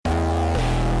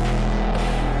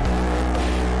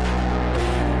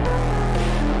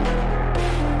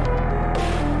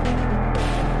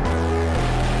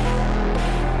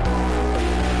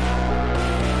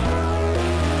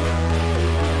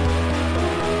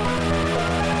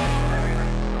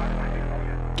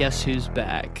Guess who's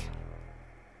back?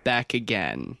 Back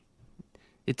again.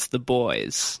 It's the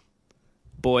Boys.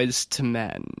 Boys to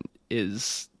Men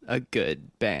is a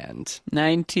good band.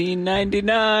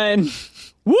 1999.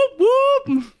 Whoop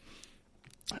whoop!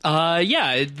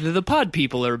 The pod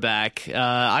people are back.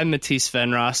 I'm Matisse Van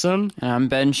Rossum. And I'm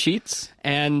Ben Sheets.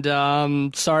 And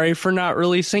sorry for not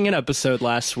releasing an episode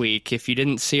last week. If you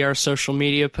didn't see our social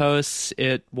media posts,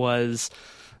 it was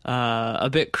a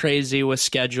bit crazy with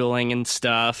scheduling and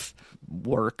stuff.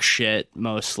 Work shit,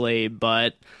 mostly.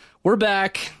 But we're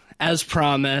back, as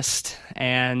promised.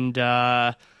 And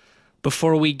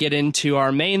before we get into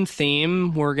our main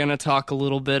theme, we're going to talk a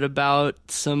little bit about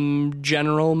some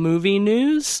general movie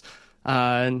news.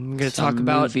 I'm going to talk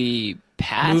about movie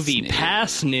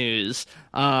pass news.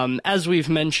 As we've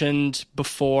mentioned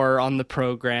before on the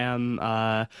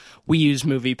program, we use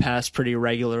MoviePass pretty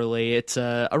regularly. It's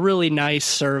a really nice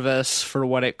service for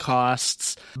what it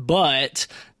costs, but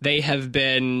they have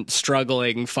been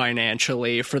struggling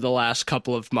financially for the last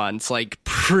couple of months, like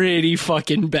pretty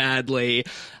fucking badly.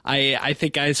 I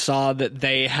think I saw that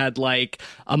they had like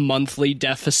a monthly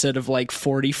deficit of like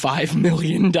 $45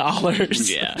 million.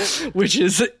 Yeah. Which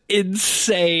is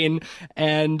insane.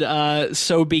 And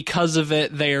so because of it,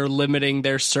 they are limiting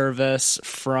their service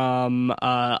from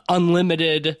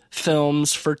unlimited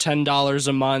films for $10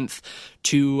 a month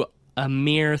to a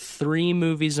mere 3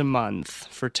 movies a month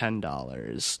for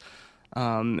 $10.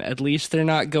 At least they're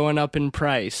not going up in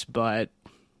price, but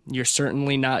you're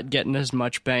certainly not getting as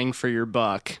much bang for your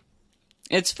buck.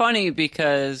 It's funny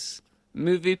because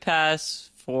MoviePass,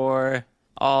 for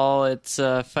all its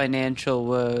financial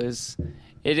woes,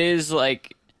 it is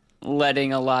like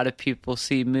letting a lot of people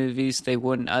see movies they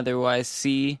wouldn't otherwise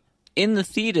see in the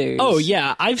theaters. Oh,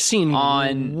 yeah. I've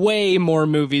seen way more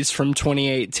movies from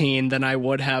 2018 than I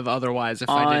would have otherwise if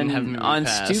I didn't have MoviePass. On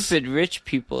stupid rich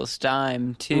people's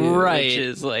dime, too. Right. Which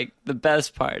is, like, the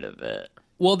best part of it.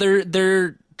 Well,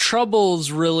 their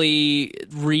troubles really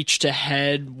reached a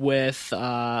head with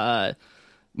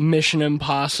Mission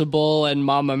Impossible and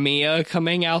Mamma Mia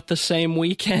coming out the same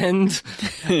weekend.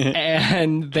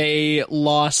 And they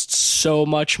lost so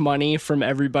much money from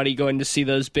everybody going to see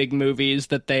those big movies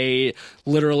that they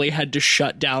literally had to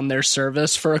shut down their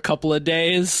service for a couple of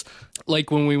days.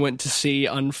 Like when we went to see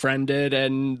Unfriended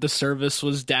and the service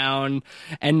was down,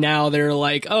 and now they're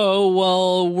like, oh,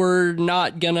 well, we're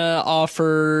not gonna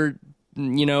offer,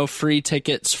 free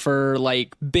tickets for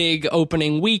like big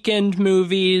opening weekend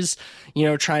movies,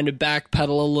 trying to backpedal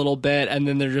a little bit. And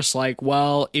then they're just like,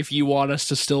 well, if you want us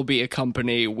to still be a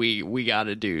company, we got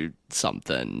to do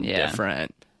something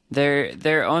different.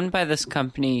 They're owned by this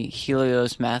company,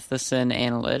 Helios Matheson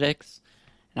Analytics.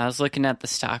 And I was looking at the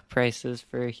stock prices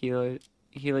for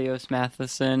Helios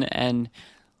Matheson, and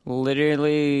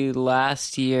literally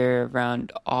last year,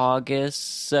 around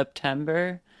August,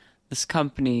 September, this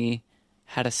company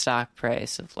had a stock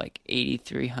price of like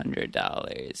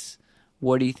 $8,300.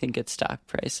 What do you think its stock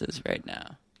price is right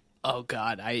now? Oh,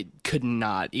 God, I could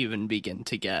not even begin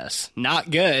to guess.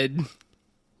 Not good.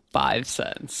 5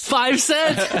 cents. 5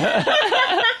 cents?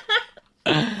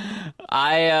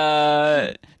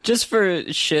 Just for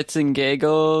shits and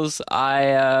giggles,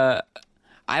 I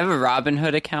have a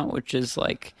Robinhood account, which is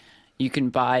like you can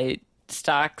buy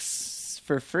stocks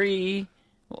for free.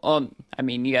 Well, I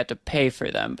mean, you have to pay for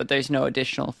them, but there's no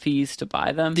additional fees to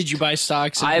buy them. Did you buy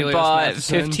stocks? I bought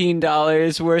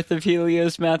 $15 worth of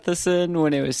Helios Matheson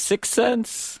when it was 6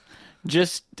 cents.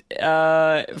 Just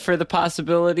for the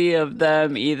possibility of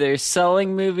them either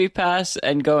selling MoviePass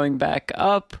and going back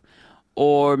up,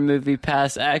 or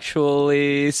MoviePass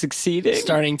actually succeeding.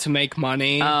 Starting to make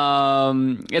money.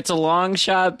 It's a long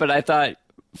shot, but I thought,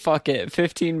 fuck it,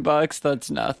 $15,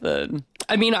 that's nothing.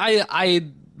 I mean,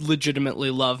 I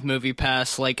legitimately love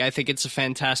MoviePass. Like, I think it's a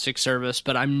fantastic service,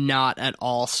 but I'm not at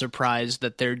all surprised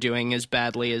that they're doing as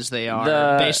badly as they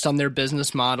are based on their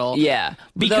business model. Yeah.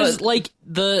 Because,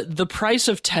 the price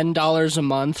of $10 a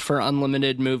month for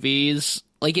unlimited movies,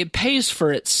 like, it pays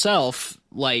for itself,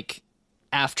 like,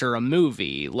 after a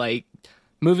movie. Like,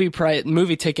 movie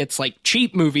tickets, like,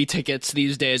 cheap movie tickets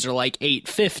these days are like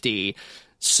 $8.50.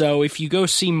 So if you go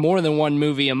see more than one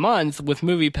movie a month with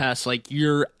MoviePass, like,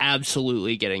 you're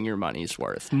absolutely getting your money's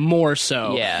worth. More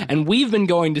so. Yeah. And we've been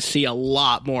going to see a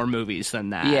lot more movies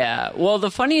than that. Yeah. Well, the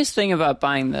funniest thing about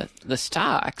buying the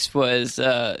stocks was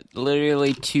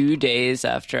literally 2 days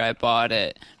after I bought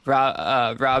it,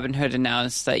 Robinhood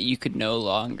announced that you could no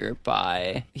longer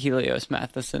buy Helios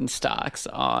Matheson stocks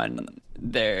on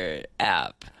their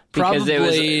app. Because it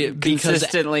was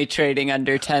consistently trading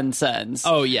under 10 cents.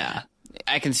 Oh, yeah.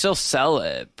 I can still sell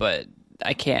it, but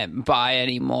I can't buy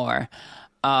anymore.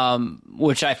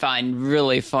 which I find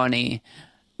really funny.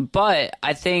 But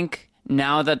I think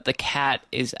now that the cat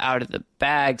is out of the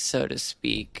bag, so to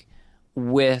speak,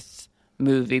 with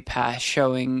MoviePass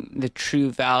showing the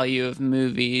true value of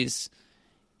movies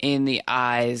in the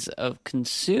eyes of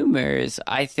consumers,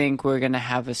 I think we're going to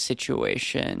have a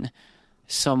situation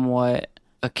somewhat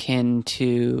akin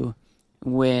to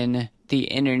when the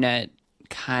internet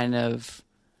kind of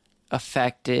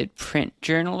affected print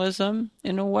journalism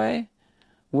in a way,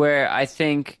 where I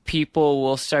think people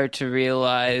will start to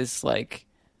realize, like,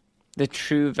 the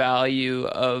true value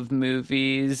of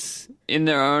movies in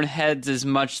their own heads is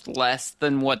much less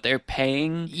than what they're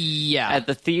paying at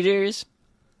the theaters.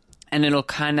 And it'll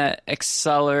kind of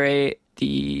accelerate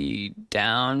the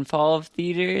downfall of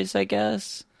theaters, I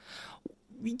guess.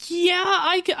 Yeah,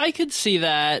 I could see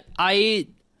that. I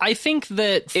think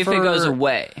that if it goes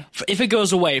away. If it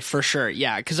goes away, for sure,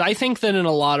 yeah. Because I think that in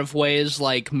a lot of ways,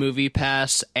 like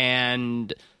MoviePass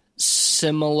and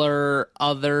similar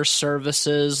other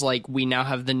services, like we now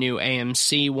have the new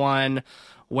AMC one,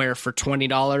 where for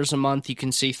 $20 a month you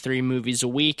can see 3 movies a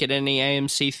week at any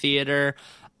AMC theater.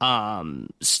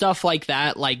 Stuff like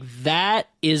that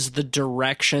is the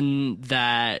direction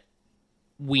that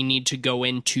we need to go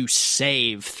in to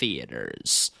save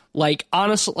theaters. Like,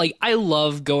 honestly, like, I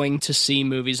love going to see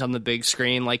movies on the big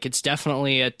screen. Like, it's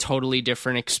definitely a totally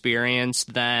different experience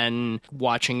than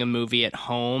watching a movie at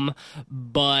home.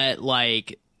 But,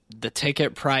 like, the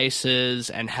ticket prices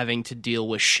and having to deal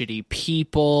with shitty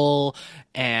people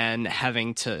and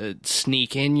having to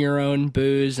sneak in your own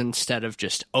booze instead of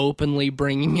just openly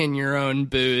bringing in your own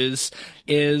booze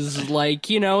is, like,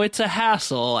 you know, it's a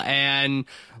hassle. And,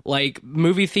 like,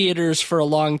 movie theaters for a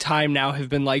long time now have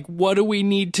been like, what do we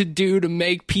need to do to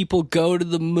make people go to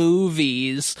the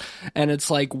movies? And it's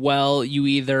like, well, you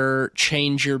either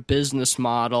change your business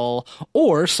model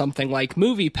or something like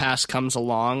MoviePass comes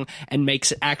along and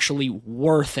makes it actually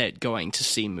worth it going to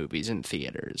see movies in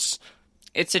theaters.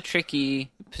 It's a tricky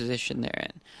position they're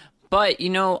in. But, you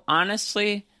know,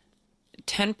 honestly,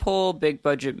 tentpole big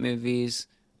budget movies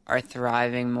are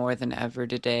thriving more than ever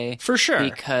today. For sure.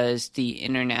 Because the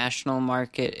international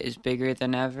market is bigger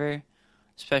than ever,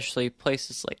 especially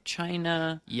places like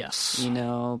China. Yes. You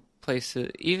know,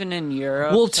 places, even in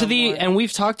Europe. Well, and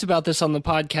we've talked about this on the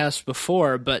podcast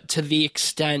before, but to the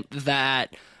extent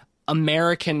that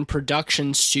American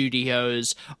production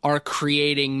studios are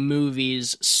creating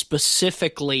movies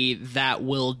specifically that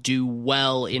will do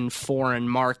well in foreign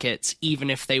markets, even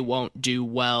if they won't do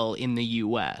well in the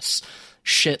U.S.,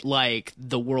 shit like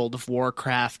the World of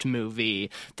Warcraft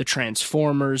movie, the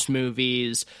Transformers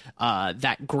movies,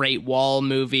 that Great Wall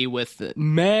movie with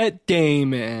Matt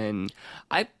Damon.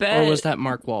 I bet. Or was that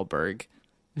Mark Wahlberg?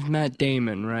 Matt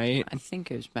Damon, right? I think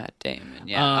it was Matt Damon,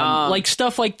 yeah. Like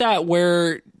stuff like that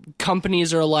where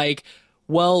companies are like,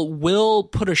 well, we'll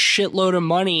put a shitload of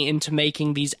money into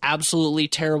making these absolutely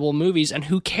terrible movies, and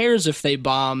who cares if they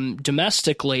bomb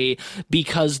domestically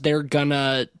because they're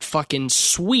gonna fucking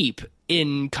sweep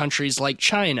in countries like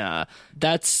China.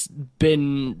 That's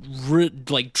been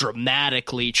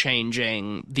dramatically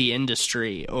changing the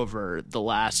industry over the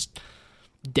last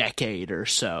decade or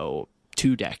so,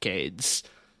 2 decades.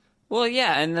 Well,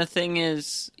 yeah, and the thing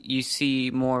is, you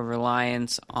see more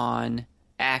reliance on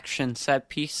action set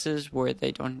pieces where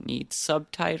they don't need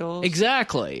subtitles.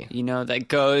 Exactly. You know, that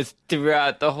goes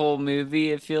throughout the whole movie,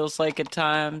 it feels like at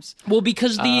times. Well,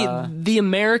 because the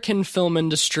American film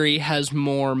industry has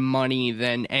more money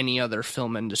than any other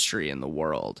film industry in the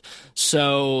world.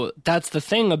 So that's the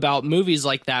thing about movies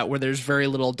like that where there's very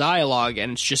little dialogue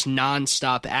and it's just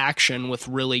nonstop action with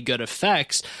really good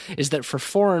effects, is that for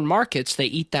foreign markets, they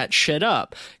eat that shit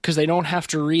up because they don't have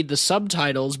to read the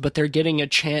subtitles, but they're getting a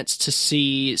chance to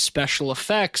see special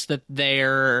effects that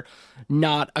they're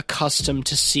not accustomed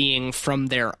to seeing from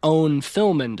their own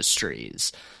film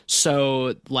industries.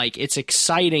 So, like, it's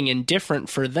exciting and different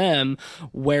for them,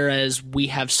 whereas we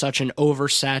have such an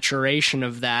oversaturation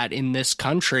of that in this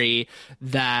country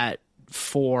that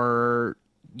for,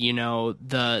 you know,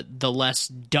 the less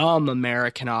dumb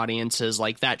American audiences,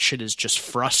 like, that shit is just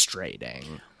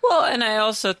frustrating. Well, and I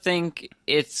also think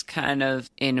it's kind of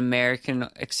an American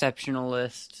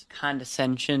exceptionalist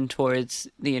condescension towards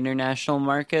the international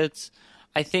markets.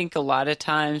 I think a lot of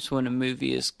times when a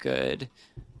movie is good,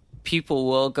 people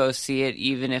will go see it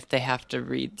even if they have to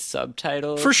read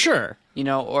subtitles. For sure. You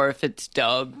know, or if it's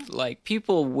dubbed, like,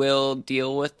 people will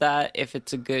deal with that if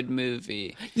it's a good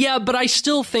movie. Yeah, but I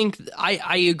still think,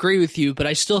 I agree with you, but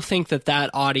I still think that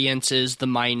audience is the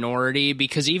minority,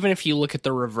 because even if you look at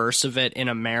the reverse of it in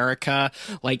America,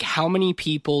 like, how many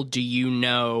people do you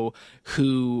know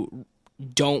who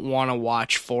don't want to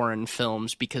watch foreign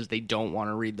films because they don't want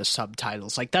to read the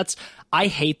subtitles. Like, I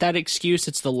hate that excuse.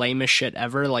 It's the lamest shit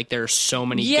ever. Like, there are so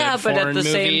many good foreign movies. Yeah, but at the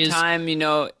same time,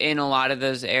 in a lot of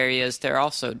those areas, they're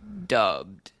also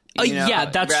dubbed. Yeah,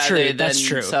 that's true. That's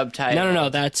true. Subtitles. No,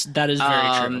 that is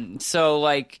very true. So,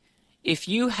 like, if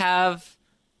you have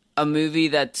a movie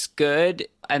that's good,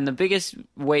 and the biggest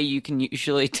way you can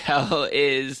usually tell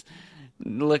is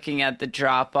looking at the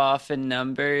drop-off in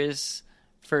numbers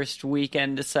first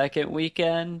weekend to second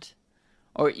weekend,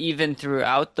 or even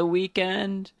throughout the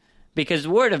weekend, because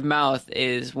word of mouth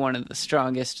is one of the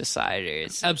strongest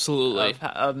deciders absolutely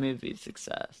of movie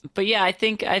success. But yeah, I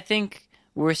think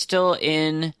we're still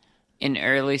in an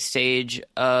early stage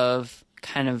of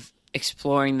kind of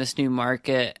exploring this new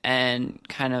market and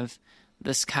kind of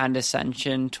this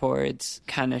condescension towards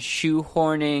kind of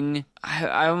shoehorning,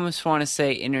 I almost want to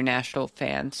say international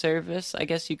fan service, I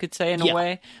guess you could say in a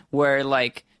way, where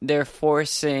like they're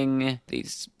forcing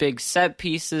these big set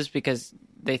pieces because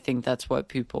they think that's what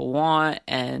people want.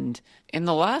 And in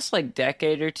the last like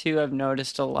decade or two, I've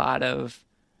noticed a lot of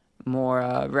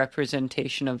more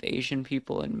representation of Asian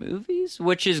people in movies,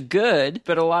 which is good,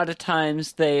 but a lot of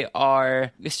times they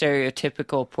are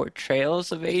stereotypical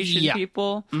portrayals of Asian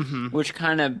people, which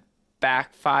kind of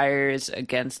backfires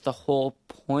against the whole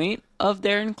point of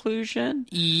their inclusion.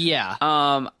 Yeah.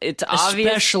 It's obvious,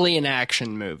 especially in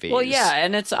action movies. Well, yeah,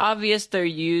 and it's obvious they're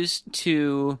used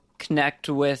to connect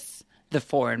with the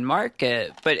foreign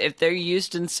market, but if they're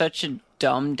used in such a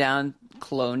dumbed down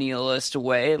colonialist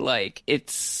way, like,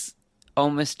 it's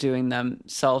almost doing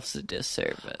themselves a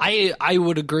disservice. I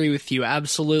would agree with you,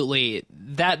 absolutely.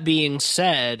 That being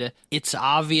said, it's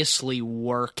obviously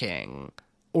working,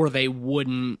 or they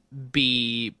wouldn't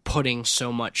be putting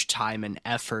so much time and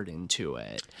effort into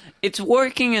it. It's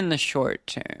working in the short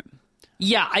term.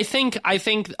 Yeah, I think an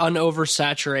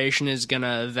oversaturation is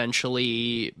gonna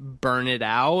eventually burn it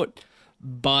out,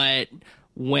 but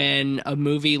when a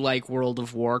movie like World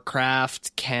of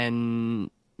Warcraft can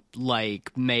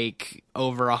like make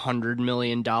over $100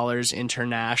 million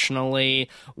internationally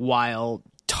while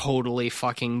totally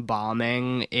fucking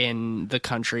bombing in the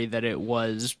country that it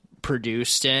was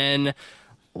produced in,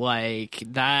 like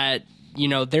that,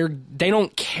 they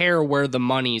don't care where the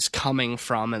money's coming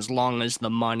from as long as the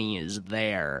money is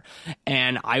there.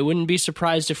 And I wouldn't be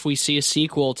surprised if we see a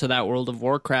sequel to that World of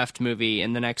Warcraft movie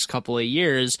in the next couple of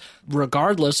years,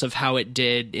 regardless of how it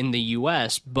did in the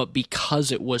US, but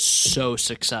because it was so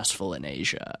successful in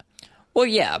Asia. Well,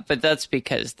 yeah, but that's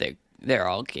because they're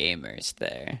all gamers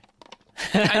there.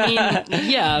 I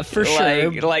mean, yeah, for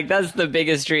sure. Like that's the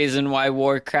biggest reason why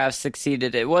Warcraft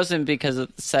succeeded. It wasn't because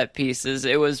of the set pieces.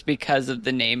 It was because of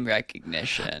the name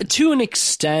recognition. To an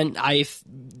extent, I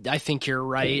think you're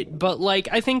right. But, like,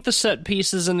 I think the set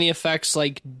pieces and the effects,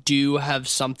 like, do have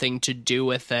something to do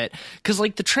with it. Because,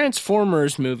 like, the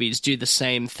Transformers movies do the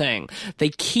same thing. They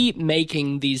keep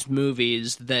making these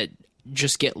movies that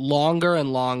just get longer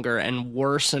and longer and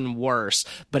worse,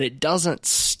 but it doesn't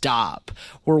stop.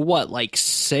 We're like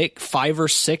 5 or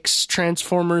 6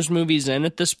 Transformers movies in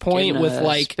at this point, with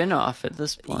like spin-off at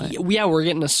this point. Yeah, we're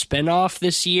getting a spin-off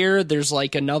this year. There's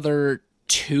like another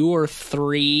 2 or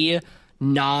 3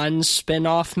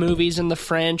 non-spin-off movies in the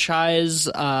franchise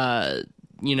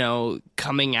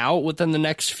coming out within the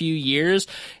next few years.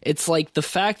 It's like the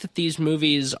fact that these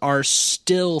movies are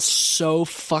still so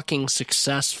fucking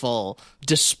successful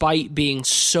despite being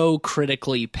so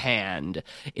critically panned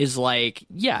is like,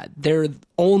 yeah, they're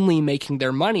only making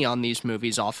their money on these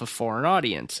movies off of foreign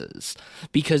audiences,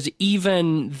 because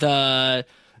even the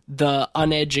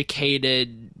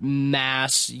uneducated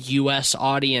mass US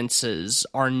audiences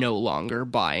are no longer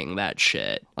buying that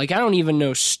shit. Like, I don't even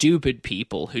know stupid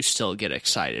people who still get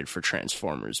excited for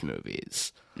Transformers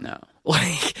movies. No.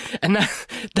 Like, and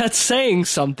that's saying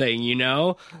something,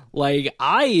 Like,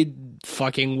 I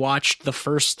fucking watched the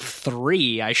first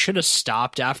 3. I should have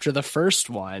stopped after the first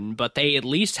one, but they at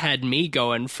least had me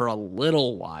going for a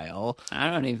little while. I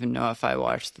don't even know if I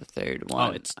watched the third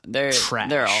one. Oh, it's trash.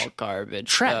 They're all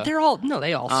garbage.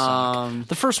 They all suck.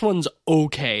 The first one's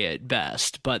okay at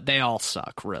best, but they all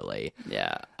suck, really.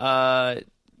 Yeah.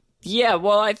 Yeah,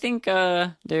 well, I think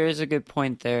there is a good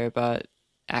point there about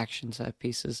action set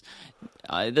pieces.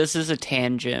 This is a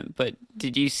tangent, but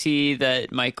did you see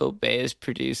that Michael Bay is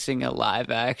producing a live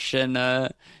action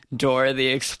Dora the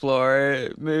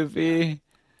Explorer movie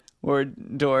where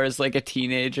Dora's like a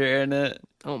teenager in it?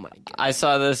 Oh my god. I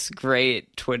saw this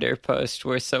great Twitter post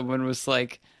where someone was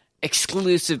like,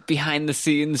 exclusive behind the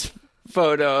scenes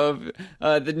photo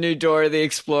of the new Dora the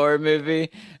Explorer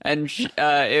movie, and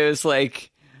it was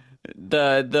like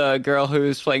the girl who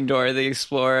was playing Dora the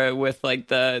Explorer with like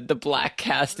the black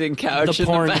casting couch, The in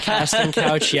porn the back. casting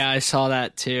couch. Yeah, I saw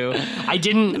that too. I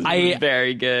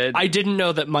Very good. I didn't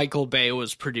know that Michael Bay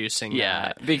was producing yeah,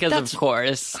 that. because of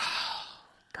course.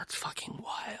 That's fucking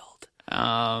wild.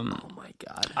 Um, Oh my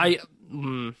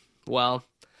god. Well,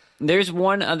 There's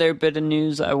one other bit of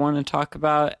news I want to talk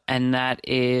about, and that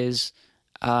is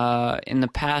in the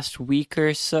past week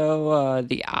or so,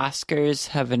 the Oscars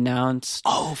have announced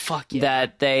oh fuck yeah.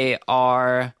 that they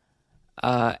are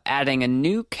adding a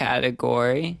new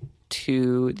category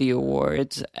to the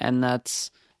awards, and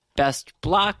that's Best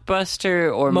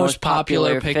Blockbuster or Most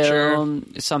Popular Picture.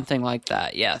 Film, something like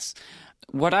that, yes.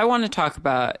 What I want to talk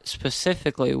about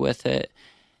specifically with it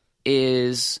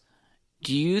is,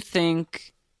 do you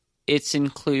think its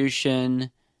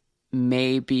inclusion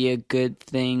may be a good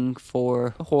thing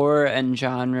for horror and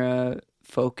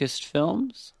genre-focused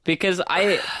films? Because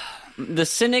the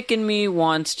cynic in me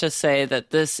wants to say that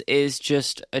this is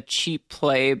just a cheap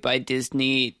play by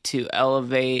Disney to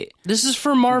elevate. This is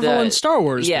for Marvel and Star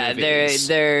Wars movies.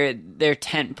 their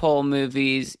tentpole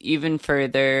movies even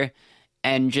further,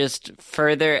 and just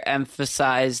further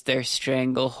emphasize their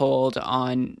stranglehold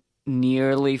on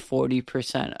nearly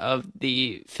 40% of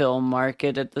the film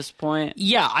market at this point.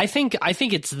 Yeah, I think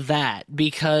it's that,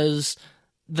 because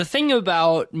the thing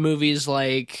about movies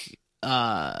like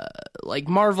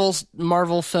Marvel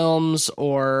films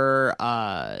or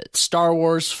Star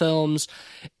Wars films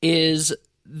is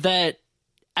that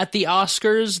at the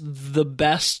Oscars, the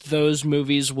best those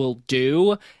movies will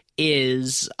do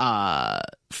is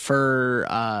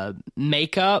for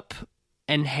makeup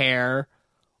and hair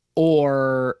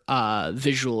or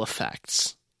visual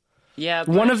effects. Yeah,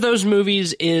 One of those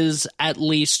movies is at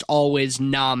least always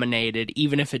nominated,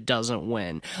 even if it doesn't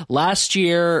win. Last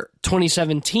year,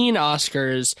 2017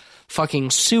 Oscars,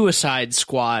 fucking Suicide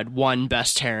Squad won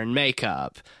Best Hair and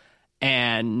Makeup.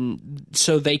 And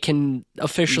so they can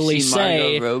officially you see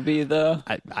say... Margot Robbie, though?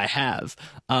 I have.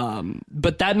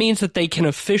 But that means that they can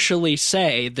officially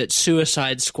say that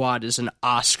Suicide Squad is an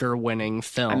Oscar-winning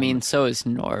film. I mean, so is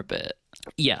Norbit.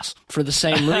 Yes, for the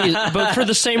same reason, but for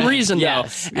the same reason,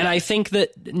 Yes, though. And I think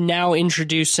that now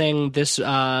introducing this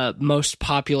most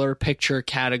popular picture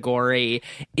category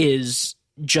is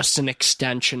just an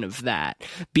extension of that,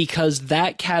 because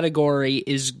that category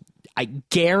is, I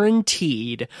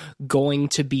guaranteed, going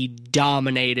to be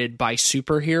dominated by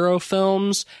superhero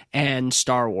films and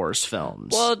Star Wars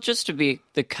films. Well, just to be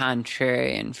the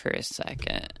contrarian for a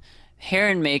second, hair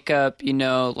and makeup, you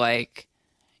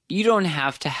don't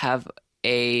have to have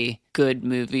a good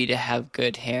movie to have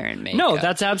good hair and makeup. No,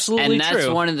 that's absolutely true. And that's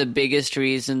true. one of the biggest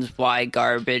reasons why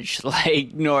garbage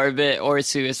like Norbit or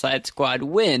Suicide Squad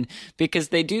win, because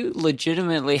they do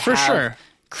legitimately have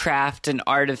craft and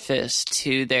artifice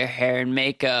to their hair and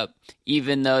makeup,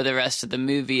 even though the rest of the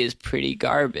movie is pretty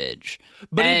garbage.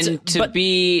 But to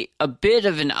be a bit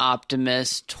of an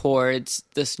optimist towards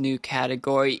this new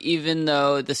category, even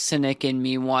though the cynic in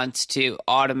me wants to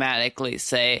automatically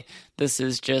say this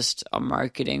is just a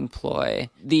marketing ploy,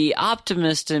 the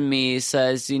optimist in me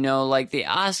says, the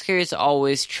Oscars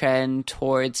always trend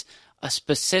towards a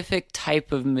specific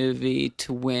type of movie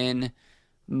to win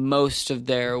most of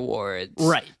their awards.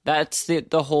 Right. That's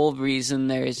the whole reason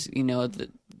there's,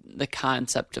 the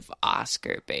concept of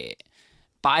Oscar bait.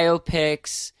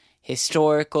 Biopics,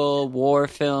 historical, war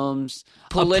films,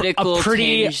 political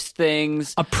change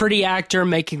things. A pretty actor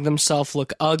making themselves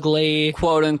look ugly.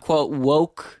 Quote unquote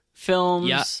woke films.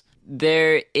 Yeah.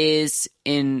 There is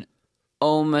an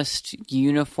almost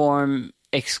uniform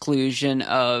exclusion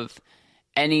of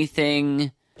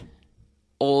anything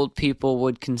old people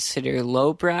would consider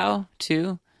lowbrow,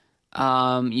 too.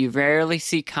 You rarely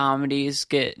see comedies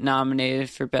get nominated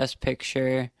for Best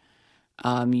Picture.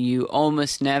 You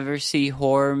almost never see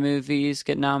horror movies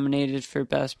get nominated for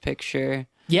Best Picture.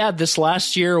 Yeah, this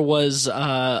last year was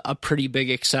a pretty big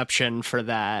exception for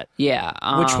that. Yeah.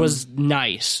 Which was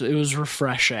nice. It was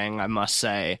refreshing, I must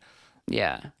say.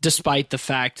 Yeah. Despite the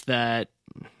fact that,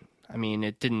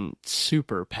 it didn't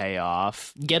super pay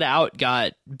off. Get Out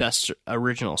got Best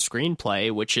Original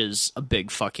Screenplay, which is a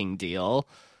big fucking deal.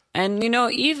 And,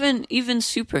 even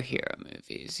superhero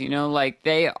movies,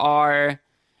 they are,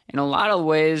 in a lot of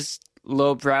ways,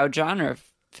 lowbrow genre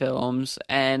films.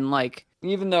 And,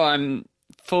 even though I'm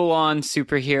full-on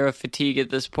superhero fatigue at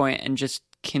this point and just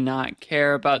cannot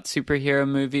care about superhero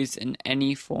movies in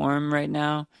any form right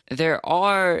now, there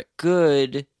are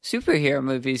good superhero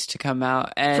movies to come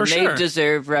out, and they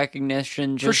deserve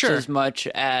recognition just as much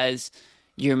as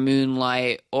your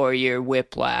Moonlight or your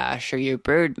Whiplash or your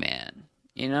Birdman.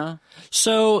 you know?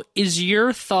 So is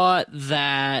your thought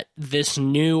that this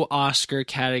new Oscar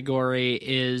category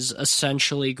is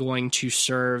essentially going to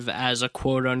serve as a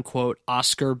quote-unquote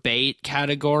Oscar bait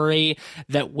category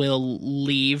that will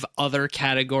leave other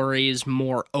categories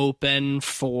more open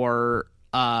for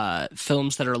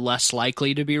films that are less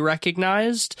likely to be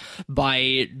recognized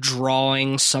by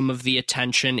drawing some of the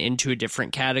attention into a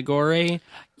different category?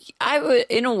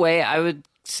 In a way, I would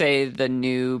say the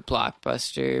new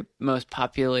blockbuster most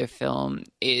popular film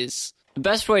is, the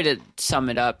best way to sum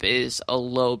it up is a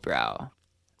lowbrow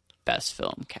best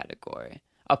film category,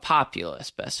 a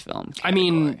populist best film category. I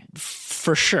mean,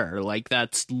 for sure, like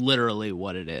that's literally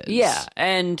what it is. Yeah,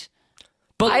 and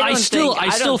but I still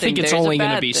think it's only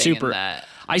going to be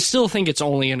I still think it's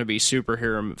only going to be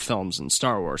superhero films and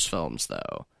Star Wars films,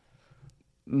 though.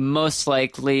 Most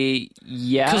likely,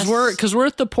 yes. Because we're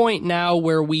at the point now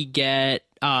where we get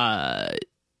 4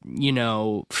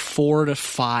 to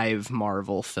 5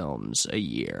 Marvel films a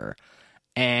year.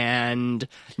 And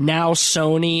now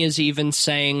Sony is even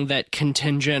saying that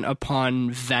contingent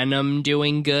upon Venom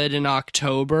doing good in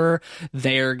October,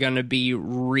 they're going to be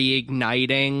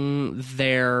reigniting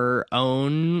their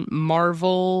own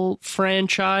Marvel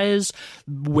franchise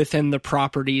within the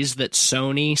properties that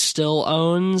Sony still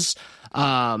owns.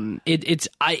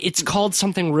 It's called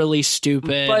something really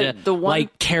stupid,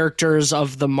 like characters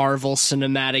of the Marvel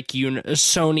Cinematic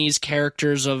Sony's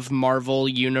characters of Marvel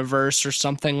Universe or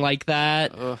something like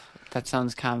that. Ugh, that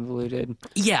sounds convoluted.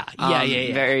 Yeah.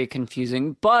 Very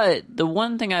confusing. But the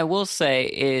one thing I will say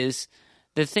is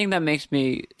the thing that makes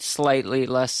me slightly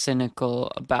less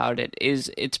cynical about it is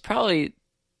it's probably,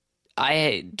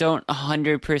 I don't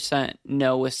 100%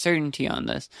 know with certainty on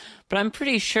this, but I'm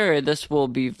pretty sure this will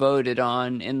be voted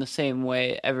on in the same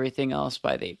way everything else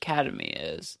by the Academy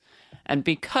is. And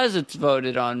because it's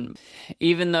voted on,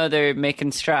 even though they're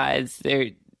making strides,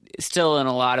 they're still in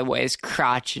a lot of ways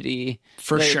crotchety.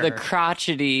 Sure. The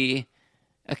crotchety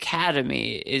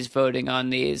Academy is voting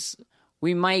on these.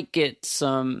 We might get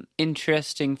some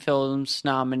interesting films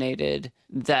nominated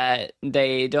that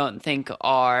they don't think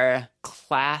are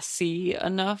classy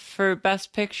enough for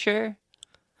Best Picture.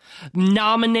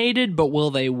 Nominated, but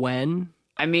will they win?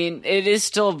 I mean, it is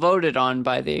still voted on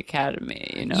by the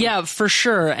Academy, you know? Yeah, for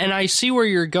sure. And I see where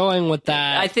you're going with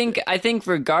that. I think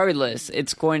regardless,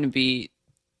 it's going to be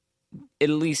at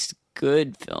least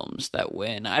good films that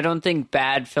win. I don't think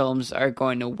bad films are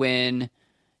going to win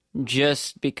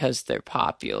just because they're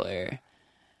popular.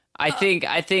 I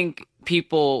think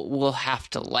people will have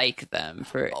to like them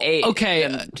for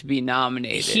them to be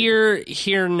nominated.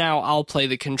 Here now I'll play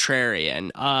the contrarian.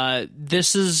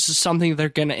 This is something they're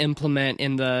going to implement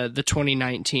in the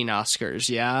 2019 Oscars,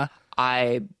 yeah?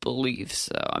 I believe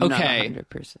so. I'm not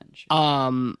 100%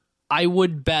 sure. I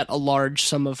would bet a large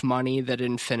sum of money that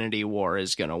Infinity War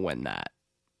is going to win that.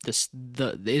 Is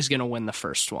going to win the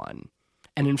first one.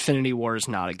 And Infinity War is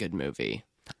not a good movie.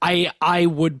 I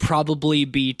would probably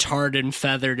be tarred and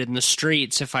feathered in the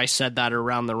streets if I said that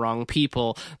around the wrong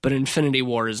people, but Infinity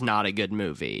War is not a good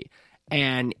movie.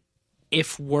 And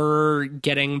if we're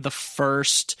getting the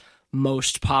first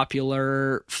most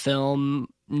popular film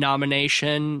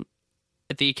nomination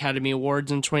at the Academy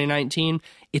Awards in 2019,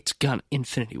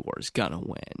 Infinity War is gonna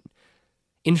win.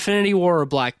 Infinity War or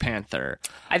Black Panther?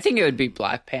 I think it would be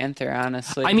Black Panther,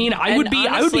 honestly. I mean, I would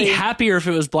be happier if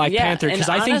it was Black Panther, because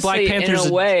I think Black Panther's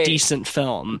a decent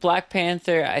film. Black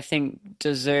Panther, I think,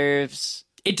 deserves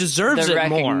the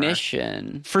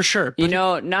recognition more. For sure.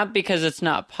 Not because it's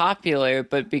not popular,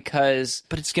 but because...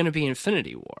 But it's going to be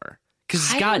Infinity War.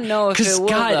 Because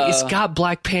it's got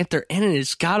Black Panther in it.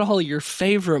 It's got all your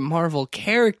favorite Marvel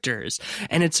characters.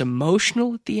 And it's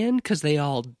emotional at the end because they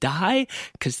all die.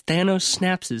 Because Thanos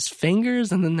snaps his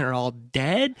fingers and then they're all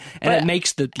dead. And it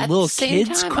makes the little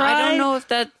kids cry. I don't know if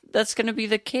that's going to be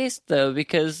the case, though.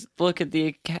 Because look at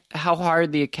how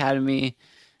hard the Academy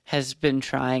has been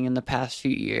trying in the past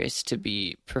few years to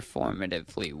be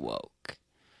performatively woke.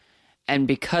 And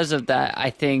because of that, I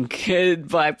think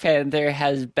Black Panther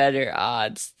has better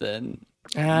odds than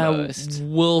most.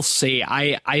 We'll see.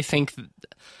 I think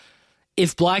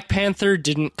if Black Panther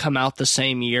didn't come out the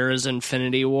same year as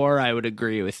Infinity War, I would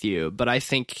agree with you. But I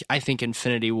think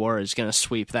Infinity War is going to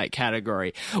sweep that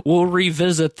category. We'll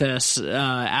revisit this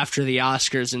after the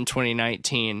Oscars in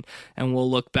 2019, and we'll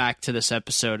look back to this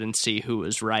episode and see who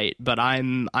was right. But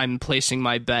I'm placing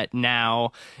my bet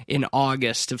now in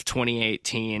August of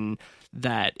 2018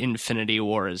 that Infinity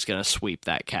War is going to sweep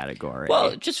that category.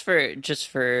 Well, just for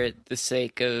the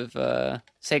sake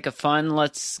of fun,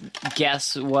 let's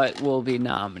guess what will be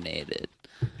nominated.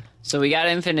 So we got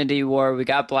Infinity War, we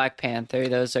got Black Panther.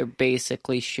 Those are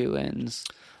basically shoo-ins.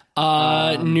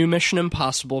 New Mission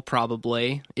Impossible,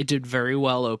 probably. It did very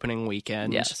well opening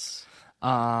weekend. Yes.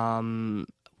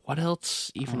 What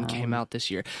else even came out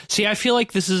this year? See, I feel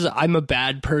like I'm a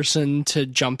bad person to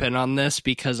jump in on this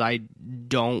because I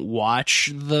don't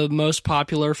watch the most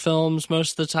popular films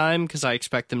most of the time because I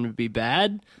expect them to be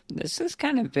bad. This has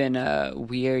kind of been a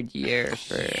weird year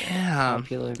for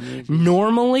popular movies.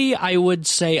 Normally, I would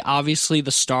say obviously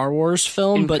the Star Wars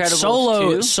film, but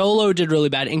Incredibles 2? Solo did really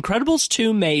bad. Incredibles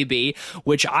 2 maybe,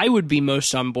 which I would be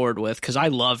most on board with because I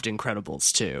loved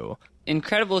Incredibles 2.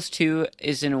 Incredibles 2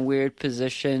 is in a weird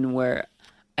position where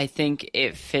I think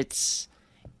it fits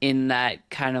in that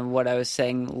kind of what I was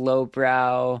saying,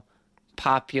 lowbrow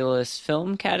populist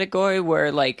film category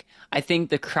where, like, I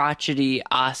think the crotchety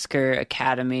Oscar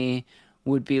Academy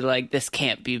would be like, this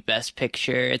can't be Best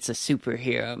Picture, it's a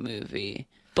superhero movie.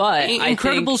 But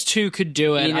Incredibles 2 could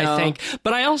do it, I think.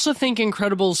 But I also think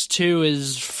Incredibles 2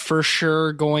 is for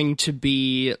sure going to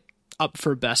be up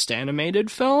for Best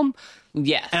Animated Film.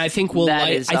 Yes, and I think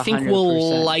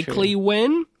we'll likely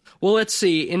win. Well, let's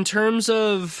see. In terms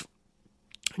of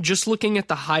just looking at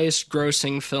the highest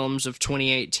grossing films of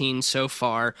 2018 so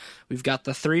far, we've got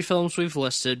the 3 films we've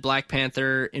listed: Black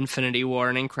Panther, Infinity War,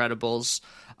 and Incredibles.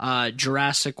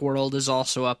 Jurassic World is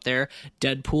also up there.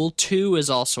 Deadpool 2 is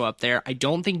also up there. I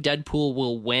don't think Deadpool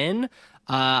will win.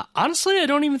 Honestly, I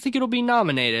don't even think it'll be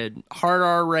nominated. Hard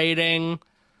R rating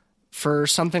for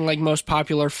something like most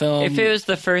popular film. If it was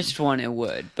the first one, it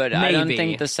would, but maybe. I don't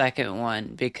think the second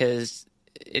one because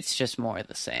it's just more of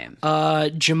the same.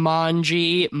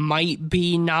 Jumanji might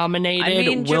be nominated. I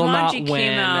mean, will Jumanji not win.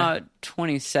 came out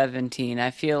 2017.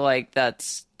 I feel like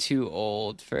that's too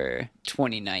old for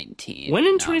 2019. When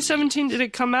in 2017 did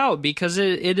it come out? Because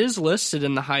it is listed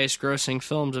in the highest grossing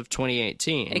films of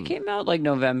 2018. It came out like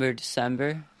November,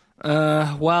 December.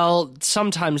 Well,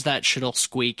 sometimes that shit'll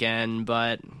squeak in,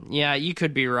 but yeah, you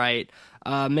could be right.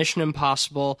 Mission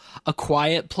Impossible, A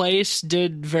Quiet Place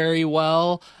did very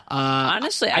well.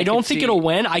 Honestly, I don't think it'll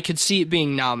win. I could see it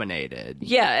being nominated.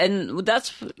 Yeah, and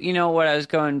that's, what I was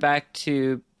going back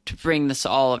to bring this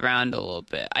all around a little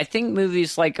bit. I think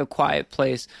movies like A Quiet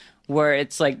Place, where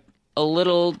it's like a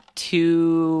little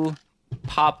too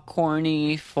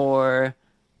popcorny for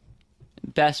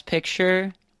Best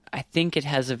Picture, I think it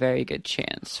has a very good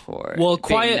chance for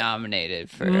being nominated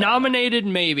for... Nominated,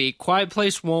 maybe. Quiet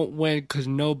Place won't win because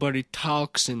nobody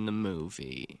talks in the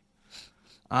movie.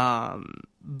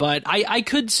 But I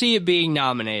could see it being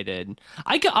nominated.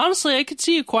 Honestly, I could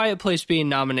see A Quiet Place being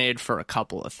nominated for a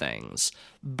couple of things.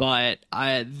 But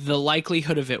the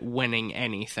likelihood of it winning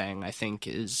anything, I think,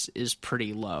 is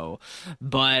pretty low.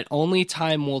 But only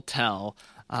time will tell.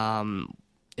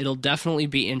 It'll definitely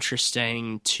be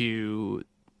interesting to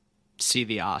see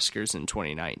the Oscars in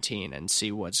 2019 and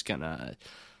see what's gonna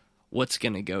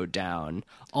go down.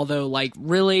 Although, like,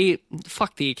 really,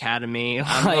 fuck the Academy. I'm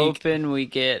hoping we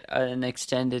get an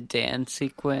extended dance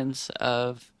sequence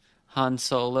of Han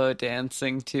Solo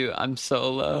dancing to I'm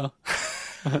Solo.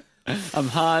 I'm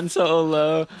Han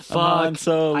Solo. Fuck. I'm Han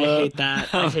Solo. I hate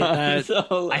that.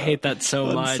 I hate that so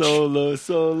much.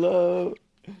 Solo.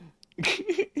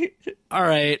 All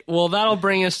right. Well, that'll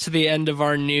bring us to the end of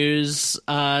our news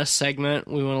segment.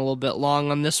 We went a little bit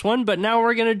long on this one, but now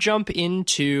we're going to jump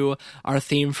into our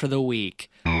theme for the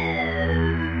week.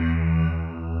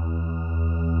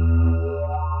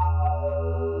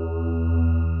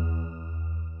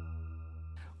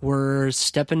 We're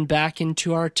stepping back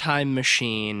into our time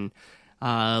machine.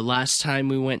 Last time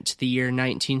we went to the year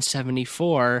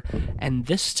 1974, and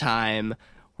this time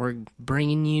we're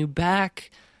bringing you back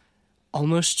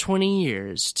almost 20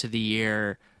 years to the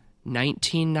year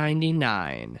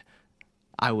 1999.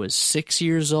 I was 6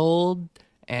 years old,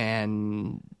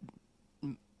 and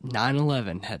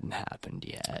 9/11 hadn't happened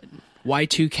yet.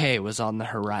 Y2K was on the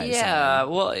horizon. Yeah,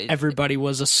 well... Everybody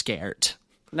was scared.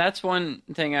 That's one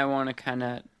thing I want to kind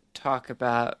of talk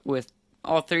about with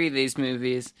all 3 of these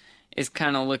movies, is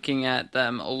kind of looking at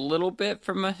them a little bit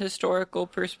from a historical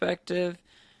perspective,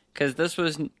 because this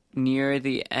was near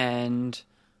the end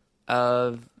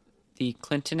of the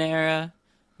Clinton era.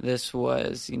 This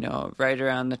was, right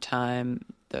around the time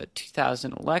the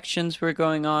 2000 elections were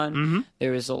going on. Mm-hmm.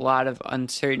 There was a lot of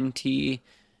uncertainty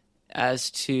as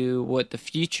to what the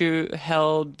future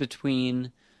held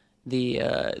between the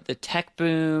tech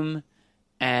boom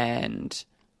and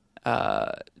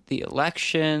the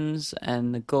elections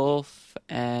and the Gulf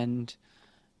and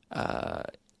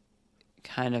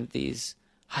kind of these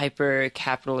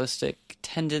hyper-capitalistic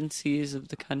tendencies of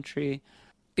the country.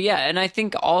 But yeah, and I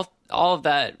think all of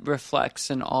that reflects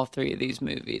in all three of these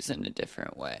movies in a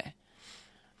different way.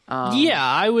 Yeah,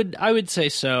 I would say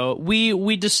so.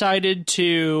 We decided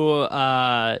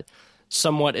to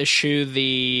somewhat eschew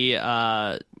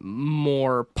the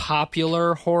more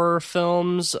popular horror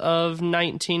films of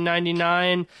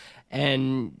 1999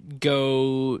 and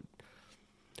go,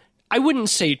 I wouldn't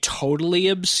say totally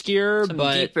obscure,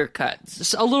 but deeper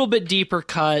cuts. A little bit deeper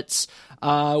cuts.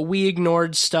 We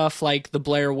ignored stuff like the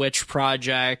Blair Witch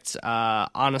Project,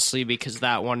 honestly, because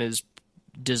that one is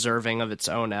deserving of its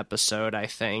own episode, I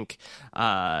think.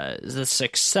 The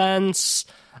Sixth Sense,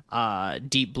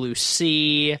 Deep Blue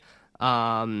Sea,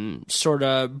 sort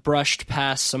of brushed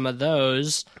past some of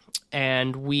those.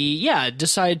 And we,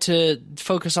 decided to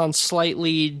focus on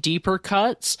slightly deeper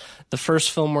cuts. The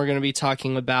first film we're going to be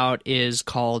talking about is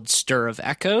called Stir of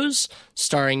Echoes,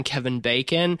 starring Kevin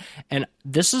Bacon. And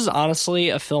this is honestly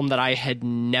a film that I had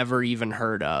never even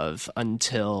heard of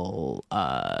until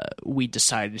we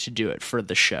decided to do it for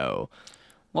the show.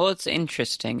 Well, it's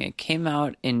interesting. It came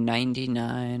out in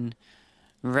 99,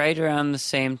 right around the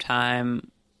same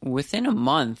time, within a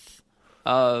month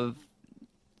of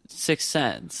Sixth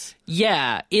Sense.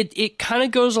 Yeah, it kind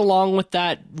of goes along with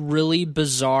that really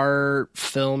bizarre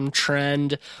film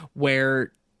trend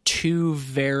where two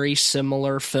very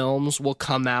similar films will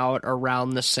come out around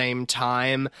the same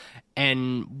time,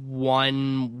 and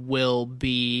one will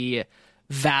be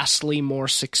vastly more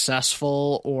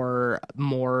successful or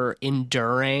more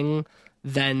enduring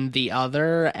than the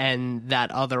other, and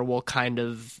that other will kind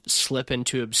of slip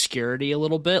into obscurity a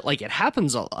little bit. Like, it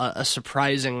happens a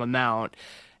surprising amount.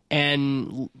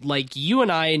 And, like, you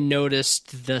and I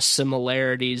noticed the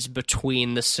similarities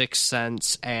between The Sixth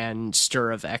Sense and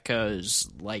Stir of Echoes,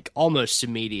 like, almost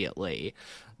immediately.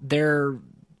 They're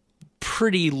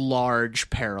pretty large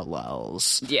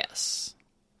parallels. Yes.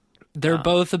 They're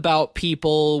both about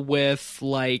people with,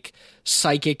 like,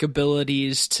 psychic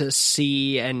abilities to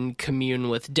see and commune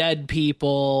with dead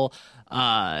people.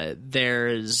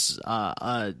 There's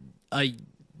a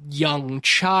young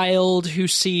child who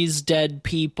sees dead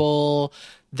people.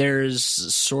 There's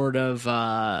sort of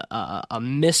a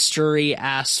mystery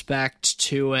aspect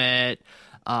to it.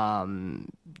 I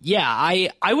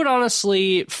would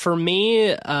honestly, for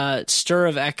me, Stir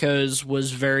of Echoes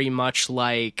was very much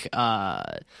like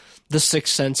The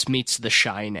Sixth Sense meets The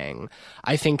Shining.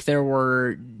 I think there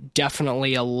were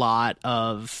definitely a lot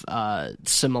of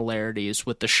similarities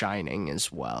with The Shining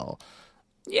as well.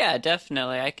 Yeah,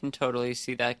 definitely. I can totally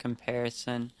see that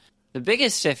comparison. The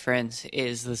biggest difference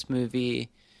is this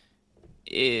movie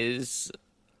is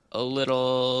a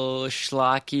little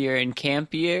schlockier and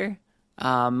campier,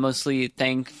 mostly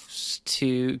thanks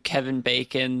to Kevin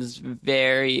Bacon's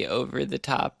very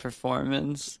over-the-top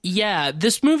performance. Yeah,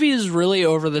 this movie is really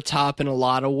over the top in a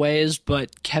lot of ways,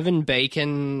 but Kevin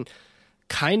Bacon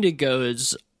kind of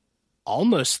goes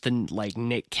almost the, like,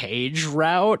 Nick Cage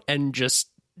route and just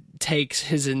takes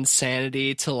his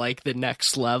insanity to, like, the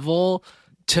next level,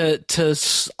 to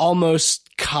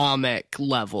almost comic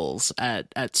levels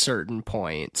at certain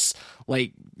points,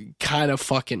 like, kind of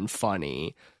fucking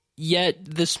funny. Yet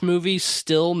this movie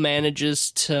still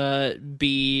manages to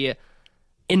be,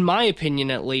 in my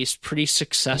opinion at least, pretty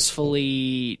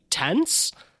successfully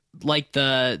tense. Like,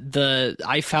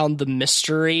 I found the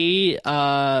mystery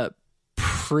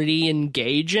pretty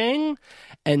engaging,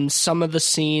 and some of the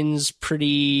scenes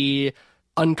pretty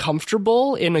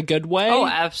uncomfortable in a good way. Oh,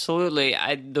 absolutely.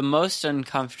 The most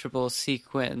uncomfortable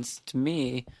sequence to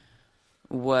me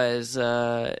was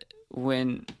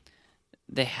when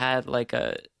they had like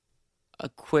a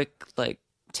quick like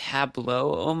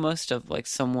tableau almost of like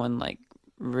someone like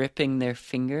ripping their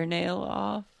fingernail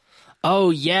off.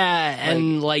 Oh, yeah,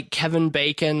 and, like, Kevin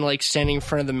Bacon, like, standing in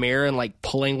front of the mirror and, like,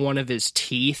 pulling one of his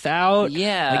teeth out.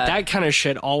 Yeah. Like, that kind of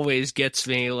shit always gets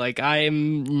me. Like,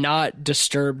 I'm not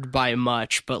disturbed by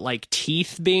much, but, like,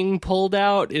 teeth being pulled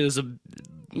out is a big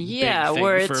thing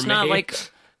where for it's me. not,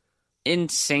 like,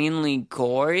 insanely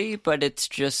gory, but it's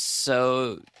just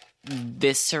so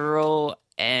visceral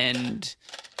and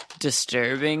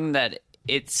disturbing that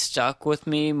it stuck with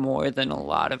me more than a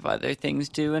lot of other things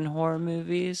do in horror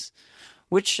movies,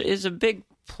 which is a big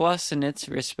plus in its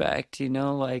respect, you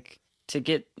know, like, to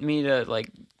get me to, like,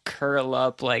 curl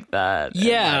up like that.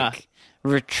 Yeah. And, like,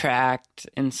 retract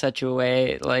in such a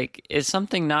way, like, is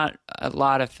something not a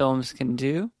lot of films can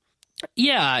do.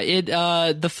 Yeah,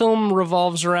 the film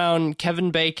revolves around Kevin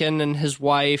Bacon and his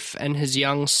wife and his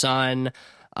young son.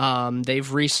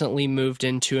 They've recently moved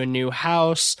into a new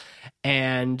house,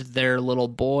 and their little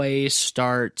boy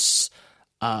starts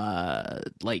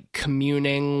like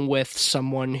communing with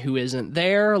someone who isn't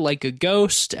there, like a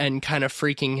ghost, and kind of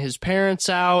freaking his parents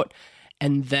out.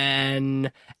 And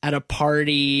then at a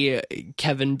party,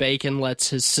 Kevin Bacon lets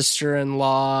his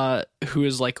sister-in-law, who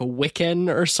is like a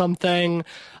Wiccan or something,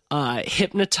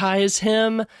 hypnotize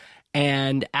him.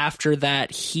 And after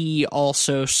that, he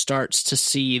also starts to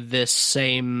see this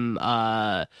same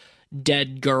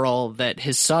dead girl that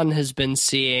his son has been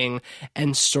seeing,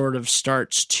 and sort of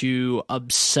starts to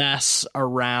obsess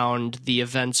around the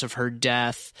events of her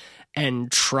death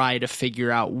and try to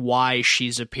figure out why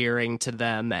she's appearing to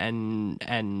them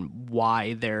and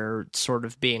why they're sort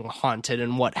of being haunted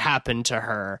and what happened to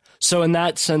her. So in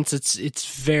that sense,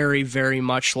 it's very, very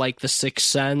much like The Sixth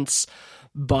Sense,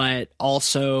 but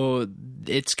also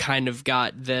it's kind of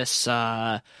got this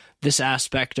this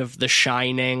aspect of The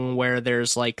Shining where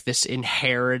there's like this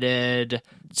inherited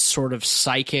sort of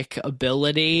psychic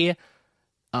ability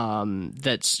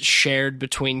that's shared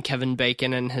between Kevin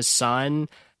Bacon and his son.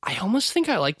 I almost think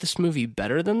I like this movie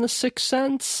better than The Sixth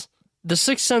Sense. The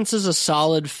Sixth Sense is a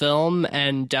solid film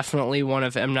and definitely one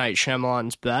of M. Night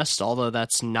Shyamalan's best, although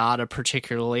that's not a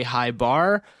particularly high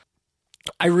bar.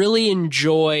 I really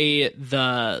enjoy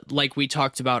the, like we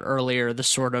talked about earlier, the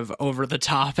sort of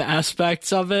over-the-top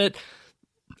aspects of it.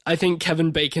 I think Kevin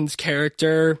Bacon's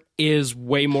character is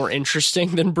way more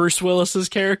interesting than Bruce Willis's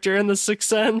character in The Sixth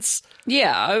Sense.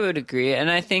 Yeah, I would agree.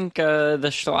 And I think the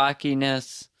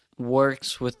schlockiness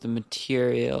works with the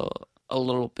material a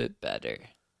little bit better.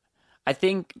 I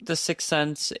think The Sixth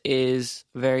Sense is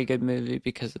a very good movie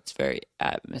because it's very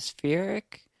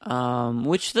atmospheric,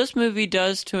 which this movie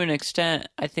does to an extent.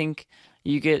 I think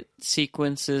you get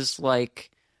sequences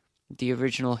like the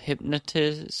original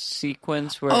Hypnotist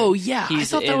sequence where I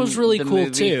thought that was really cool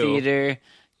too. Theater,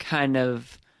 kind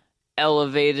of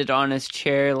elevated on his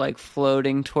chair, like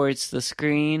floating towards the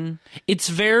screen. It's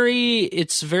very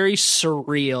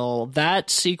surreal. That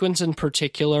sequence in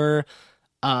particular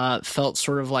felt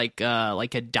sort of like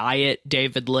a diet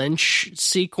David Lynch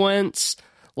sequence,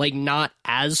 like not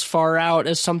as far out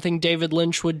as something David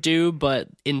Lynch would do, but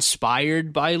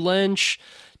inspired by Lynch,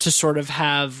 to sort of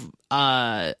have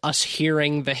us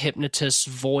hearing the hypnotist's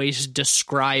voice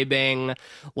describing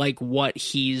like what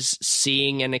he's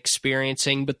seeing and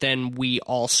experiencing, but then we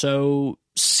also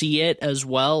see it as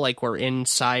well, like we're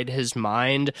inside his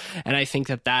mind. And I think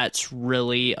that that's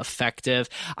really effective.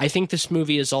 I think this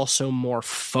movie is also more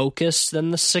focused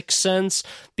than The Sixth Sense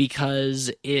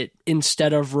because it,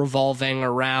 instead of revolving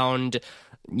around,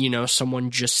 you know, someone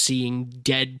just seeing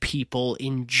dead people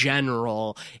in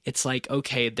general, it's like,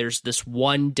 okay, there's this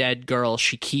one dead girl.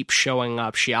 She keeps showing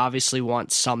up. She obviously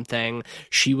wants something.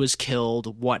 She was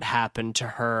killed. What happened to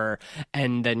her?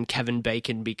 And then Kevin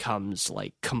Bacon becomes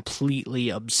like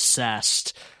completely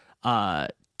obsessed, to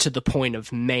the point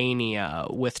of mania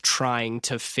with trying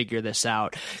to figure this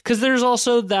out. Because there's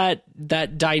also that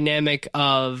dynamic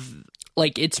of,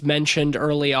 like, it's mentioned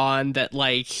early on that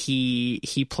like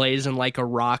he plays in like a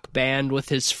rock band with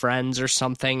his friends or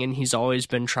something, and he's always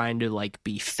been trying to like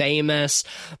be famous,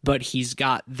 but he's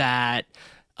got that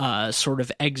sort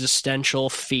of existential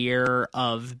fear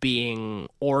of being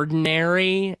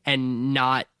ordinary and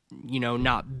not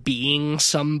being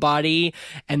somebody.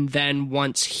 And then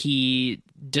once he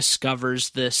discovers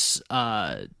this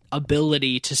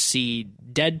ability to see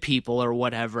dead people or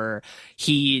whatever,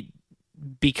 he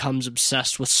becomes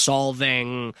obsessed with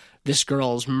solving this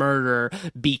girl's murder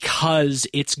because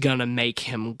it's gonna make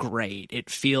him great. It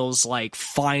feels like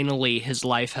finally his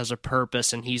life has a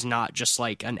purpose and he's not just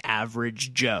like an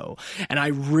average Joe. And I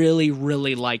really,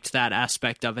 really liked that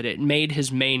aspect of it. It made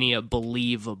his mania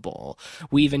believable.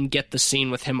 We even get the scene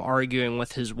with him arguing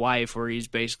with his wife where he's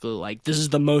basically like, this is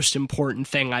the most important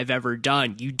thing I've ever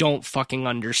done. You don't fucking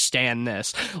understand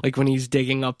this. Like when he's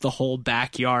digging up the whole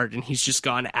backyard and he's just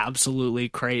gone absolutely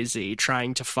crazy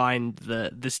trying to find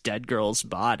this dead girl's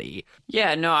body.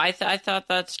 Yeah, no, I thought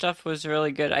that stuff was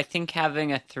really good. I think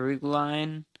having a through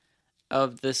line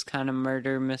of this kind of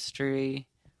murder mystery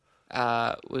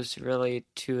was really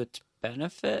to its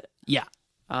benefit. Yeah.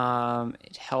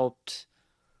 It helped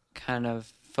kind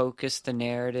of focus the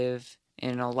narrative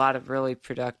in a lot of really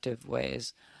productive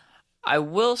ways. I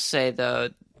will say, though,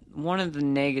 one of the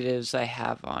negatives I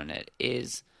have on it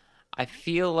is I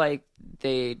feel like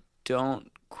they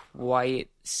don't quite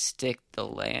stick the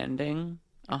landing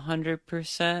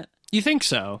 100%. You think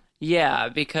so? Yeah,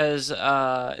 because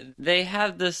they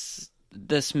have this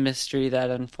mystery that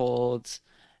unfolds,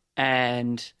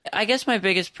 and I guess my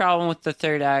biggest problem with the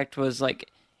third act was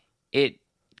like it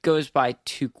goes by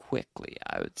too quickly,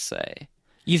 I would say.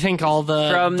 You think all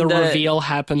the reveal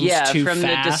happens too from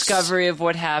fast? The discovery of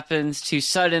what happens to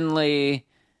suddenly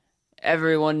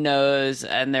everyone knows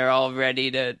and they're all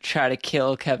ready to try to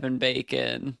kill Kevin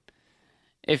Bacon.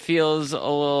 It feels a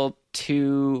little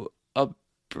too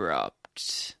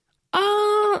abrupt.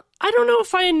 I don't know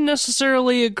if I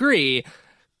necessarily agree,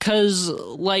 because,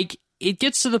 like, it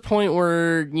gets to the point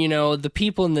where, you know, the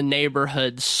people in the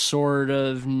neighborhood sort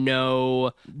of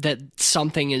know that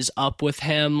something is up with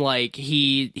him. Like,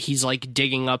 he's like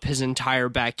digging up his entire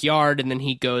backyard, and then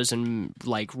he goes and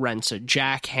like rents a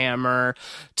jackhammer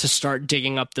to start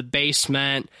digging up the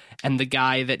basement. And the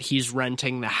guy that he's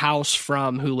renting the house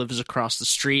from, who lives across the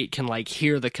street, can like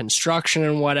hear the construction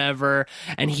and whatever.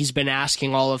 And he's been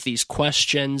asking all of these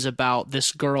questions about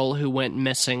this girl who went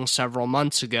missing several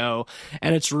months ago.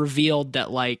 And it's revealed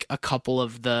that like a couple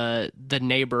of the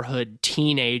neighborhood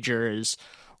teenagers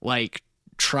like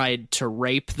tried to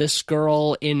rape this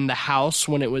girl in the house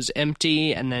when it was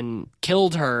empty and then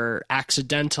killed her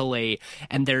accidentally,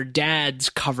 and their dads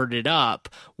covered it up,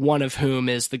 one of whom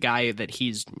is the guy that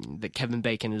Kevin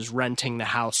Bacon is renting the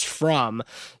house from.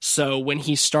 So when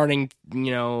he's starting,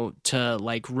 you know, to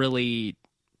like really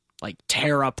like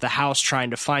tear up the house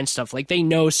trying to find stuff, like they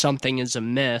know something is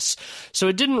amiss. So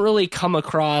it didn't really come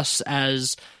across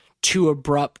as too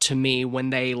abrupt to me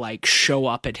when they like show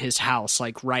up at his house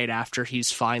like right after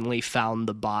he's finally found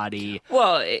the body.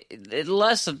 Well,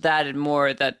 less of that and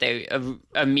more that they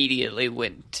immediately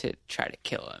went to try to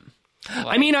kill him.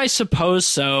 Like, I mean, I suppose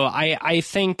so. I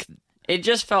think it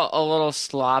just felt a little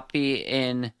sloppy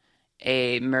in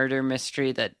a murder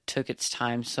mystery that took its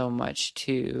time so much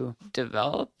to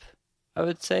develop, I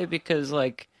would say, because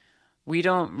like we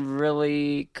don't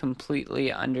really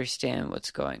completely understand what's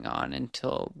going on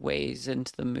until ways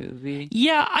into the movie.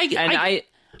 Yeah,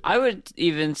 I would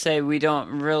even say we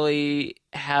don't really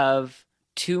have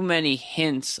too many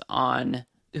hints on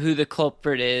who the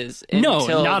culprit is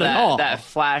until not at all. That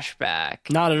flashback.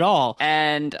 Not at all.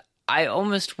 And I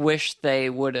almost wish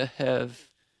they would have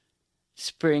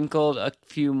sprinkled a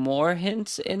few more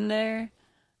hints in there.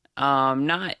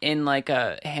 Not in like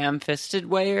a ham-fisted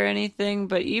way or anything,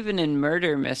 but even in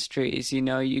murder mysteries, you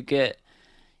know, you get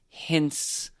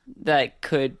hints that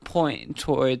could point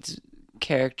towards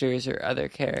characters or other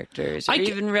characters, or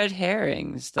even red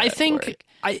herrings. I think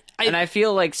work. And I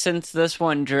feel like since this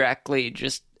one directly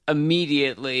just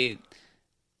immediately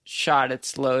shot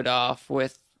its load off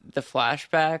with the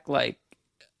flashback, like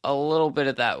a little bit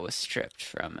of that was stripped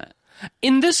from it.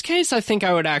 In this case, I think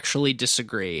I would actually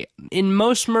disagree. In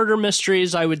most murder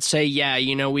mysteries, I would say, yeah,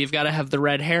 you know, we've got to have the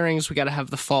red herrings, we got to have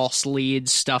the false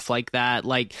leads, stuff like that.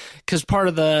 Like, because part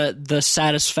of the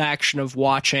satisfaction of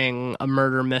watching a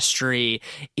murder mystery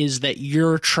is that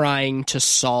you're trying to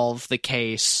solve the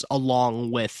case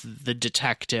along with the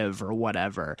detective or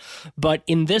whatever. But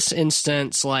in this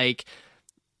instance, like,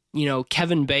 you know,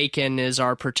 Kevin Bacon is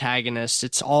our protagonist.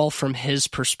 It's all from his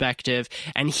perspective,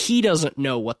 and he doesn't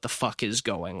know what the fuck is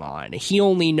going on. He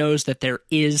only knows that there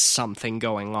is something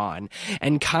going on.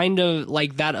 And kind of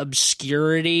like that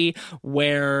obscurity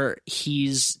where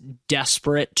he's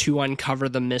desperate to uncover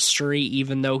the mystery,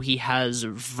 even though he has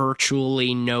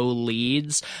virtually no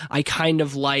leads. I kind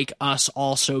of like us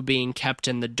also being kept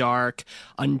in the dark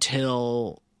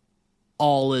until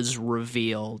all is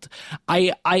revealed.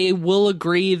 I will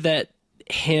agree that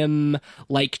him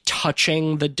like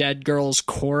touching the dead girl's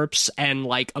corpse and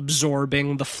like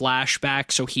absorbing the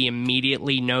flashback so he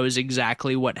immediately knows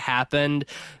exactly what happened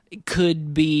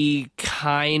could be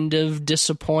kind of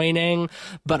disappointing,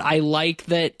 but I like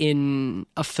that in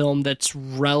a film that's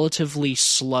relatively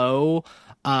slow,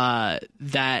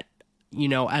 that, you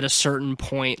know, at a certain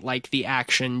point, like, the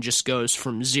action just goes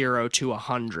from 0 to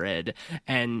 100,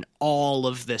 and all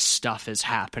of this stuff is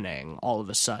happening all of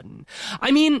a sudden.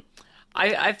 I mean,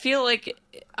 I feel like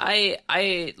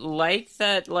I like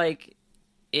that, like,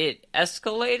 it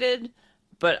escalated,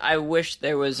 but I wish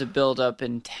there was a build-up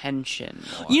in tension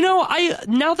more. You know,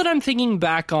 now that I'm thinking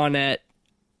back on it,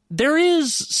 there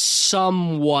is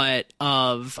somewhat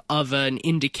of an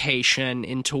indication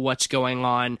into what's going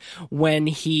on when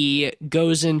he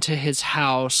goes into his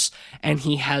house and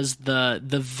he has the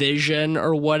vision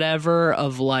or whatever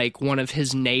of like one of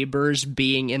his neighbors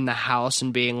being in the house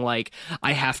and being like,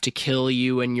 I have to kill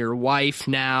you and your wife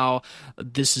now.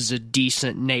 This is a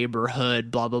decent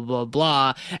neighborhood, blah, blah, blah,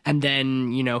 blah. And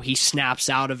then, you know, he snaps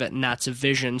out of it and that's a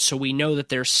vision. So we know that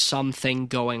there's something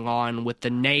going on with the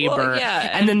neighbor. Well, yeah,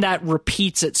 and then that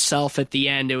repeats itself at the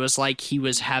end. It was like he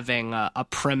was having a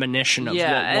premonition of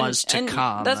what was to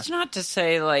come. That's not to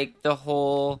say like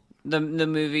the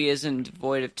movie isn't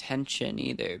devoid of tension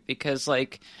either, because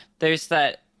like there's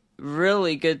that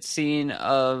really good scene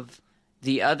of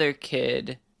the other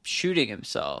kid shooting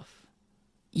himself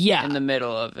Yeah. in the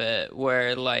middle of it,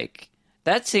 where, like,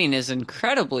 that scene is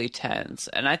incredibly tense,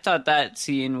 and I thought that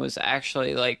scene was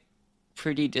actually, like,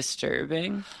 pretty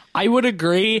disturbing. I would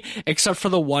agree, except for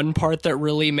the one part that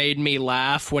really made me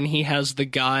laugh when he has the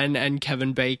gun and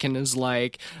Kevin Bacon is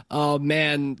like, oh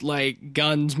man, like,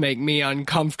 guns make me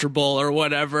uncomfortable or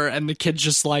whatever, and the kid's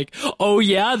just like, oh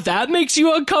yeah, that makes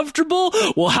you uncomfortable?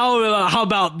 Well, how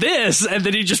about this? And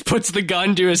then he just puts the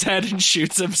gun to his head and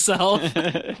shoots himself.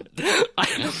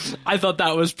 I thought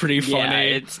that was pretty funny. Yeah,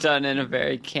 it's done in a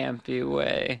very campy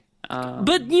way.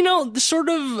 But, sort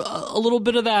of a little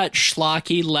bit of that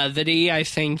schlocky levity, I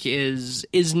think, is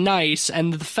nice.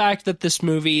 And the fact that this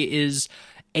movie is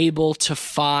able to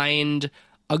find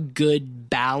a good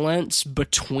balance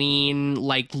between,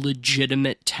 like,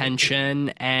 legitimate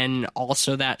tension and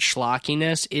also that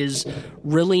schlockiness is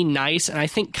really nice, and I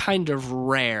think kind of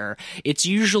rare. It's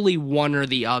usually one or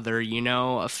the other,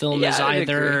 A film is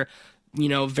either...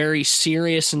 very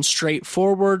serious and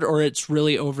straightforward, or it's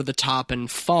really over the top and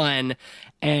fun.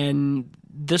 And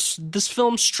this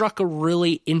film struck a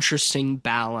really interesting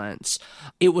balance.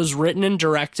 It was written and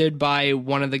directed by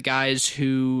one of the guys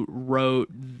who wrote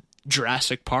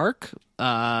Jurassic Park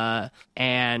and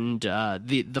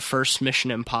the first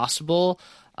Mission Impossible,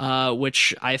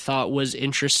 which I thought was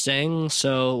interesting.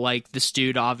 So, like, this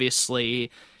dude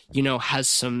obviously has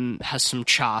some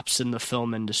chops in the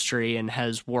film industry and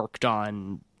has worked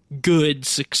on good,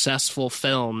 successful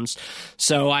films.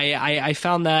 So I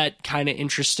found that kind of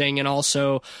interesting, and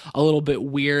also a little bit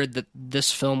weird that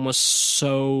this film was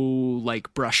so,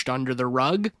 like, brushed under the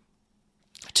rug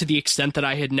to the extent that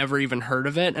I had never even heard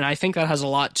of it. And I think that has a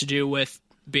lot to do with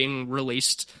being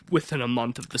released within a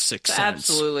month of The Sixth Sense.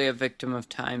 Absolutely a victim of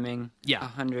timing. Yeah.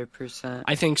 100%.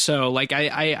 I think so. Like,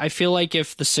 I feel like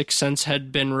if The Sixth Sense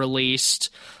had been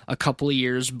released a couple of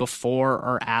years before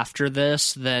or after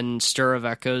this, then Stir of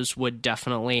Echoes would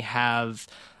definitely have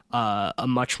a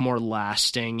much more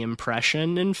lasting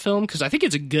impression in film, because I think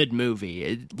it's a good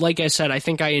movie. Like I said, I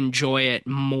think I enjoy it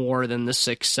more than The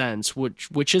Sixth Sense,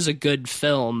 which is a good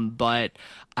film, but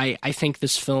I think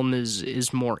this film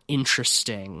is more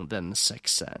interesting than The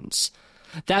Sixth Sense.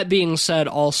 That being said,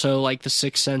 also, like, The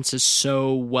Sixth Sense is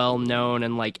so well known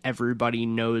and, like, everybody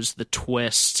knows the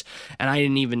twist, and I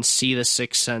didn't even see The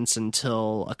Sixth Sense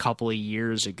until a couple of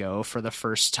years ago for the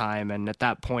first time, and at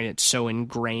that point it's so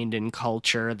ingrained in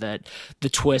culture that the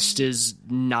twist is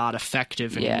not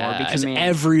effective anymore, because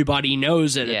everybody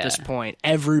knows it at this point.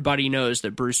 Everybody knows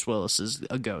that Bruce Willis is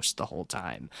a ghost the whole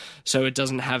time, so it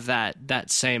doesn't have that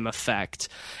same effect.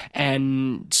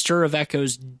 And Stir of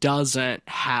Echoes doesn't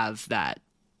have that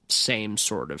same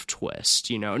sort of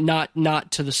twist,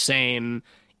 not to the same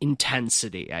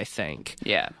intensity, I think.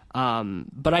 Yeah.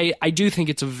 But I do think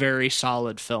it's a very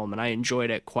solid film, and I enjoyed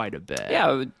it quite a bit.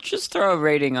 Yeah, just throw a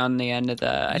rating on the end of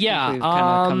that. I think we've kind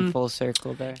of come full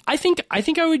circle there. I think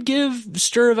I would give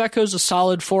Stir of Echoes a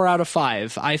solid 4 out of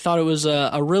 5. I thought it was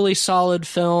a really solid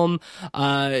film,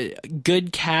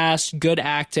 good cast, good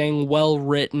acting, well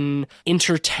written,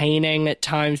 entertaining at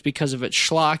times because of its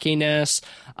schlockiness.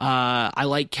 I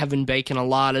like Kevin Bacon a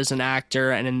lot as an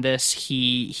actor, and in this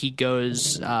he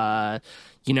goes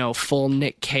full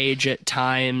Nick Cage at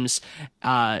times,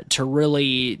 to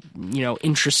really,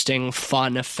 interesting,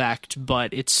 fun effect,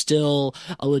 but it's still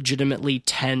a legitimately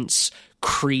tense,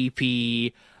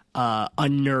 creepy,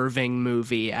 unnerving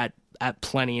movie at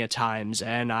plenty of times,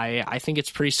 and I think it's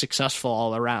pretty successful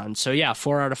all around. So yeah,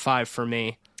 4 out of 5 for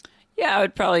me. Yeah, I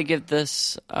would probably give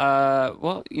this,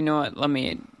 well, you know what, let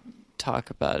me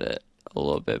talk about it a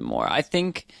little bit more. I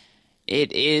think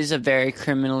it is a very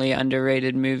criminally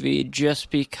underrated movie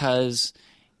just because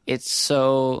it's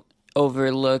so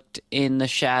overlooked in the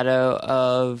shadow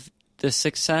of The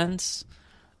Sixth Sense.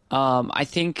 I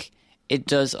think it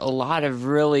does a lot of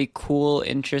really cool,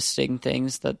 interesting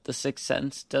things that The Sixth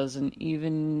Sense doesn't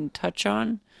even touch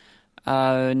on.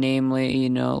 Namely,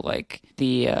 like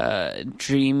the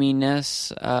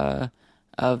dreaminess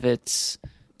of its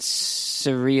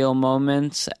surreal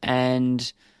moments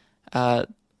and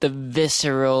the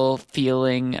visceral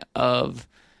feeling of,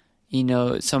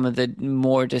 some of the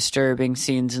more disturbing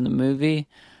scenes in the movie.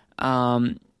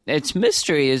 Its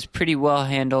mystery is pretty well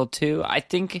handled, too. I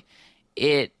think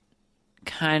it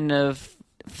kind of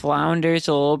flounders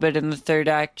a little bit in the third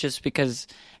act just because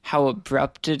how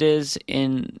abrupt it is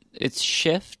in its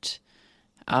shift,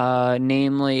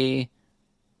 namely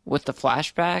with the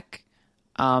flashback.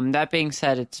 That being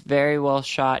said, it's very well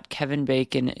shot. Kevin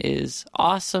Bacon is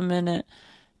awesome in it.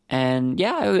 And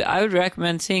yeah, I would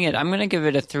recommend seeing it. I'm going to give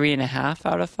it a 3.5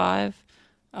 out of 5.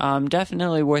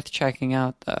 Definitely worth checking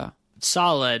out, though.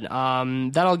 Solid.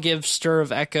 That'll give Stir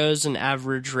of Echoes an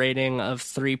average rating of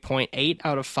 3.8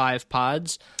 out of 5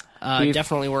 pods.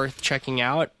 Definitely worth checking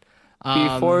out.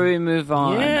 Before we move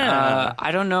on, yeah.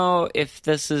 I don't know if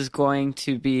this is going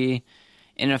to be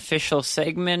an official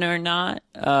segment or not,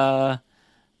 but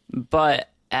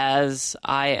as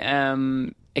I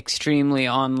am extremely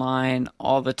online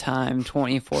all the time,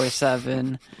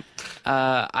 24/7,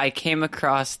 I came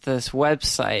across this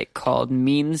website called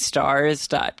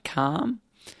meanstars.com,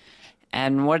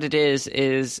 and what it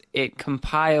is it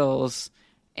compiles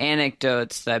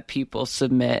anecdotes that people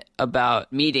submit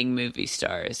about meeting movie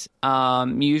stars.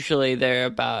 Usually they're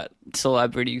about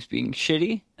celebrities being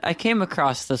shitty. I came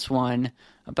across this one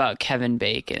about Kevin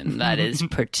Bacon that is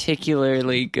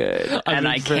particularly good.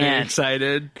 I'm very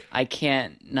excited. I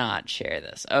can't not share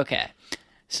this. Okay.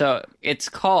 So it's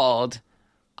called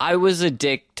I Was a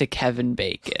Dick to Kevin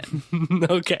Bacon.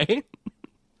 Okay.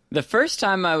 The first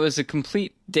time I was a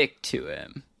complete dick to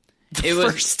him.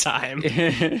 First time.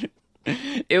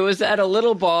 It was at a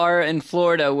little bar in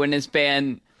Florida when his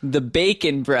band, the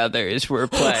Bacon Brothers, were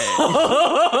playing.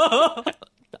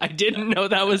 I didn't know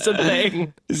that was a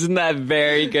thing. Isn't that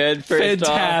very good?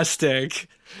 Fantastic.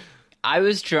 I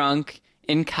was drunk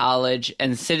in college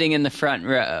and sitting in the front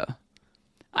row.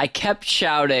 I kept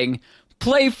shouting,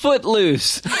 "Play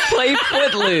Footloose! Play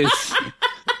Footloose!"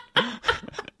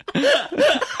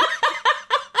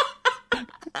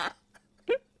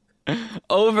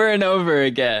 Over and over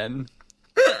again.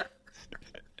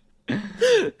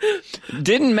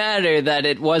 Didn't matter that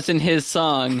it wasn't his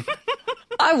song.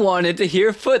 I wanted to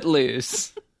hear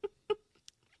Footloose.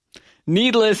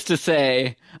 Needless to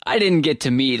say, I didn't get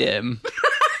to meet him.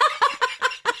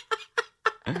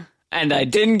 And I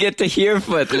didn't get to hear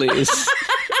Footloose.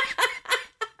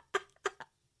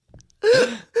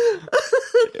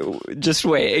 Just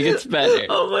wait, it gets better.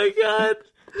 Oh my god.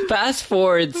 Fast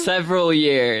forward several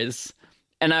years,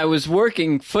 and I was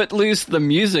working Footloose the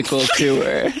Musical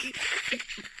tour.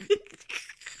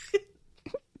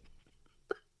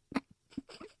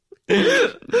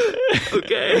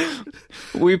 Okay.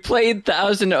 We played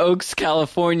Thousand Oaks,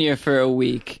 California for a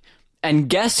week, and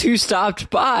guess who stopped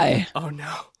by? Oh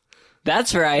no.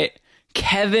 That's right,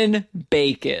 Kevin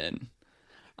Bacon.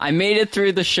 I made it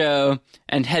through the show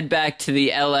and head back to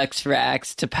the LX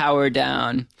racks to power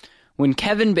down when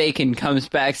Kevin Bacon comes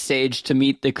backstage to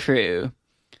meet the crew.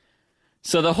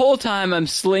 So the whole time I'm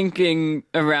slinking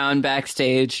around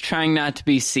backstage, trying not to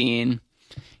be seen.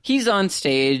 He's on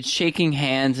stage, shaking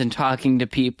hands and talking to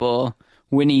people.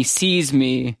 When he sees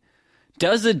me,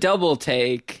 does a double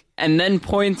take, and then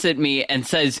points at me and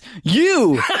says,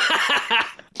 "You!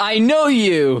 I know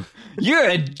you! You're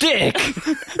a dick!"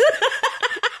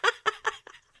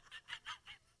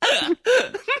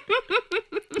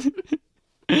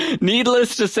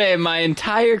 Needless to say, my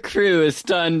entire crew is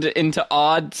stunned into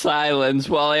awed silence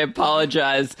while I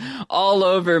apologize all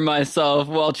over myself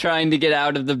while trying to get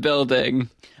out of the building.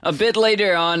 A bit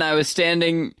later on, I was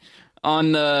standing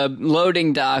on the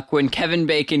loading dock when Kevin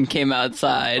Bacon came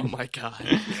outside. Oh my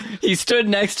god. He stood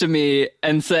next to me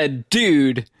and said,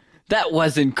 "Dude, that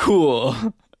wasn't cool."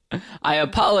 I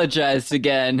apologized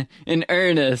again, in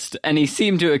earnest, and he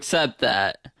seemed to accept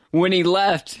that. When he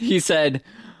left, he said,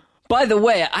 "By the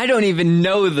way, I don't even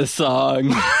know the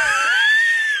song."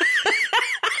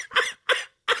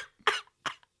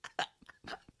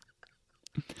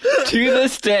 To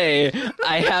this day,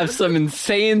 I have some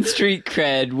insane street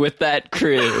cred with that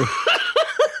crew.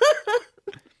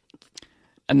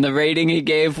 And the rating he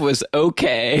gave was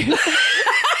okay.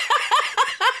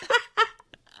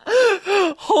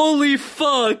 Holy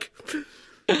fuck.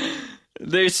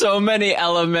 There's so many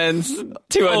elements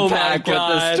to unpack with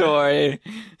the story.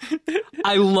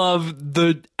 I love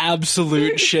the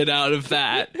absolute shit out of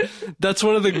that. That's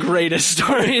one of the greatest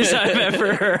stories I've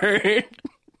ever heard.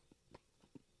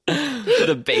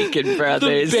 The Bacon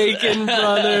Brothers. The Bacon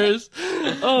Brothers.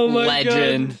 Oh my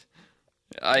Legend.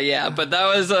 God. Yeah, but that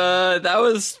was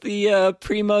the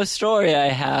primo story I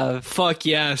have. Fuck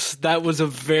yes. That was a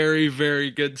very,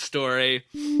 very good story.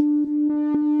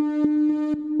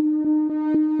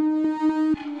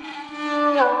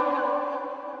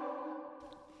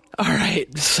 All right,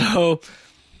 so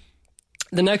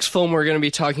the next film we're going to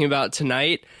be talking about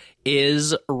tonight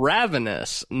is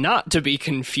Ravenous, not to be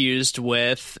confused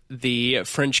with the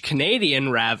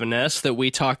French-Canadian Ravenous that we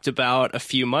talked about a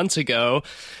few months ago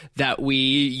that we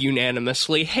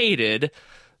unanimously hated,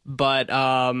 but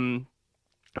a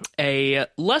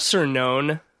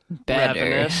lesser-known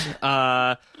Ravenous,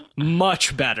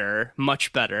 much better,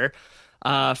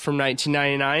 from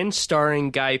 1999, starring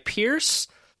Guy Pearce,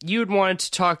 you had wanted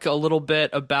to talk a little bit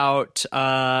about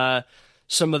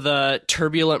some of the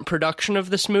turbulent production of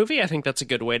this movie. I think that's a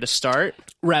good way to start.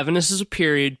 Ravenous is a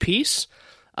period piece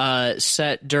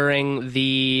set during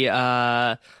the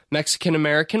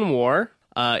Mexican-American War.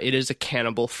 It is a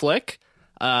cannibal flick.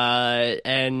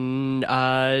 And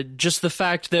just the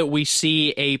fact that we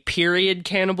see a period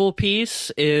cannibal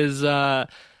piece is, I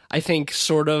think,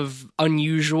 sort of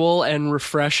unusual and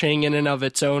refreshing in and of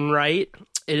its own right.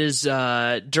 It is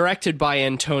directed by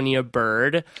Antonia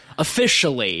Bird,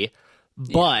 officially,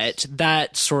 but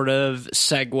that sort of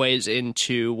segues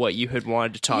into what you had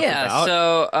wanted to talk about.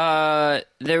 So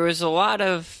there was a lot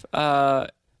of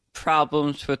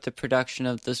problems with the production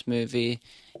of this movie.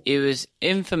 It was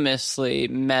infamously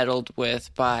meddled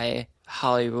with by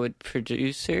Hollywood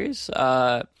producers.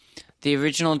 The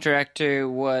original director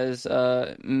was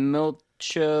Milcho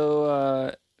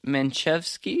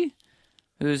Manchevsky,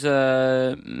 who's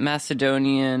a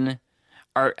Macedonian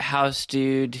art house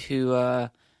dude who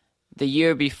the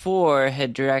year before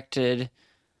had directed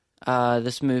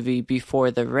this movie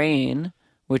Before the Rain,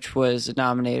 which was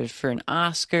nominated for an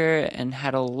Oscar and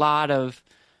had a lot of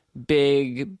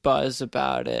big buzz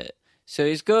about it. So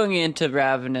he's going into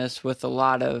Ravenous with a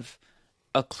lot of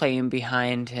acclaim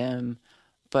behind him,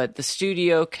 but the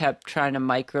studio kept trying to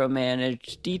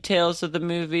micromanage details of the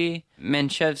movie.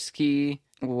 Manchevsky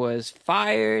was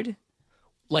fired.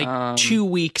 Like 2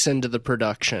 weeks into the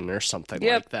production or something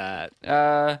like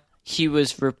that. He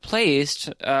was replaced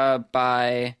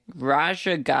by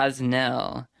Raja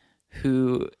Gosnell,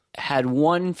 who had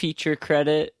one feature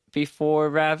credit before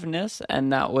Ravenous,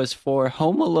 and that was for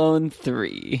Home Alone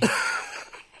 3.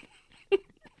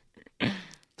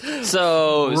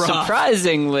 So, Rough.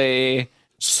 surprisingly,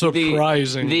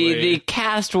 the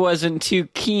cast wasn't too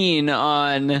keen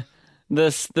on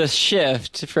the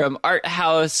shift from art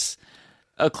house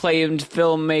acclaimed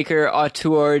filmmaker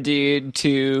auteur dude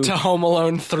to Home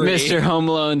Alone 3. Mr. Home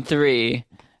Alone 3.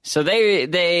 So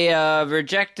they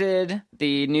rejected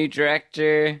the new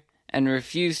director and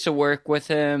refused to work with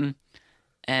him.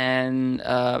 And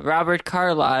Robert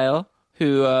Carlyle,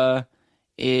 who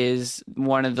is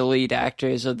one of the lead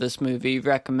actors of this movie,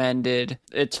 recommended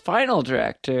its final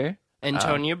director,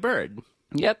 Antonia Bird.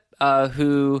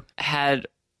 Who had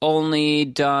only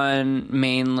done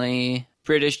mainly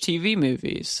British TV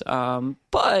movies.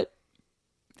 But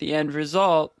the end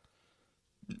result,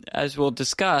 as we'll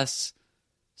discuss,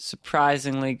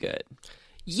 surprisingly good.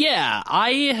 Yeah,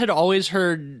 I had always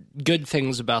heard good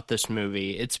things about this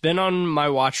movie. It's been on my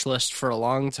watch list for a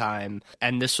long time,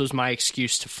 and this was my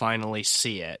excuse to finally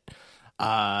see it.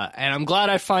 And I'm glad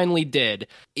I finally did.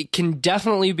 It can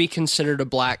definitely be considered a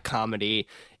black comedy.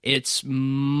 It's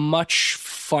much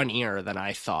funnier than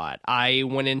I thought. I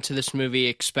went into this movie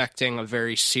expecting a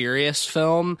very serious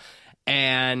film,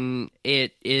 and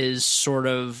it is sort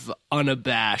of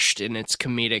unabashed in its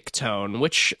comedic tone,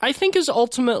 which I think is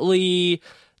ultimately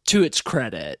to its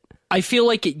credit. I feel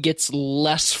like it gets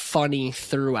less funny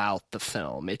throughout the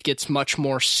film. It gets much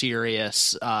more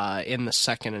serious in the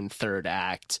second and third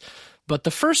act. But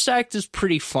the first act is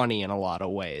pretty funny in a lot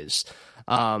of ways.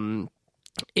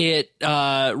 It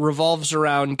revolves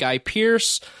around Guy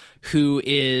Pearce, who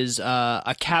is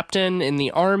a captain in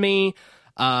the army,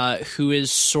 who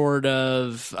is sort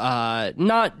of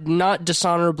not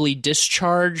dishonorably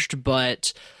discharged,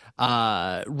 but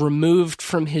removed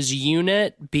from his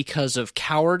unit because of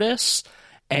cowardice,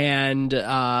 and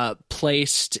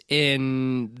placed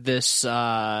in this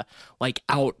like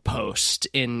outpost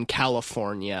in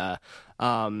California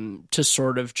to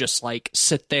sort of just like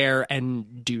sit there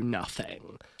and do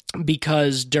nothing.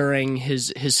 Because during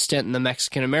his stint in the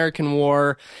Mexican-American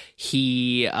War,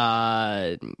 he,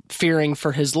 fearing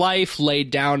for his life, laid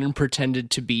down and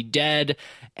pretended to be dead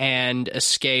and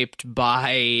escaped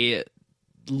by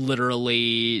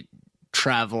literally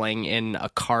traveling in a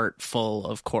cart full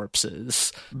of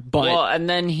corpses. But and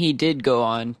then he did go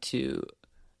on to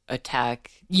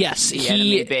attack the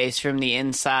enemy base from the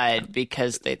inside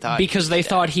because they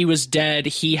thought he was dead.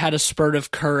 He had a spurt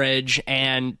of courage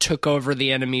and took over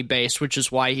the enemy base, which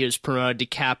is why he was promoted to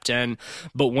captain.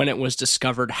 But when it was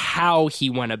discovered how he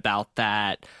went about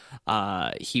that,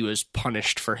 he was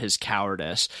punished for his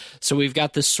cowardice. So we've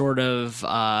got this sort of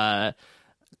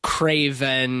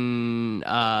craven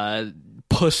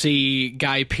pussy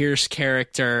Guy Pearce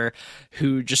character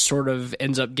who just sort of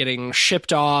ends up getting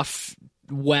shipped off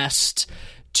west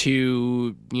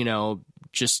to,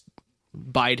 just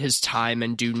bide his time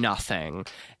and do nothing.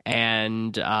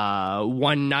 And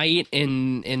one night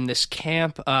in this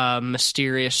camp, a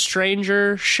mysterious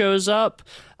stranger shows up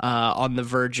on the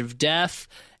verge of death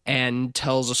and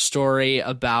tells a story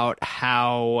about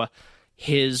how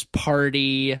his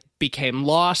party became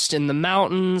lost in the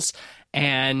mountains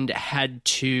and had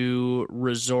to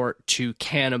resort to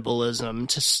cannibalism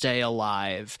to stay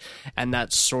alive. And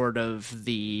that's sort of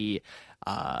the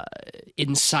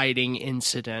inciting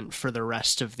incident for the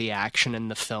rest of the action in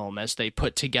the film, as they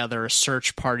put together a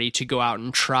search party to go out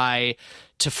and try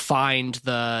to find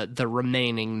the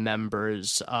remaining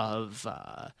members of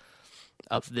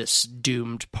this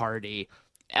doomed party.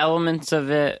 Elements of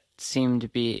it seem to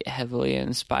be heavily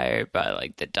inspired by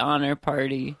like the Donner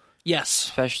Party. Yes,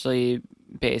 especially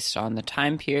based on the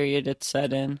time period it's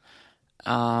set in,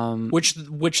 which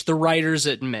the writers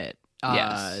admit.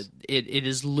 Yes. It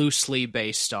is loosely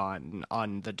based on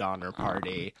the Donner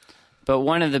Party. But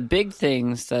one of the big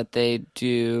things that they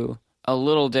do a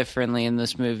little differently in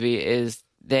this movie is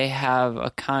they have a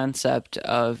concept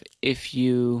of if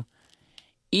you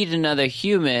eat another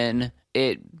human,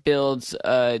 it builds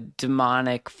a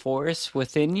demonic force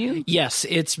within you. Yes,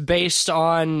 it's based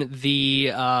on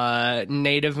the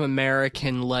Native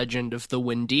American legend of the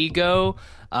Wendigo,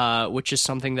 which is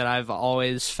something that I've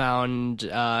always found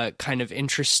kind of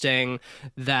interesting,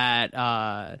 that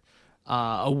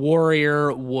a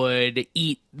warrior would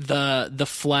eat the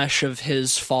flesh of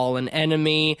his fallen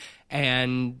enemy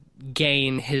and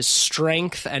gain his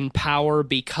strength and power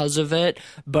because of it,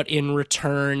 but in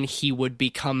return he would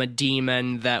become a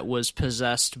demon that was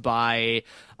possessed by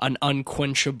an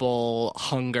unquenchable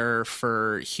hunger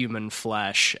for human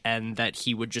flesh, and that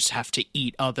he would just have to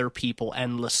eat other people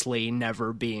endlessly,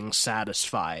 never being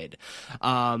satisfied,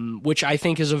 which I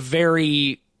think is a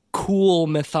very cool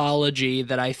mythology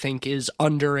that I think is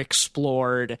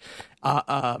underexplored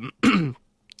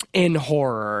in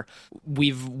horror.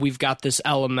 We've got this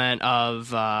element of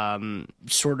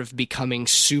sort of becoming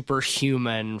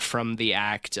superhuman from the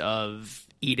act of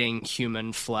eating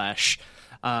human flesh.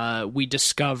 We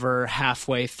discover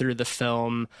halfway through the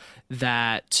film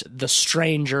that the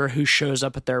stranger who shows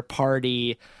up at their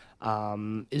party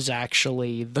is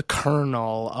actually the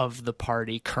colonel of the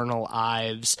party, Colonel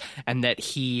Ives, and that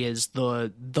he is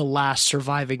the last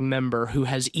surviving member who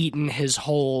has eaten his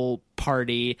whole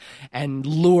party and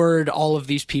lured all of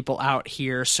these people out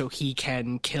here so he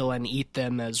can kill and eat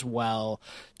them as well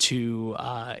to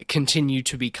continue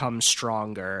to become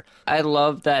stronger. I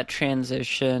love that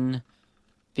transition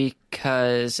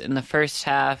because in the first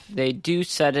half they do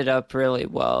set it up really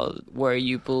well, where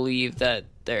you believe that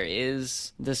there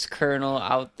is this colonel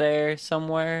out there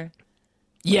somewhere.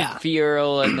 Yeah.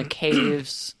 Furiel in the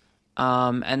caves.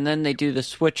 And then they do the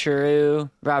switcheroo.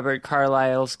 Robert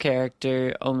Carlyle's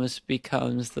character almost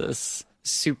becomes this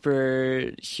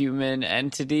superhuman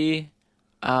entity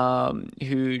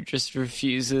who just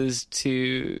refuses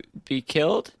to be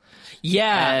killed.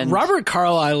 Yeah, And Robert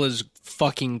Carlyle is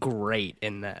fucking great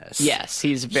in this. yes,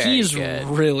 he's very good.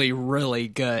 Really, really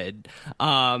good.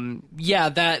 Yeah,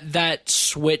 that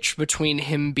switch between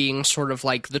him being sort of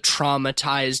like the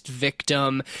traumatized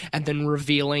victim and then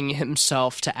revealing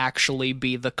himself to actually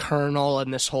be the colonel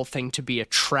and this whole thing to be a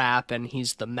trap and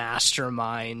he's the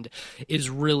mastermind is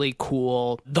really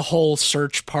cool. The whole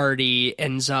search party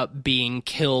ends up being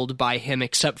killed by him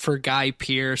except for Guy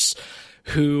Pearce,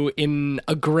 who in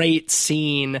a great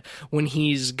scene when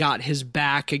he's got his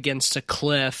back against a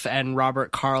cliff and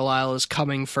Robert Carlyle is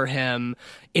coming for him,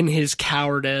 in his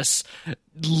cowardice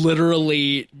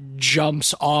literally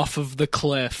jumps off of the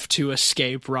cliff to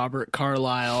escape Robert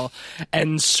Carlyle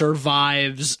and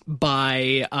survives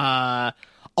by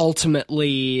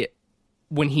ultimately,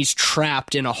 when he's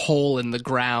trapped in a hole in the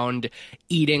ground,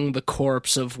 eating the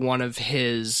corpse of one of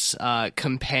his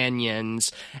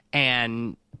companions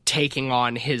and taking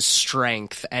on his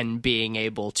strength and being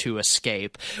able to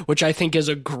escape, which I think is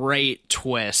a great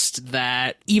twist,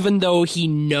 that even though he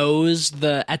knows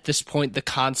at this point the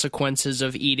consequences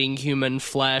of eating human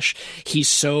flesh, he's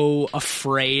so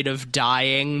afraid of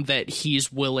dying that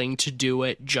he's willing to do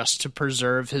it just to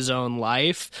preserve his own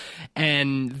life.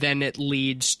 And then it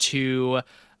leads to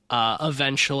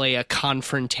eventually a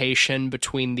confrontation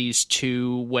between these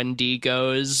two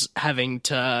Wendigos having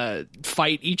to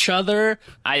fight each other.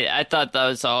 I thought that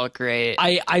was all great.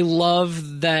 I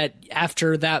love that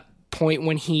after that point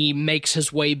when he makes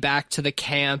his way back to the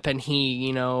camp and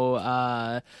he,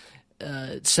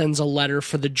 sends a letter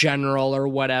for the general or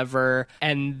whatever,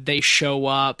 and they show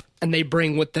up and they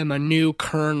bring with them a new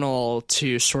colonel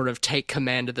to sort of take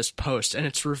command of this post, and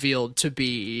it's revealed to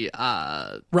be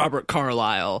Robert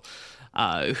Carlyle,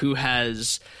 who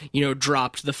has,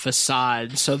 dropped the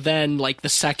facade. So then, like, the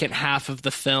second half of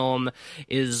the film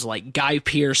is, like, Guy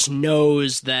Pearce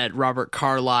knows that Robert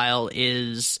Carlyle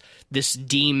is this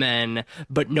demon,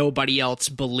 but nobody else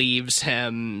believes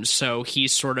him, so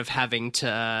he's sort of having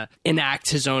to enact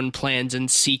his own plans in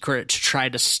secret to try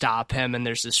to stop him, and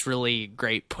there's this really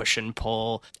great push and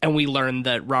pull. And we learn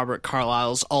that Robert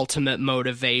Carlyle's ultimate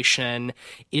motivation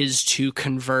is to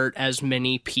convert as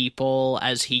many people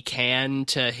as he can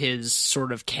to his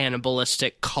sort of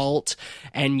cannibalistic cult,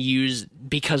 and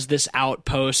because this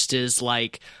outpost is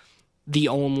like the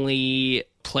only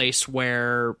place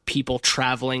where people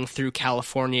traveling through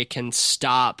California can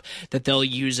stop, that they'll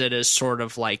use it as sort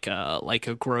of like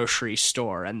a grocery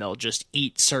store, and they'll just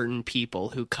eat certain people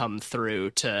who come through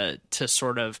to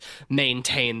sort of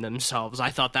maintain themselves.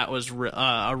 I thought that was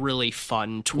a really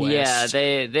fun twist. Yeah,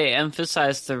 they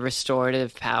emphasized the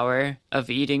restorative power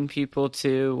of eating people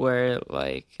too, where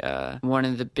like one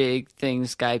of the big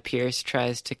things Guy Pearce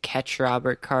tries to catch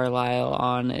Robert Carlyle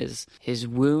on is his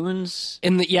wounds.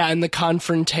 In the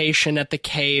confrontation at the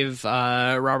cave,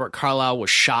 Robert Carlyle was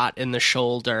shot in the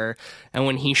shoulder, and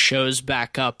when he shows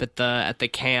back up at the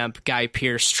camp, Guy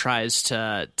Pearce tries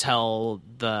to tell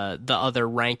the other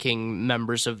ranking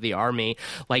members of the army,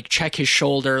 like, check his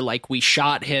shoulder, like, we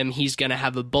shot him, he's gonna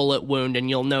have a bullet wound, and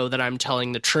you'll know that I'm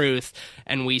telling the truth.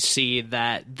 And we see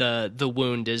that the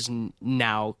wound is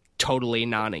now totally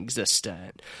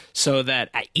non-existent, so that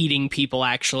eating people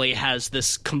actually has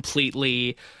this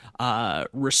completely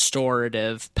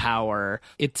restorative power.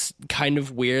 It's kind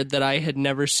of weird that I had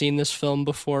never seen this film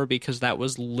before, because that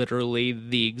was literally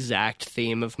the exact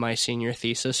theme of my senior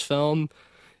thesis film,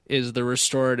 is the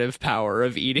restorative power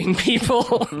of eating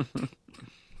people.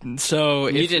 So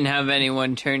you didn't have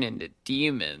anyone turn into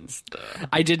demons, though.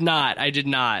 I did not.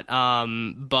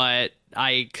 But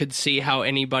I could see how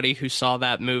anybody who saw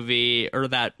that movie, or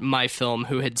my film,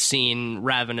 who had seen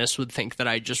Ravenous would think that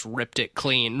I just ripped it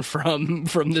clean from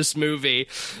this movie,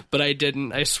 but I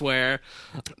didn't, I swear.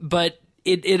 But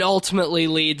it ultimately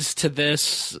leads to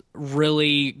this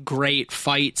really great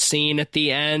fight scene at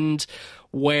the end,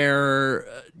 where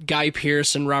Guy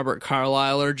Pearce and Robert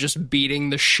Carlyle are just beating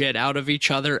the shit out of each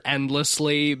other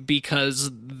endlessly, because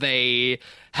they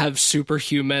have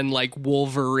superhuman, like,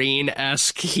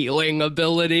 Wolverine-esque healing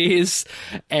abilities,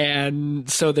 and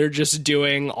so they're just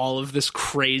doing all of this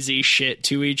crazy shit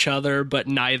to each other, but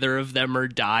neither of them are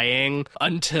dying,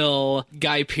 until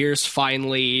Guy Pearce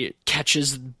finally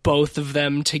catches both of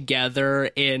them together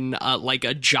in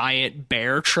a giant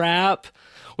bear trap,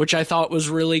 which I thought was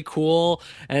really cool.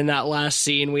 And in that last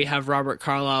scene, we have Robert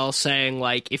Carlyle saying,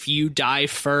 like, if you die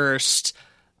first,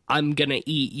 I'm gonna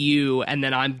eat you, and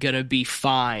then I'm gonna be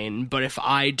fine. But if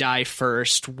I die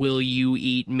first, will you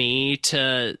eat me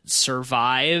to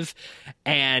survive?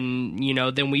 And,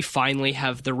 then we finally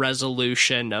have the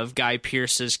resolution of Guy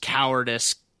Pearce's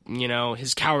cowardice,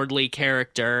 his cowardly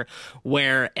character,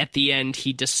 where at the end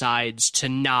he decides to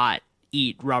not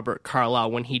eat Robert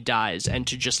Carlyle when he dies, and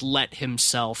to just let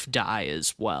himself die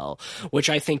as well, which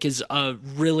I think is a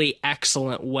really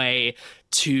excellent way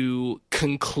to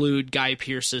conclude Guy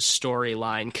Pearce's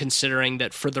storyline, considering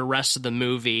that for the rest of the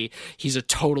movie, he's a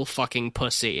total fucking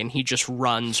pussy, and he just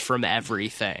runs from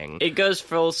everything. It goes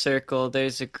full circle.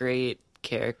 There's a great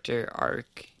character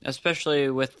arc, especially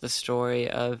with the story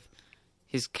of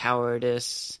his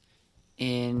cowardice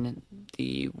in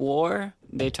the war.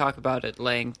 They talk about at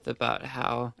length about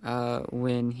how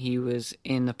when he was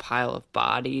in the pile of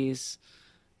bodies,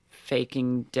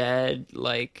 faking dead,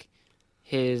 like,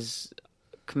 his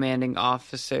commanding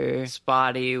officer's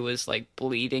body was, like,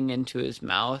 bleeding into his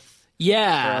mouth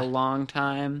for a long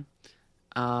time.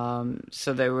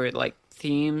 So there were, like,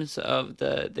 themes of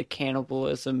the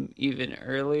cannibalism even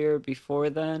earlier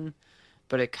before then,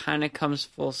 but it kind of comes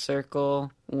full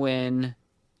circle when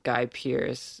Guy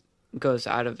Pearce goes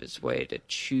out of his way to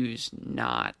choose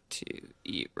not to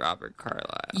eat Robert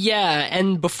Carlyle. Yeah,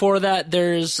 and before that,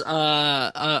 there's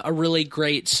a really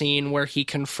great scene where he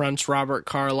confronts Robert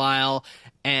Carlyle,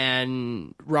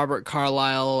 and Robert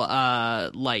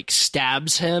Carlyle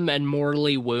stabs him and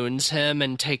mortally wounds him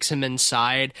and takes him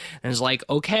inside, and is like,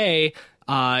 okay,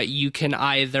 you can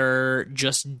either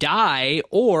just die,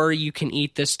 or you can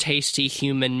eat this tasty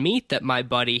human meat that my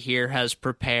buddy here has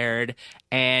prepared,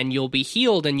 and you'll be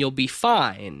healed and you'll be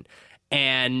fine.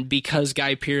 And because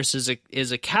Guy Pearce is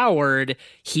a coward,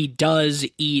 he does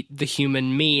eat the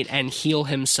human meat and heal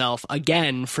himself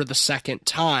again for the second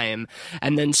time.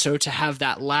 And then so to have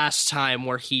that last time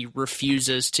where he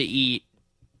refuses to eat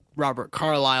Robert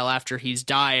Carlyle after he's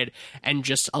died and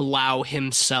just allow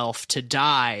himself to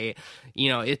die,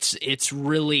 it's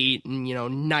really,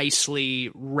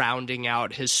 nicely rounding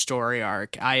out his story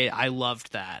arc. I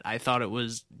loved that. I thought it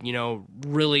was,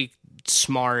 really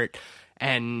smart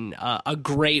a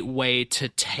great way to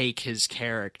take his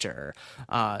character.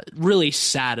 Really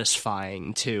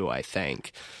satisfying too, I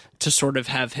think, to sort of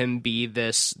have him be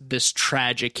this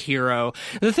tragic hero.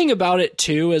 The thing about it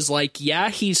too is like,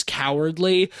 yeah, he's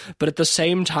cowardly, but at the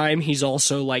same time he's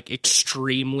also like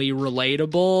extremely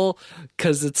relatable,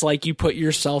 because it's like you put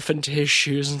yourself into his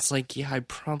shoes and it's like, yeah, I'd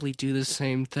probably do the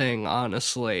same thing,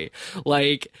 honestly.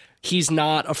 Like, he's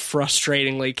not a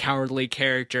frustratingly cowardly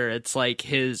character. It's like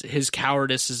his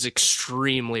cowardice is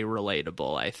extremely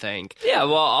relatable, I think. Yeah,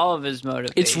 well, all of his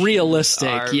motivations It's realistic,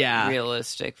 are yeah.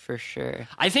 realistic for sure.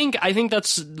 I think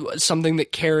that's something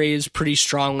that carries pretty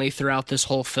strongly throughout this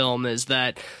whole film, is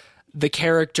that the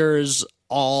characters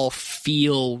all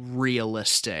feel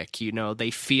realistic. You know,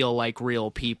 they feel like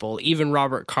real people. Even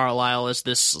Robert Carlyle is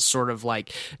this sort of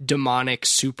like demonic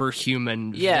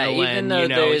superhuman villain. Even though you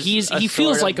know, there's he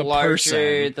feels like a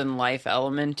larger person. than life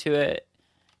element to it.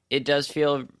 It does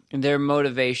feel their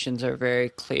motivations are very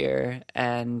clear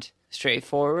and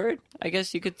straightforward, I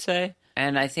guess you could say.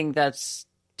 And I think that's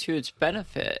to its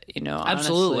benefit, you know, honestly.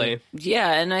 Absolutely.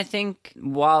 Yeah, and I think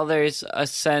while there's a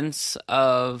sense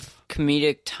of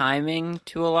comedic timing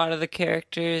to a lot of the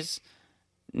characters,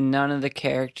 none of the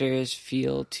characters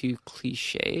feel too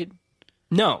cliched.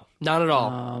 No, not at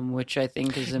all. Which I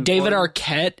think is important. David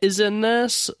Arquette is in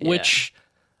this, which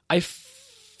I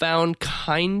found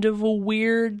kind of a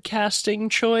weird casting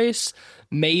choice.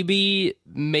 Maybe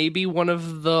one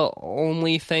of the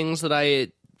only things that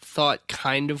I thought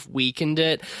kind of weakened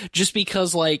it, just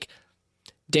because like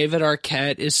David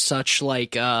Arquette is such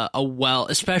like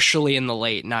especially in the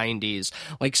late 90s,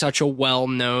 like such a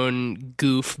well-known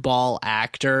goofball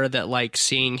actor, that like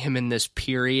seeing him in this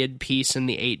period piece in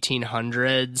the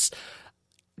 1800s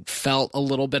felt a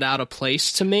little bit out of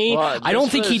place to me. Well, I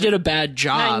don't think he did a bad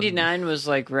job. 99 was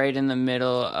like right in the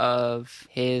middle of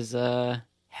his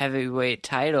heavyweight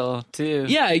title too.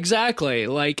 Yeah, exactly.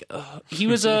 Like he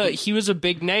was a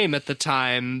big name at the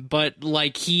time, but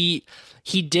like he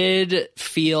did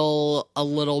feel a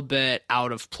little bit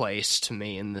out of place to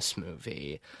me in this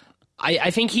movie. I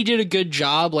think he did a good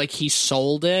job, like he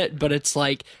sold it, but it's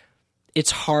like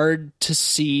it's hard to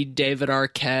see David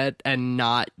Arquette and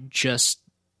not just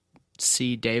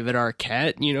see David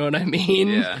Arquette, you know what I mean?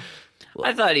 Yeah.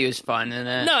 I thought he was fun in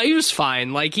it. No, he was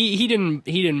fine. Like he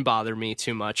didn't bother me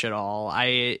too much at all.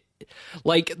 I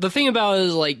like the thing about it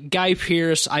is like Guy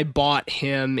Pearce, I bought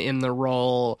him in the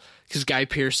role because Guy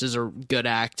Pearce is a good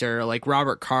actor. Like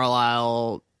Robert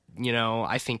Carlyle, you know,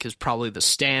 I think is probably the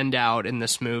standout in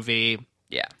this movie.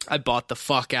 Yeah. I bought the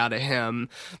fuck out of him.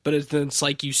 But it's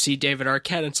like you see David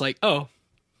Arquette, it's like, oh,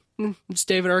 it's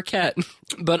David Arquette.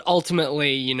 But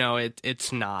ultimately, you know,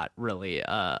 it's not really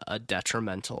a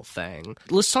detrimental thing.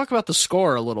 Let's talk about the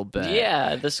score a little bit.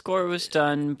 Yeah, the score was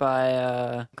done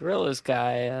by Gorillaz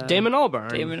guy. Damon Albarn.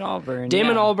 Damon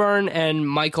Albarn and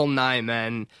Michael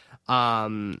Nyman.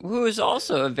 Who is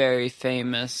also a very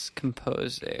famous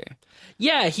composer.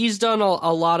 Yeah, he's done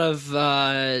a lot of,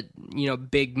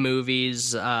 big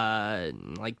movies,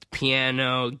 like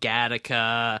Piano,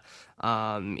 Gattaca.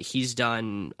 He's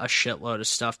done a shitload of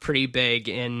stuff, pretty big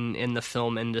in the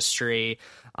film industry.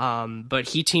 But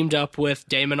he teamed up with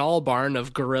Damon Albarn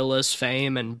of Gorillaz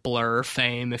fame and Blur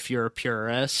fame, if you're a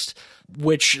purist,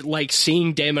 which, like,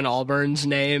 seeing Damon Albarn's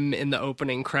name in the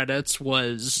opening credits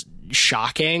was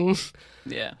shocking.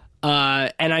 Yeah.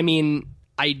 And I mean,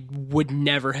 I would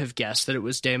never have guessed that it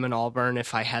was Damon Albarn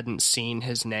if I hadn't seen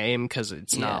his name, because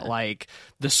it's not like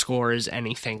the score is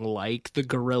anything like the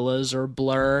Gorillaz or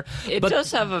Blur. It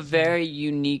does have a very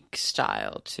unique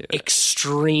style to it.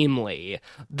 Extremely.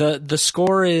 The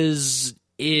score is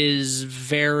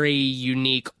very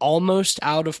unique, almost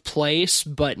out of place,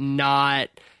 but not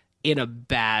in a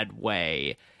bad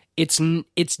way.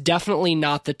 It's definitely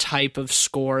not the type of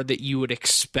score that you would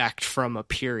expect from a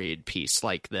period piece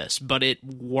like this, but it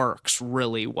works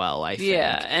really well, I think.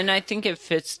 Yeah, and I think it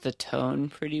fits the tone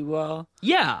pretty well.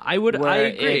 Yeah, I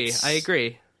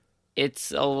agree.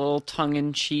 It's a little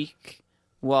tongue-in-cheek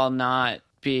while not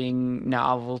being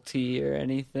novelty or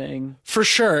anything. For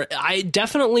sure.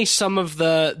 Definitely some of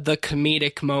the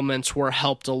comedic moments were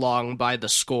helped along by the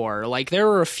score. Like, there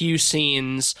were a few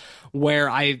scenes where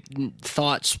I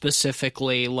thought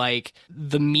specifically, like,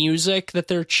 the music that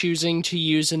they're choosing to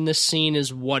use in this scene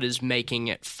is what is making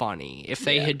it funny. If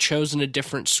they had chosen a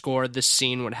different score, this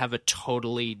scene would have a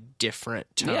totally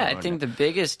different tone. Yeah, I think the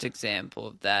biggest example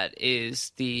of that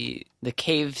is the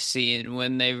cave scene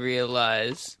when they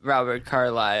realize Robert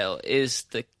Carlyle is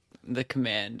the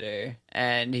commander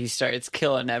and he starts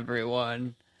killing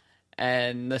everyone.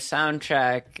 And the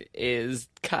soundtrack is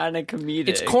kind of comedic.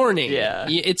 It's corny. Yeah.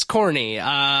 It's corny.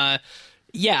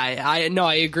 Yeah,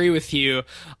 I agree with you.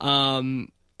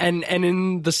 And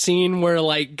in the scene where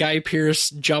like Guy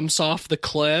Pearce jumps off the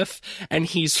cliff and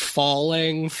he's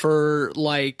falling for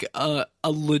like a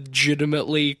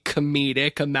legitimately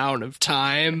comedic amount of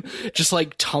time, just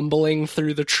like tumbling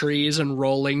through the trees and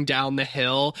rolling down the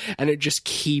hill, and it just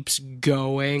keeps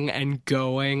going and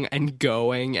going and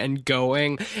going and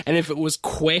going. And if it was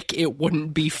quick, it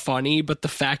wouldn't be funny, but the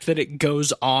fact that it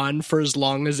goes on for as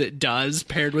long as it does,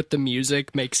 paired with the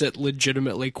music, makes it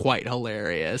legitimately quite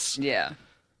hilarious. Yeah.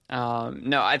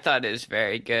 No, I thought it was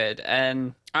very good,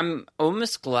 and I'm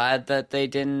almost glad that they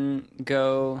didn't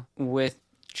go with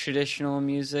traditional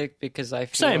music, because I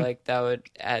feel like that would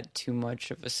add too much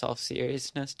of a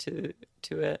self-seriousness to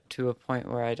it, to a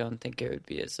point where I don't think it would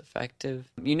be as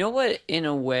effective. You know what, in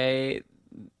a way,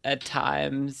 at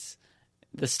times,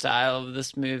 the style of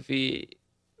this movie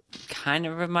kind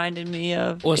of reminded me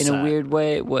of, What's in that? a weird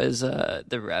way, was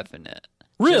The Revenant.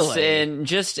 Really?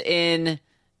 Just in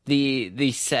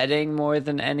the setting more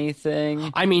than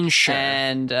anything. I mean, sure.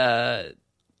 And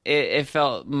it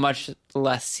felt much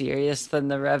less serious than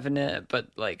The Revenant, but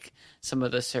like some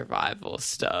of the survival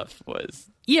stuff was.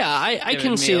 Yeah, I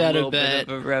can see that a bit.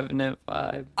 Bit of a Revenant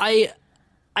vibe.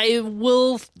 I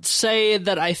will say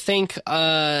that I think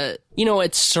at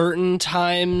certain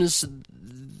times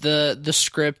the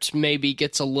script maybe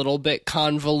gets a little bit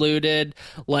convoluted.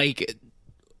 Like,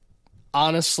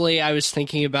 honestly, I was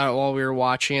thinking about it while we were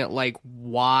watching it, like,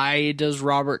 why does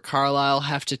Robert Carlyle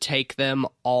have to take them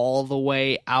all the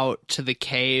way out to the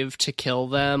cave to kill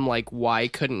them? Like, why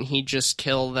couldn't he just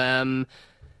kill them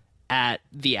at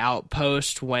the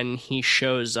outpost when he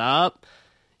shows up?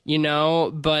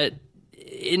 But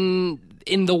in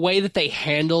the way that they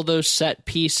handle those set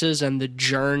pieces and the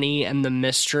journey and the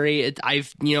mystery,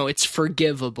 it's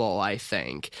forgivable, I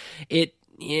think.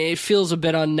 It feels a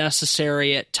bit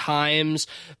unnecessary at times,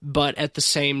 but at the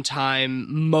same time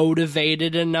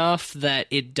motivated enough that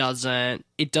it doesn't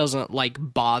like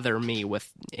bother me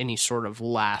with any sort of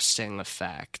lasting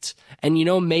effect. And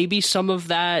maybe some of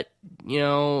that,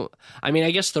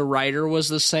 I guess the writer was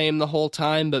the same the whole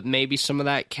time, but maybe some of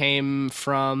that came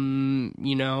from,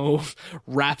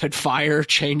 rapid fire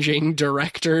changing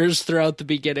directors throughout the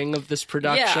beginning of this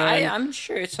production. Yeah, I'm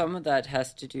sure some of that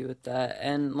has to do with that.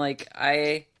 And like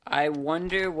I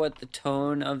wonder what the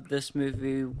tone of this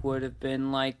movie would have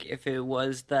been like if it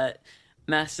was that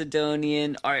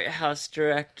Macedonian art house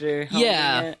director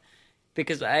helming it.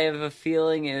 Because I have a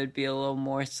feeling it would be a little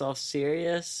more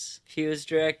self-serious if he was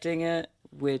directing it,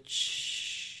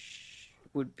 which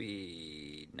would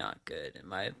be not good in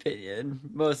my opinion,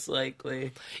 most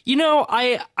likely.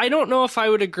 I don't know if I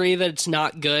would agree that it's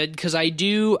not good, because I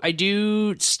do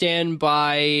stand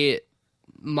by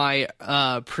my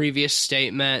previous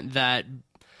statement that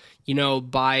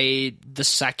by the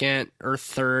second or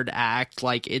third act,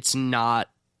 like, it's not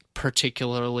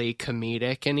particularly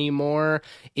comedic anymore.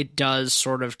 It does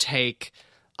sort of take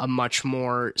a much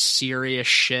more serious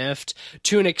shift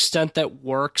to an extent that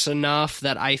works enough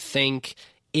that I think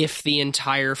if the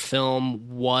entire film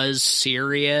was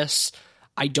serious,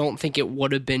 I don't think it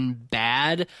would have been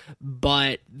bad,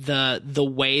 but the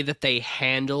way that they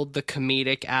handled the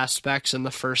comedic aspects in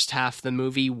the first half of the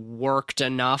movie worked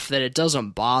enough that it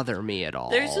doesn't bother me at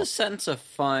all. There's a sense of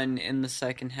fun in the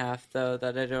second half, though,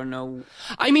 that I don't know.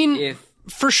 I mean,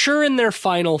 for sure in their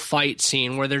final fight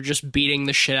scene where they're just beating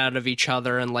the shit out of each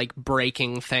other and like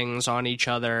breaking things on each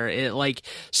other, it like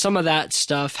some of that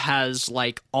stuff has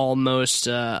like almost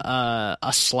a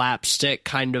slapstick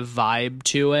kind of vibe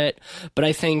to it. But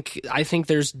I think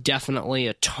there's definitely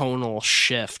a tonal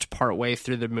shift partway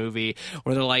through the movie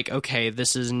where they're like, okay,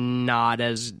 this is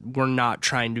we're not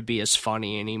trying to be as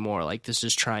funny anymore. Like, this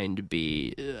is trying to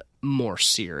be more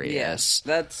serious.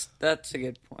 Yes, that's a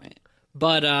good point.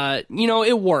 But,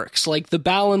 it works. Like, the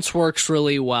balance works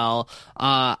really well.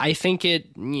 I think if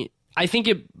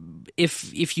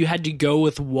you had to go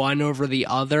with one over the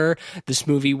other, this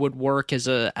movie would work as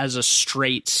a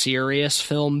straight serious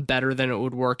film better than it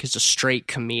would work as a straight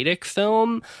comedic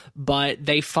film. But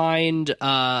they find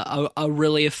a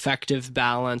really effective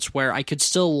balance where I could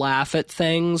still laugh at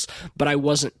things, but I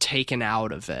wasn't taken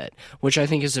out of it, which I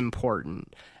think is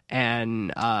important.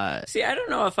 And see, I don't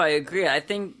know if I agree. I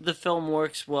think the film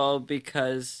works well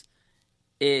because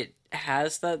it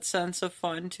has that sense of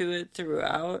fun to it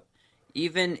throughout.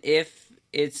 Even if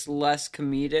it's less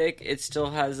comedic, it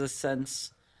still has a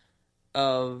sense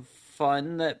of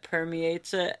fun that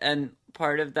permeates it. And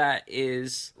part of that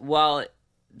is, while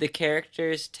the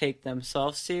characters take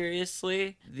themselves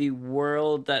seriously, the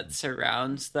world that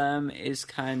surrounds them is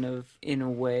kind of, in a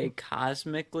way,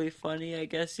 cosmically funny, I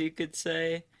guess you could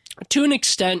say. To an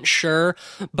extent, sure,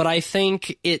 but I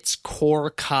think its core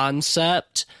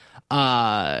concept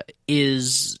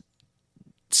is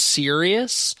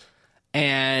serious,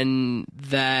 and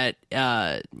that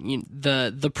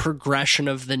the progression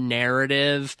of the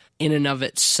narrative in and of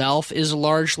itself is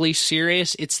largely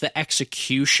serious. It's the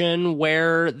execution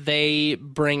where they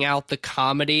bring out the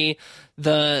comedy.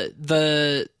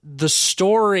 The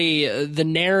story, the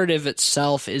narrative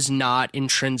itself is not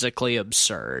intrinsically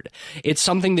absurd. It's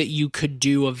something that you could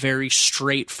do a very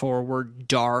straightforward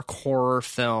dark horror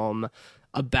film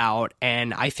about,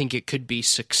 and I think it could be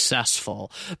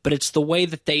successful. But it's the way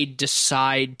that they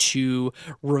decide to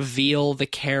reveal the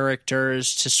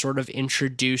characters, to sort of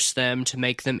introduce them, to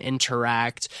make them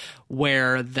interact,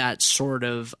 where that sort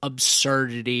of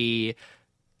absurdity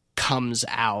comes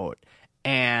out.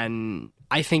 And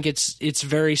I think it's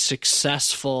very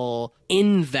successful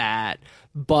in that.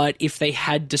 But if they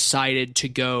had decided to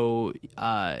go,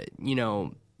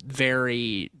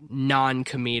 very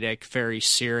non-comedic, very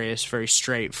serious, very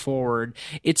straightforward,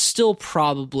 it still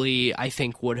probably, I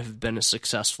think, would have been a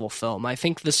successful film. I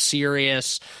think the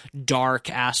serious,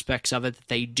 dark aspects of it that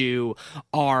they do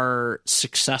are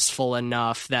successful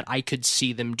enough that I could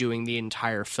see them doing the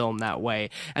entire film that way.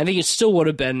 I think it still would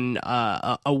have been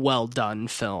a well-done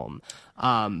film.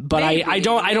 But maybe, I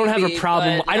don't have a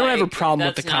problem. I don't have a problem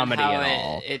with the comedy at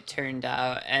all. It turned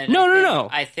out. And no.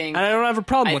 I think I don't have a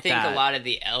problem with that. I think a lot of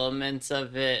the elements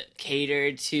of it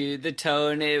catered to the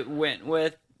tone it went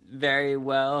with very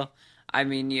well. I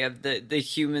mean, you have the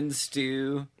human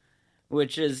stew,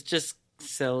 which is just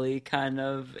silly, kind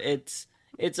of. It's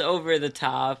over the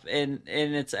top in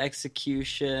its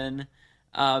execution.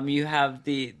 You have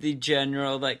the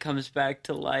general that comes back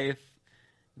to life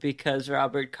because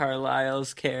Robert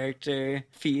Carlyle's character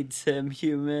feeds him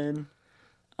human,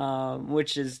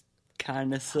 which is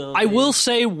kind of silly. I will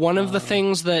say one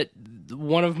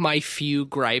of my few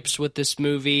gripes with this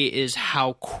movie is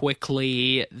how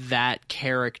quickly that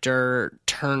character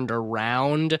turned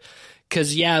around.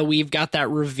 Because, yeah, we've got that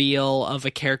reveal of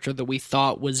a character that we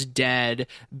thought was dead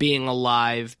being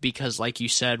alive because, like you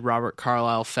said, Robert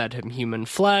Carlyle fed him human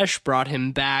flesh, brought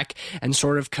him back, and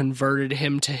sort of converted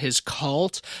him to his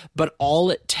cult. But all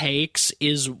it takes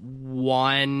is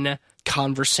one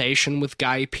conversation with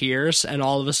Guy Pearce, and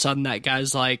all of a sudden that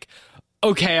guy's like,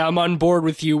 okay, I'm on board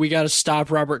with you. We got to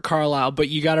stop Robert Carlyle, but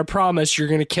you got to promise you're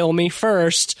going to kill me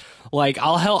first. Like,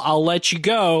 I'll let you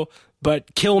go,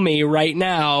 but kill me right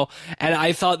now. And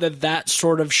I thought that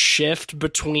sort of shift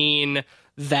between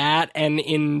that and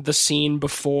in the scene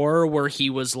before where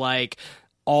he was like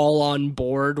all on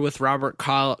board with Robert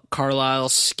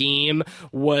Carlyle's scheme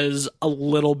was a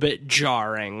little bit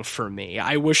jarring for me.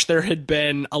 I wish there had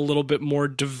been a little bit more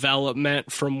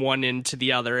development from one end to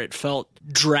the other. It felt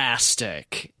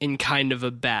drastic in kind of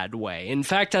a bad way. In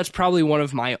fact, that's probably one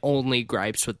of my only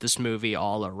gripes with this movie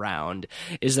all around,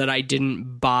 is that I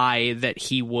didn't buy that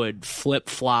he would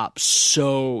flip-flop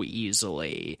so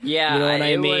easily. Yeah, you know what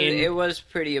I mean? It was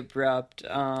pretty abrupt.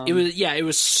 It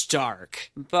was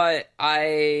stark. But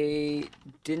I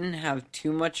didn't have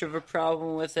too much of a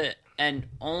problem with it, and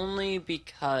only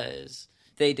because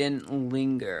they didn't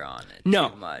linger on it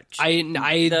too much.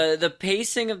 The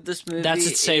pacing of this movie, that's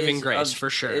its saving grace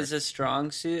for sure, is a strong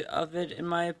suit of it, in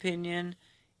my opinion,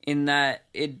 in that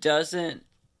it doesn't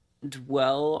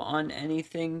dwell on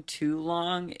anything too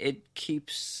long. It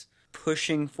keeps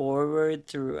pushing forward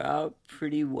throughout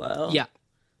pretty well. Yeah.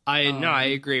 I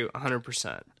agree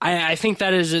 100%. I think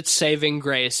that is its saving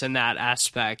grace in that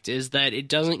aspect, is that it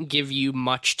doesn't give you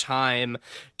much time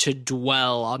to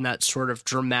dwell on that sort of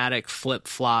dramatic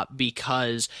flip-flop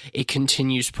because it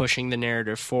continues pushing the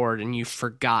narrative forward and you've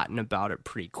forgotten about it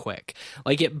pretty quick.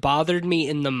 Like, it bothered me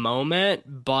in the moment,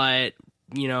 but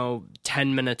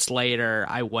 10 minutes later,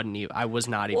 I was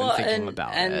not even thinking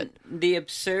about it. And the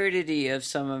absurdity of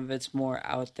some of its more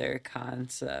out there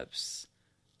concepts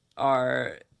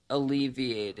are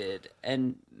alleviated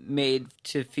and made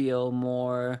to feel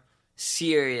more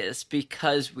serious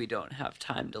because we don't have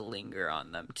time to linger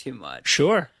on them too much.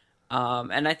 Sure.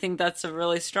 And I think that's a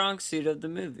really strong suit of the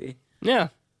movie. Yeah.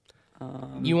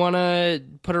 You want to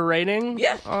put a rating?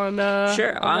 Yeah.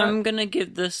 Sure. I'm going to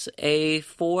give this a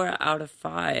 4 out of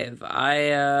 5.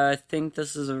 I think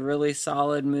this is a really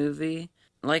solid movie.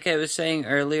 Like I was saying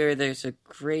earlier, there's a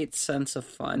great sense of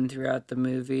fun throughout the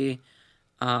movie.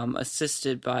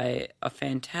 Assisted by a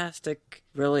fantastic,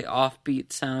 really offbeat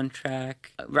soundtrack.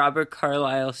 Robert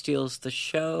Carlyle steals the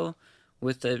show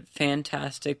with a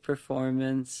fantastic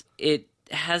performance. It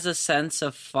has a sense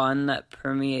of fun that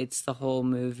permeates the whole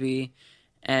movie,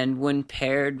 And when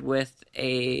paired with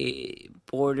a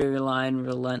borderline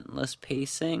relentless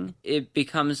pacing, it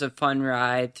becomes a fun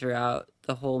ride throughout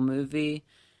the whole movie.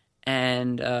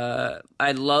 And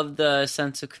I love the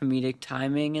sense of comedic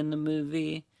timing in the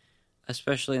movie,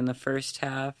 especially in the first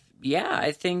half. Yeah,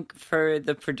 I think for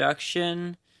the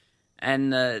production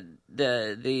and the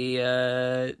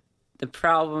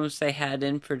problems they had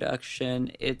in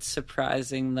production, it's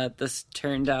surprising that this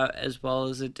turned out as well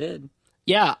as it did.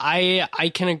 Yeah,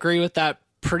 I can agree with that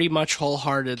pretty much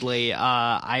wholeheartedly.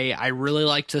 I really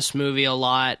liked this movie a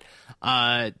lot.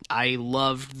 I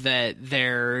loved that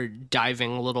they're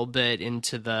diving a little bit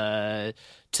into the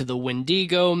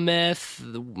Wendigo myth,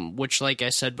 which, like I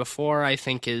said before, I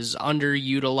think is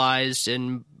underutilized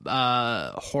in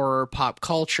horror pop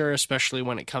culture, especially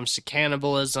when it comes to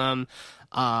cannibalism.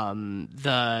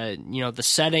 The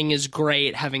setting is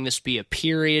great. Having this be a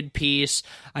period piece,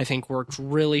 I think worked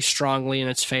really strongly in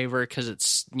its favor because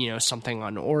it's, something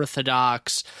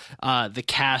unorthodox. The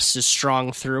cast is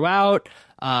strong throughout.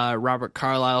 Robert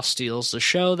Carlyle steals the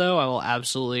show, though. I will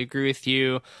absolutely agree with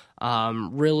you.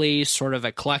 Really sort of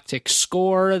eclectic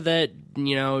score that,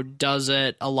 does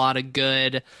it a lot of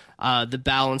good. The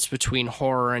balance between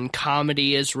horror and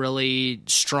comedy is really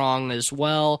strong as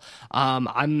well.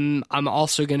 I'm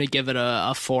also going to give it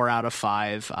a 4 out of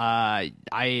 5.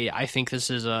 I think this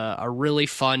is a really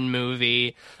fun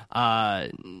movie.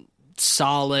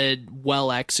 Solid,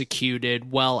 well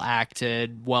executed, well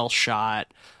acted, well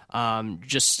shot.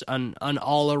 Just an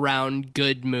all-around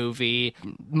good movie.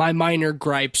 My minor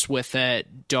gripes with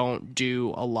it don't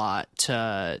do a lot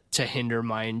to hinder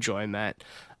my enjoyment.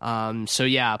 So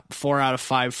yeah, 4 out of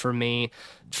 5 for me.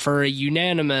 For a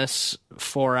unanimous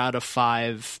 4 out of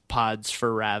 5 pods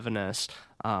for Ravenous.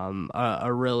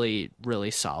 A really,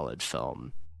 really solid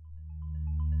film.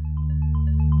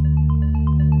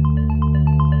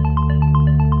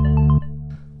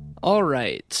 All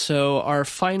right, so our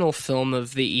final film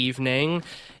of the evening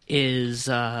is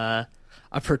a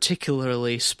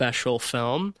particularly special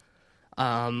film.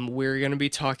 We're going to be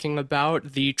talking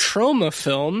about the Troma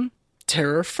film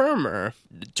Terror Firmer,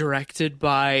 directed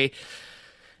by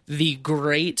the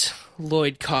great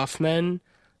Lloyd Kaufman,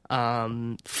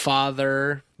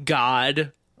 father,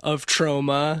 god of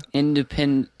Troma.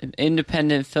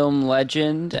 Independent film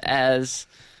legend, as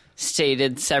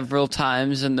stated several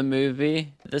times in the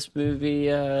movie. This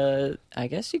movie, I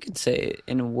guess you could say,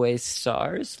 in a way,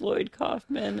 stars Lloyd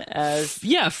Kaufman as...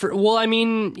 Yeah,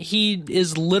 he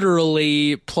is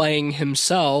literally playing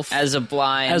himself as a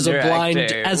blind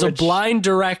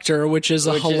director, which is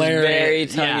hilarious, very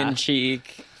tongue in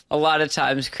cheek. A lot of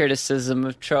times, criticism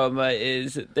of Troma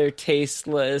is they're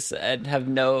tasteless and have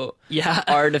no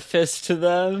artifice to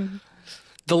them.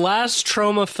 The last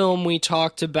Troma film we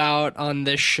talked about on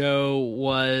this show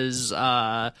was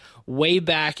way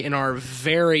back in our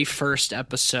very first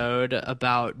episode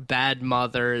about Bad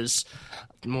Mothers,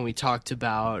 when we talked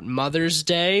about Mother's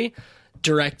Day,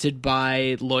 directed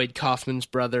by Lloyd Kaufman's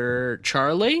brother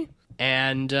Charlie.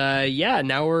 And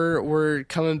now we're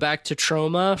coming back to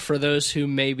Troma. For those who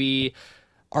maybe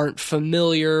aren't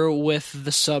familiar with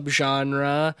the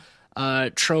subgenre,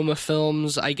 Troma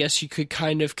films, I guess you could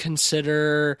kind of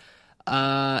consider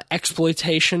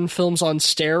exploitation films on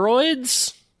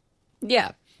steroids.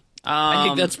 Yeah. I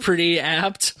think that's pretty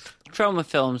apt. Troma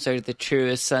films are the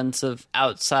truest sense of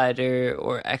outsider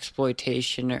or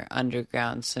exploitation or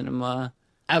underground cinema.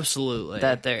 Absolutely.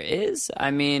 That there is. I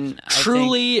mean,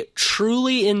 truly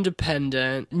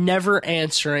independent, never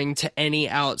answering to any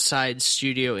outside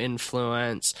studio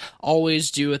influence, always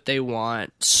do what they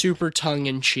want, super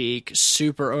tongue-in-cheek,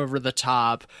 super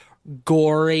over-the-top,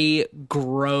 gory,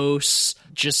 gross,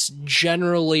 just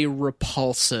generally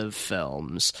repulsive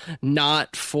films,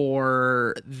 not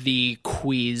for the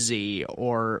queasy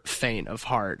or faint of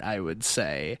heart, I would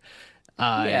say.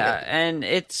 And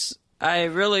I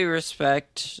really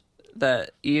respect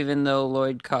that even though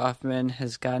Lloyd Kaufman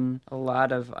has gotten a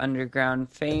lot of underground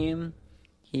fame,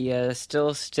 he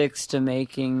still sticks to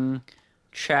making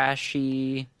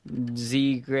trashy,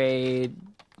 Z-grade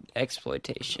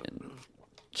exploitation.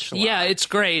 Yeah, it's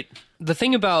great. The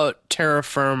thing about Terra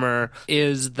Firma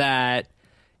is that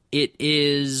it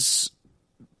is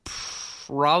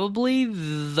probably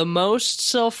the most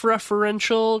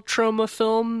self-referential Troma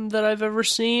film that I've ever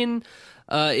seen.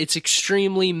 It's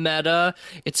extremely meta.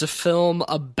 It's a film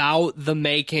about the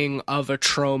making of a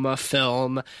Troma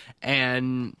film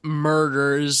and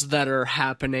murders that are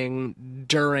happening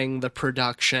during the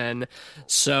production.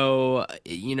 So,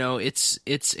 it's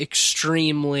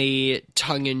extremely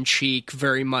tongue-in-cheek,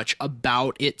 very much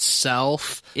about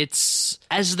itself. It's,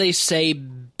 as they say,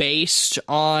 based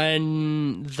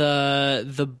on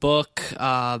the book,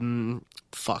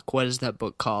 what is that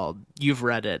book called? You've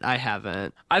read it. I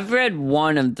haven't. I've read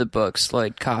one of the books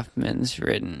Lloyd Kaufman's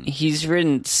written. He's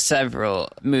written several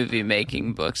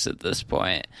movie-making books at this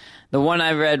point. The one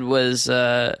I read was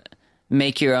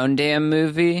Make Your Own Damn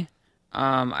Movie.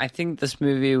 I think this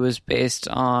movie was based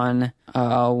on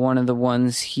one of the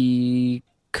ones he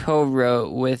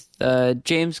co-wrote with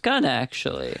James Gunn,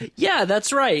 actually. Yeah,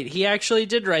 that's right. He actually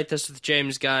did write this with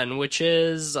James Gunn, which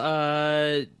is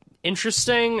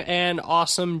interesting and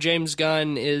awesome. James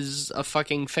Gunn is a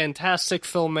fucking fantastic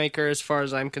filmmaker as far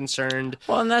as I'm concerned.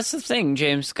 Well, and that's the thing.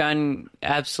 James Gunn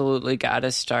absolutely got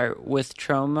to start with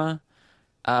Troma.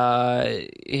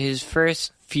 His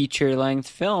first feature-length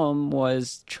film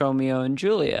was Tromeo and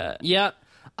Juliet. Yep.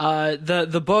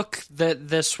 The book that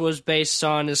this was based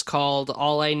on is called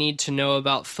All I Need to Know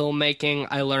About Filmmaking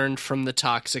I Learned from the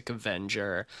Toxic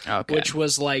Avenger. Okay. Which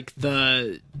was like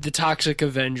the Toxic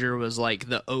Avenger was like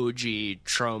the OG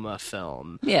Troma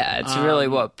film. Yeah, it's really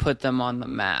what put them on the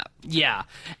map. Yeah.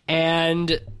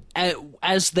 And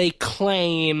as they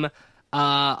claim,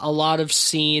 a lot of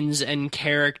scenes and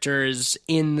characters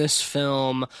in this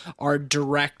film are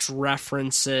direct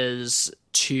references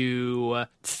to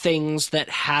things that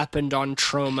happened on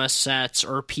Troma sets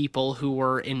or people who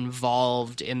were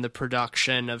involved in the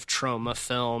production of Troma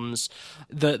films.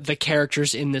 The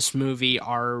characters in this movie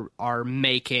are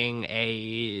making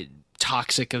a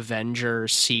Toxic Avenger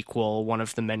sequel, one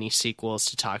of the many sequels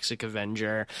to Toxic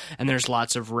Avenger, and there's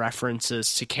lots of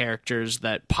references to characters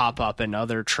that pop up in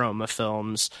other Troma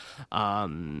films.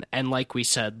 And like we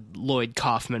said, Lloyd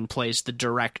Kaufman plays the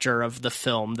director of the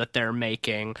film that they're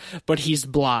making, but he's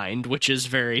blind, which is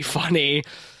very funny.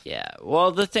 Yeah,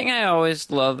 well, the thing I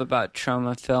always love about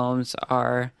Troma films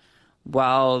are,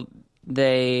 while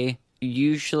they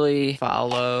usually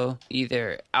follow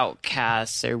either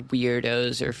outcasts or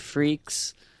weirdos or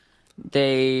freaks,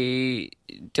 they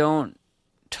don't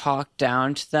talk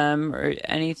down to them or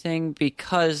anything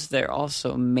because they're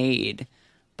also made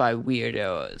by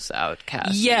weirdos,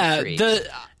 outcasts, and freaks.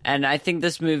 And I think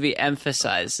this movie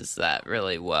emphasizes that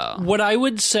really well. What I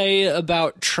would say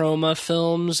about Troma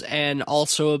films and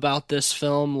also about this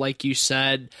film, like you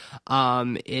said,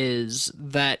 is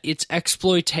that it's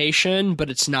exploitation,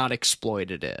 but it's not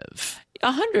exploitative.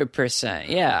 100%.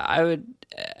 Yeah, I would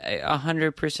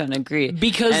 100% agree.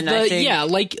 Because and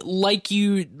like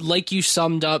you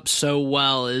summed up so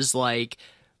well, is like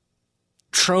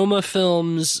Troma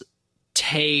films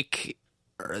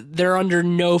they're under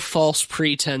no false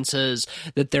pretenses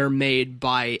that they're made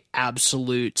by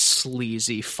absolute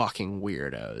sleazy fucking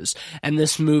weirdos. And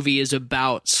this movie is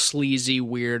about sleazy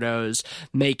weirdos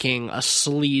making a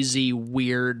sleazy,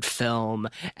 weird film,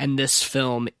 and this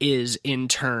film is, in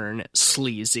turn,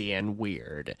 sleazy and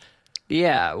weird.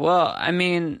 Yeah, well, I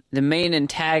mean, the main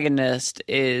antagonist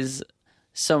is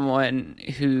someone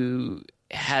who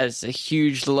has a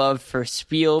huge love for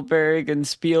Spielberg and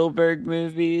Spielberg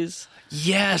movies.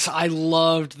 Yes, I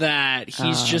loved that.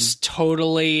 He's just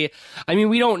totally... I mean,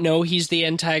 we don't know he's the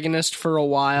antagonist for a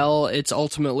while. It's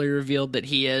ultimately revealed that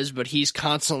he is, but he's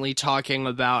constantly talking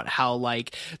about how,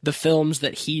 like, the films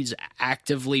that he's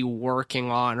actively working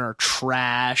on are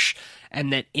trash,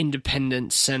 and that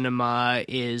independent cinema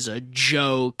is a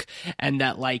joke, and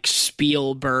that, like,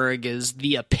 Spielberg is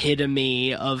the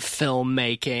epitome of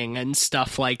filmmaking and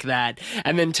stuff like that.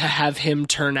 And then to have him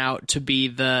turn out to be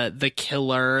the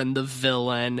killer and the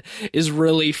villain is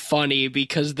really funny,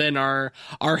 because then our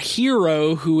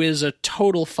hero, who is a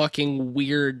total fucking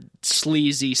weird,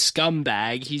 sleazy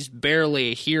scumbag, he's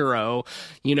barely a hero,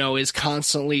 is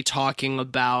constantly talking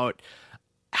about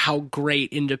how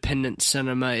great independent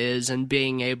cinema is and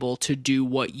being able to do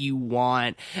what you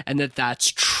want, and that's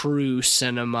true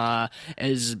cinema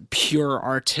as pure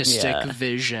artistic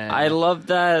vision. I love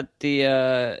that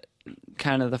the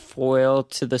kind of the foil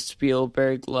to the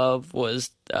Spielberg love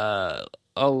was a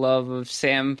love of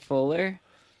Sam Fuller.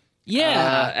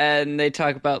 Yeah. And they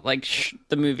talk about like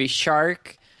the movie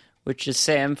Shark, which is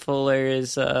Sam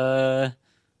Fuller's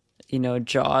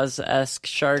Jaws-esque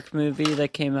shark movie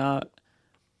that came out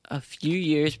a few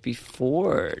years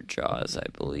before Jaws, I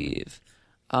believe.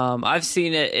 I've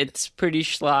seen it. It's pretty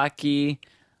schlocky,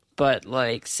 but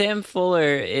like Sam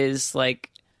Fuller is like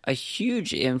a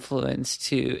huge influence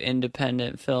to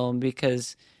independent film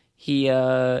because he,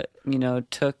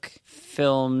 took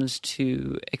films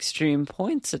to extreme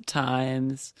points at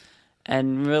times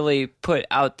and really put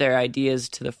out their ideas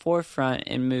to the forefront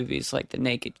in movies like The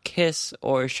Naked Kiss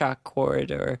or Shock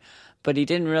Corridor. But he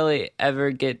didn't really ever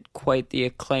get quite the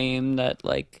acclaim that,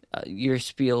 like, your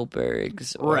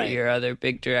Spielbergs or your other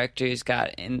big directors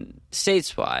got in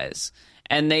States-wise.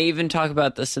 And they even talk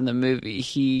about this in the movie.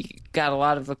 He got a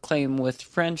lot of acclaim with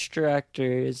French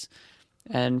directors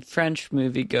and French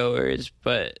moviegoers,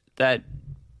 but that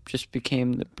just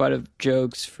became the butt of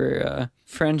jokes for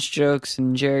French jokes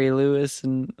and Jerry Lewis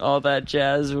and all that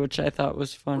jazz, which I thought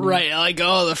was funny. Right, like,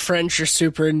 oh, the French are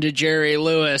super into Jerry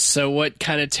Lewis, so what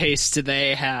kind of taste do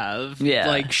they have? Yeah.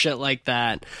 Like, shit like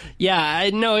that. Yeah, I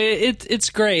know, it's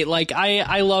great. Like,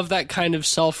 I love that kind of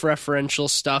self-referential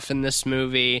stuff in this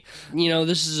movie. You know,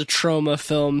 this is a trauma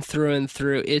film through and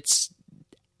through. It's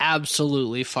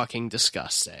absolutely fucking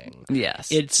disgusting. Yes,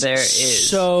 There is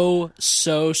so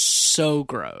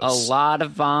gross. A lot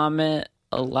of vomit,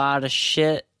 a lot of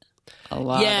shit, a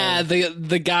lot of...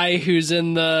 the guy who's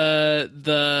in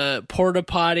the porta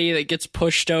potty that gets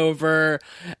pushed over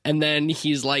and then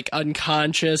he's like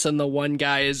unconscious and the one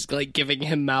guy is like giving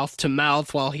him mouth to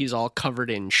mouth while he's all covered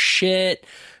in shit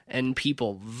and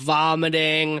people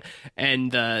vomiting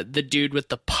and the dude with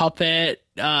the puppet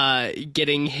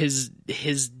getting his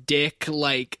dick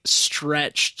like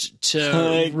stretched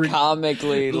to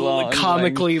comically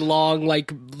long,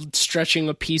 like stretching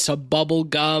a piece of bubble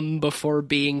gum before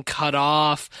being cut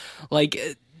off.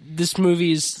 Like, this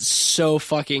movie is so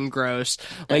fucking gross.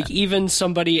 Like, even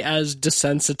somebody as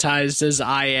desensitized as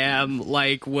I am,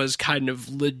 like, was kind of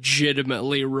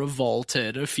legitimately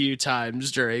revolted a few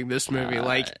times during this movie.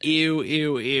 Like, ew.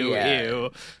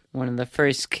 One of the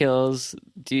first kills,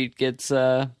 dude gets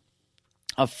a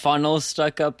funnel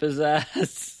stuck up his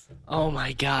ass. Oh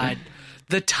my god.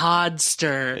 The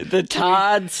Toddster.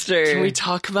 Can we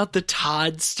talk about the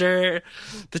Toddster?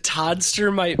 The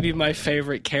Toddster might be my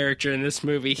favorite character in this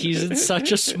movie. He's in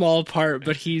such a small part,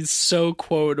 but he's so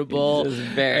quotable. He's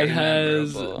very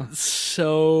memorable. The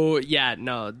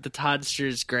Toddster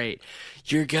is great.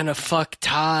 You're gonna fuck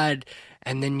Todd,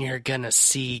 and then you're gonna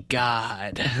see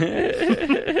God.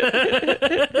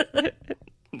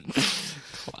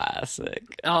 Classic.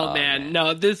 Oh man,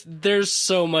 no, there's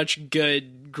so much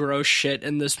good gross shit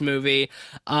in this movie.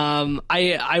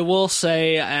 I will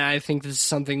say, and I think this is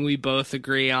something we both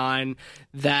agree on,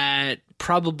 that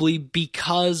probably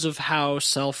because of how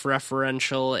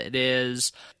self-referential it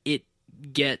is, it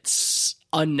gets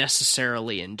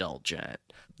unnecessarily indulgent.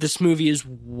 This movie is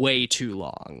way too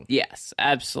long. Yes,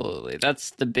 absolutely.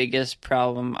 That's the biggest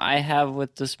problem I have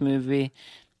with this movie.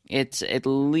 It's at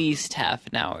least half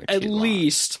an hour too long. At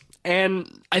least.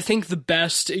 And I think the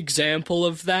best example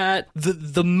of that,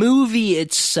 the movie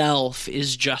itself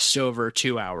is just over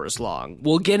 2 hours long.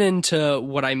 We'll get into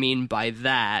what I mean by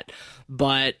that,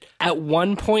 but at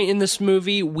one point in this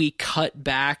movie, we cut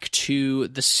back to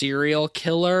the serial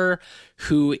killer,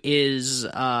 who is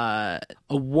a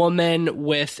woman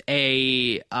with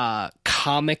a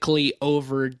comically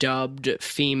overdubbed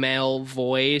female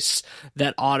voice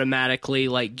that automatically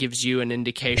like gives you an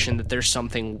indication that there's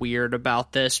something weird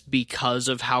about this because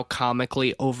of how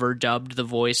comically overdubbed the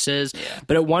voice is. Yeah.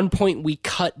 But at one point we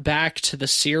cut back to the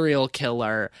serial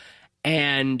killer,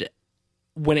 and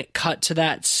when it cut to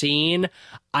that scene,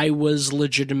 I was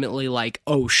legitimately like,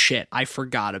 oh shit, I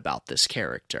forgot about this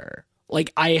character.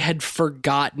 Like, I had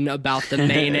forgotten about the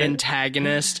main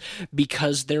antagonist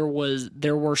because there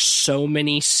were so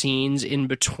many scenes in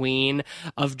between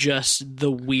of just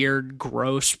the weird,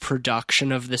 gross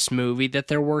production of this movie that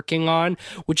they're working on,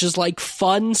 which is like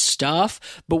fun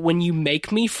stuff, but when you make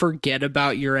me forget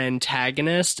about your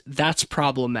antagonist, that's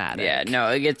problematic. Yeah, no,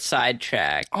 it gets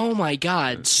sidetracked. Oh my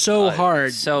god, so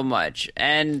hard. So much.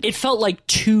 And it felt like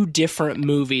two different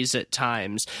movies at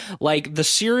times. Like, the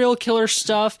serial killer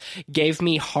stuff gave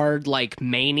me hard like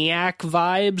Maniac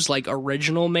vibes, like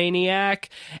original Maniac,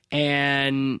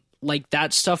 and like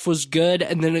that stuff was good,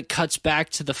 and then it cuts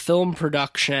back to the film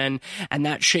production and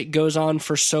that shit goes on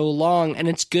for so long, and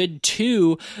it's good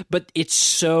too, but it's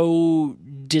so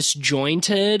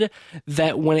disjointed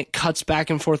that when it cuts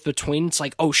back and forth between, it's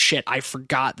like, oh shit, I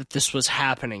forgot that this was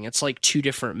happening. It's like two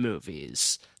different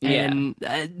movies. Yeah. And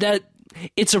that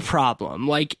it's a problem.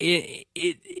 Like,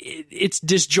 it's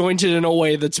disjointed in a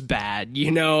way that's bad,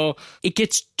 you know? It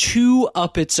gets too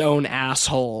up its own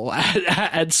asshole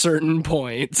at certain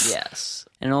points. yes.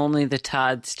 And only the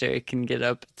Toddster can get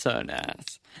up its own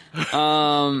ass.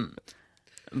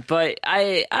 But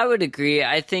I would agree.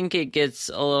 I think it gets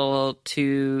a little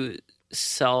too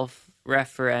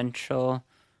self-referential.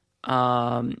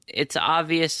 It's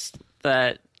obvious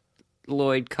that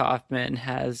Lloyd Kaufman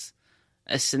has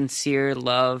a sincere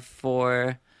love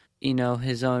for,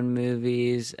 his own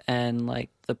movies and like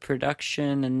the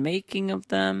production and making of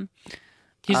them.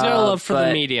 He's got a love for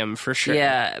the medium, for sure.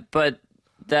 Yeah, but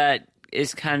that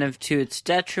is kind of to its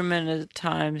detriment at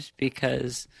times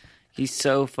because he's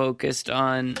so focused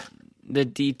on the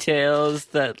details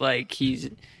that like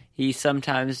he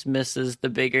sometimes misses the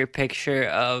bigger picture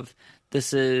of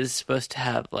this is supposed to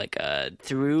have like a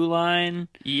through line.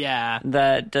 Yeah.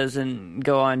 That doesn't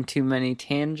go on too many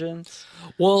tangents.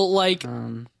 Well, like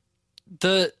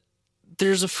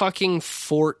there's a fucking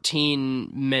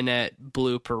 14-minute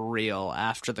blooper reel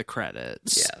after the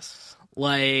credits. Yes.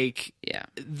 Like, yeah.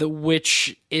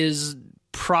 Which is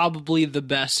probably the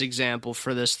best example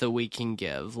for this that we can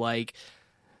give. Like,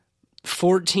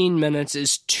 14 minutes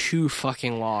is too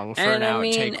fucking long for an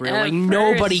outtake reel. Like,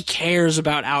 nobody cares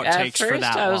about outtakes for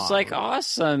that long. I was like,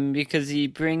 awesome, because he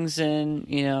brings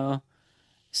in,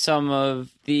 some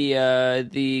of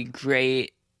the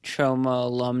great Troma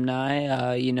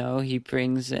alumni. He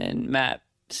brings in Matt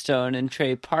Stone and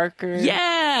Trey Parker.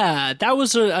 Yeah, that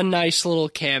was a nice little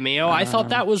cameo. I thought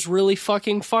that was really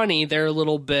fucking funny there a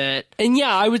little bit. And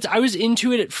yeah, I was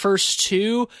into it at first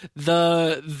too.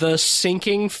 The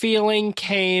sinking feeling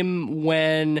came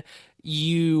when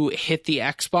you hit the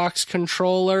Xbox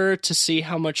controller to see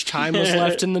how much time was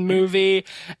left in the movie,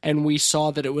 and we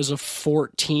saw that it was a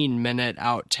 14-minute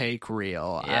outtake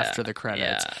reel after the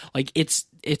credits. Yeah. Like,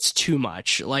 it's too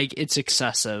much. Like, it's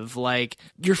excessive. Like,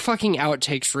 your fucking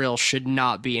outtakes reel should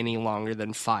not be any longer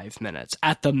than 5 minutes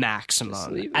at the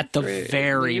maximum. At the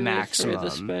very maximum. For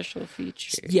the special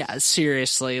features. Yeah,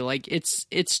 seriously. Like,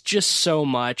 it's just so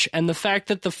much. And the fact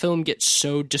that the film gets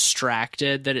so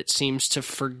distracted that it seems to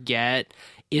forget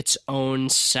its own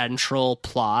central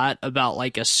plot about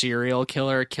like a serial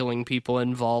killer killing people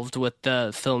involved with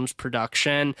the film's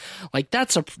production, like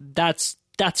that's a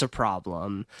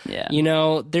problem.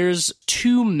 Yeah. There's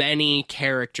too many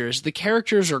characters. The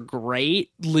characters are great,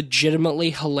 legitimately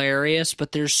hilarious,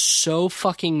 but there's so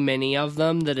fucking many of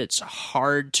them that it's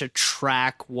hard to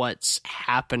track what's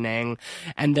happening.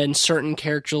 And then certain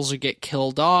characters will get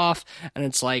killed off, and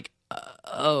it's like,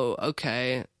 oh,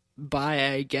 okay.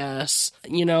 Bye, I guess.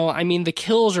 The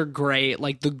kills are great.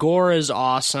 Like, the gore is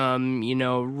awesome.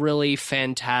 Really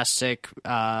fantastic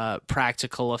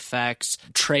practical effects,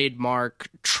 trademark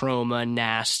Troma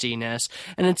nastiness.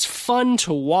 And it's fun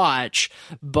to watch,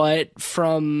 but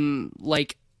from,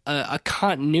 like, a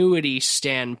continuity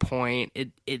standpoint,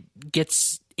 it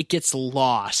gets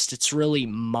lost. It's really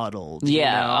muddled.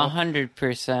 Yeah,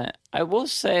 100%. I will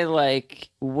say, like,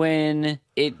 when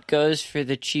it goes for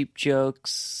the cheap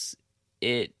jokes,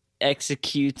 it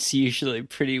executes usually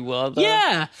pretty well, though.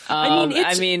 Yeah,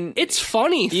 it's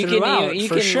funny throughout. You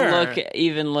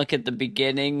can look at the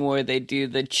beginning where they do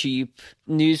the cheap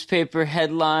newspaper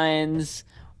headlines,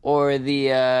 or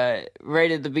the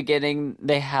right at the beginning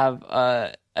they have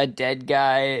a dead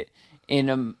guy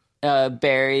in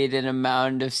buried in a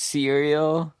mound of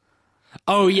cereal.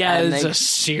 Oh yeah, it's a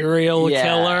serial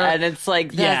killer, and it's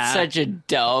like that's such a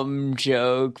dumb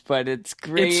joke, but it's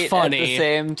great. It's funny at the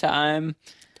same time.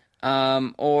 I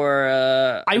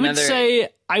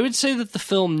would say that the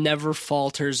film never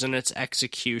falters in its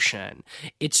execution.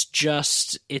 It's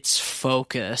just its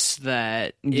focus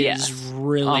that is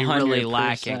really, 100%. Really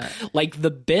lacking. Like, the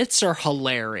bits are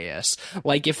hilarious.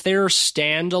 Like, if they're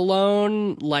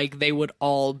standalone, like, they would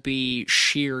all be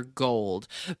sheer gold.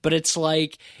 But it's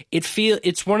like,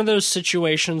 it's one of those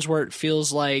situations where it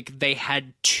feels like they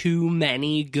had too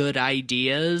many good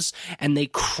ideas and they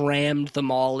crammed them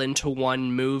all into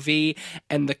one movie,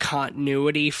 and the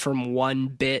continuity from one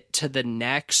bit to the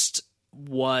next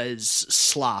was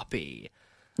sloppy.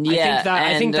 Yeah,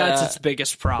 I think that's its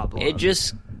biggest problem. It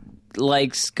just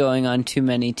likes going on too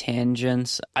many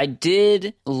tangents. I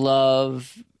did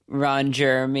love Ron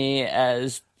Jeremy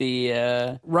as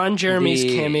the Ron Jeremy's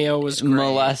cameo was great.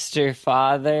 Molester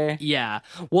father. Yeah.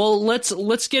 Well,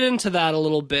 let's get into that a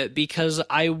little bit, because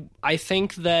I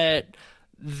think that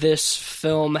this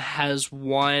film has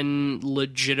one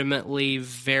legitimately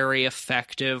very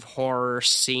effective horror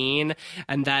scene,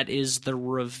 and that is the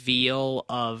reveal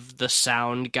of the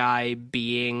sound guy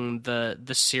being the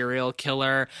serial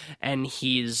killer, and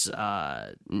he's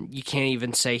you can't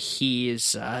even say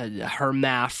he's a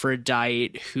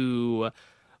hermaphrodite who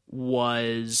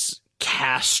was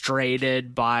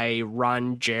castrated by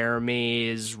Ron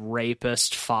Jeremy's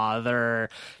rapist father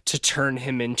to turn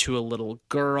him into a little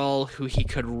girl who he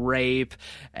could rape,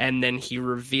 and then he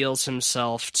reveals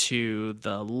himself to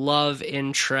the love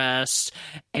interest.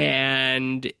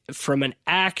 And from an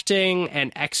acting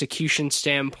and execution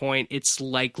standpoint, it's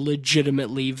like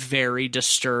legitimately very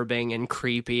disturbing and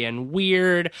creepy and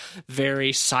weird,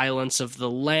 very Silence of the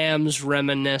Lambs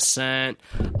reminiscent.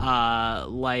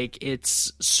 Like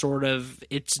it's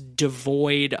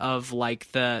devoid of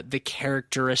like the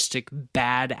characteristic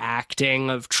bad acting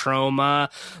of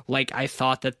Troma. Like I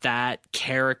thought that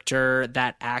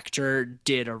actor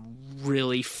did a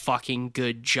really fucking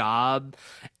good job.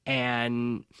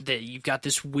 And that you've got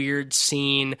this weird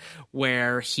scene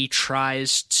where he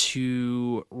tries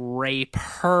to rape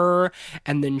her,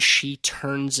 and then she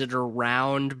turns it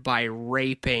around by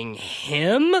raping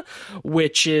him,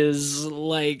 which is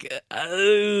like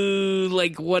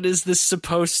what is this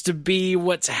supposed to be?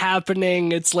 What's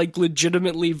happening? It's like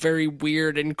legitimately very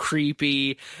weird and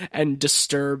creepy and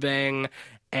disturbing.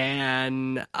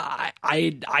 And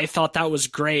I thought that was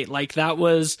great. Like that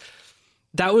was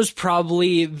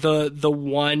probably the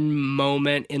one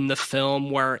moment in the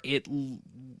film where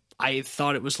I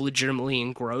thought it was legitimately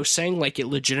engrossing. Like it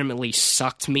legitimately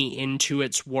sucked me into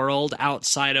its world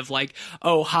outside of like,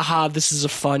 oh, haha, this is a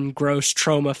fun, gross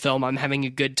Troma film. I'm having a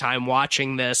good time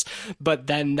watching this. But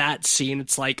then that scene,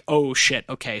 it's like, oh shit,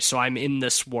 okay, so I'm in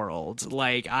this world.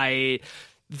 Like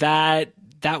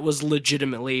that was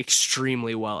legitimately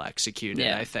extremely well executed,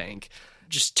 yeah. I think.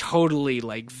 Just totally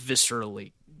like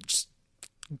viscerally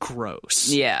gross.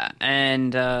 Yeah,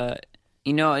 and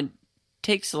it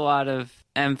takes a lot of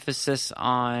emphasis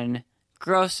on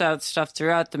gross out stuff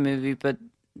throughout the movie, but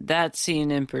that scene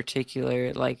in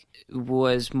particular like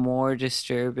was more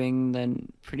disturbing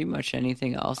than pretty much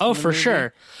anything else. Oh, for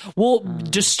sure. Well,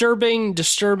 disturbing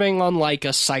on like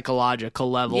a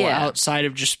psychological level, yeah, outside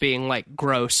of just being like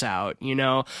gross out, you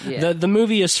know? Yeah. The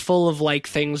movie is full of like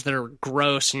things that are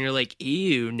gross and you're like,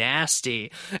 ew,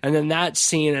 nasty. And then that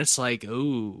scene, it's like,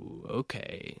 ooh,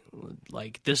 okay.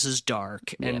 Like this is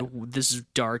dark, and this is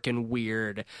dark and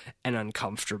weird and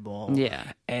uncomfortable.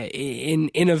 Yeah.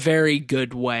 In a very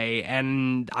good way.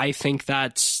 And I think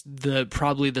that's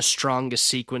probably the strongest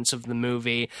sequence of the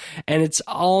movie. And it's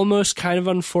almost kind of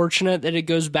unfortunate that it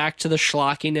goes back to the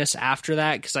schlockiness after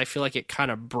that, because I feel like it kind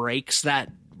of breaks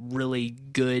that really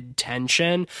good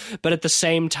tension. But at the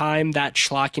same time, that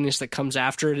schlockiness that comes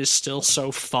after it is still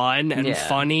so fun and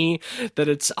funny that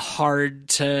it's hard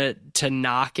to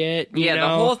knock it. You know? The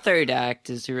whole third act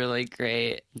is really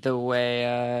great. The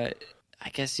way, I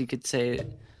guess you could say,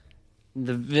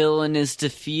 the villain is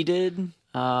defeated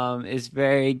is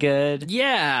very good.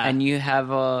 Yeah. And you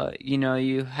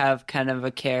have kind of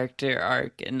a character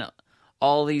arc and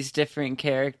all these different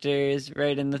characters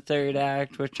right in the third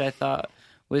act, which I thought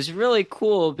was really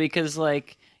cool because,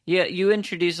 like, you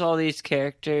introduce all these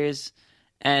characters,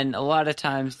 and a lot of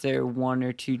times they're one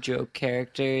or two joke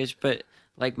characters, but,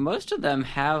 like, most of them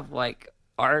have, like,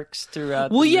 arcs throughout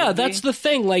the movie. Yeah, that's the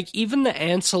thing. Like, even the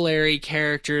ancillary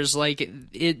characters, like,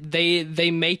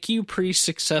 they make you pretty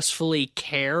successfully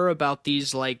care about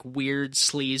these, like, weird,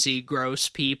 sleazy, gross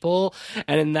people,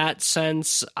 and in that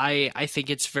sense, I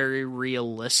think it's very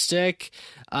realistic.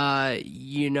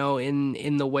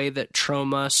 In the way that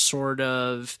Troma sort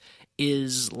of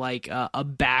is like a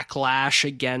backlash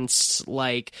against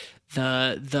like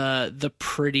the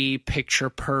pretty picture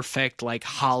perfect like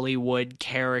Hollywood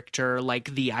character,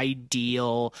 like the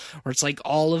ideal, where it's like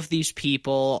all of these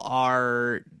people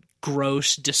are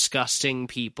gross, disgusting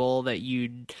people that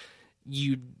you'd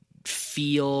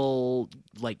feel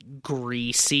like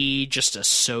greasy just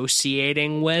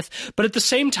associating with, but at the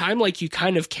same time, like, you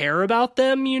kind of care about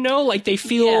them, you know, like they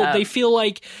feel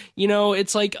like, you know,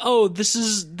 it's like, oh, this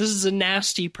is a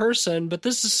nasty person, but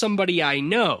this is somebody I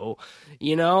know,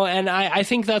 you know. And I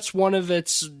think that's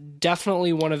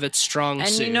definitely one of its strong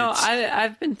suits. And you know,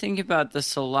 I've been thinking about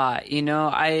this a lot, you know.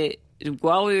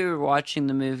 While we were watching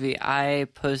the movie, I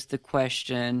posed the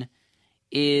question,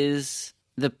 is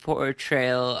the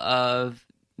portrayal of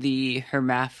the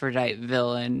hermaphrodite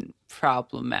villain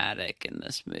problematic in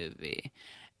this movie?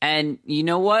 And you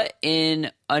know what?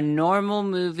 In a normal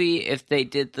movie, if they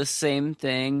did the same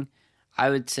thing, I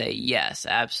would say yes,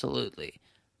 absolutely.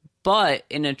 But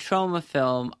in a Troma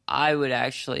film, I would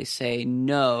actually say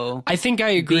no. I think I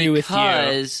agree with you.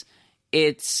 Because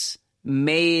it's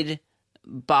made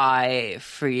by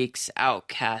freaks,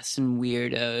 outcasts, and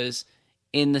weirdos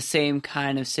in the same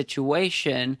kind of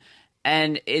situation,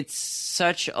 and it's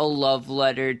such a love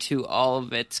letter to all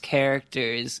of its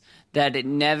characters that it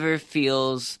never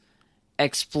feels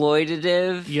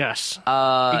exploitative. Yes,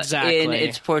 Exactly. In exactly.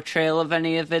 its portrayal of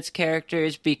any of its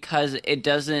characters, because it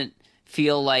doesn't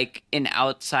feel like an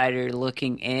outsider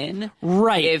looking in.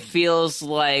 Right. It feels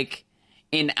like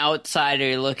an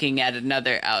outsider looking at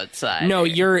another outsider. No,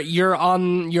 you're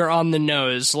on the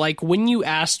nose. Like, when you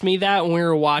asked me that when we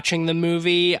were watching the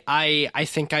movie, I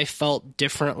think I felt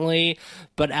differently,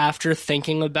 but after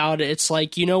thinking about it, it's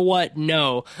like, you know what?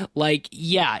 No. Like,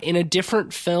 yeah, in a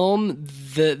different film,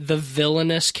 the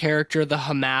villainous character, the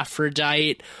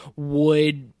hermaphrodite,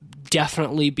 would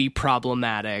definitely be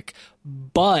problematic.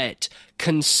 But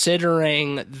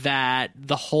considering that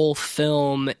the whole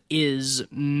film is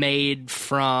made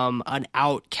from an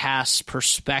outcast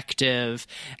perspective,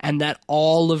 and that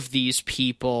all of these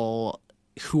people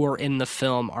who are in the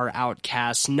film are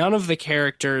outcasts, none of the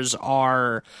characters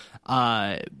are,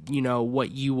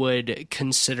 what you would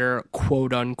consider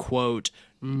quote unquote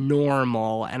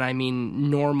normal. And I mean,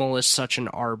 normal is such an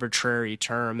arbitrary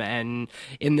term, and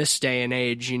in this day and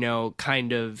age,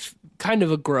 kind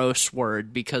of a gross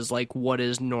word, because like, what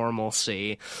is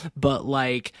normalcy? But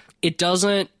like, it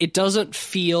doesn't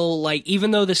feel like, even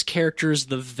though this character is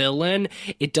the villain,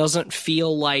 it doesn't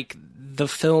feel like the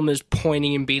film is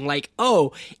pointing and being like,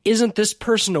 oh, isn't this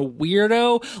person a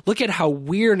weirdo? Look at how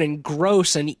weird and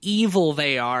gross and evil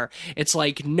they are. It's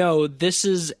like, no, this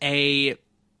is a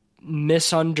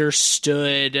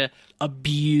misunderstood,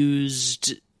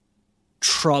 abused,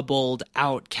 troubled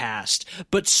outcast.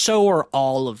 But so are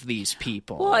all of these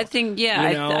people. Well, I think,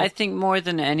 I think more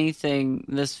than anything,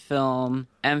 this film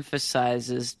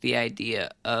emphasizes the idea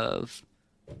of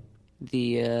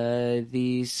the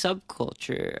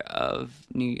subculture of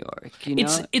New York.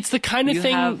 It's the kind of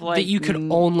thing that you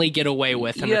could only get away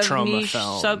with in a trauma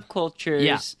film. Subcultures.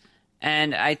 Yeah.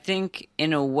 And I think,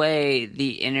 in a way,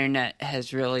 the internet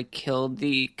has really killed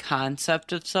the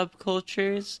concept of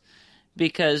subcultures,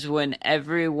 because when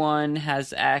everyone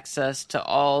has access to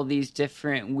all these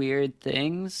different weird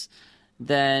things,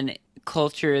 then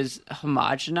culture is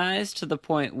homogenized to the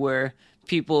point where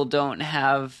people don't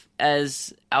have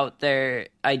as out there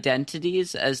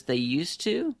identities as they used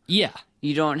to. Yeah.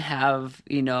 You don't have,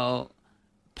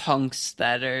 punks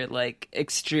that are, like,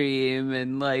 extreme,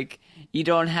 and, like, you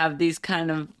don't have these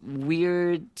kind of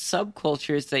weird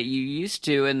subcultures that you used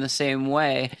to in the same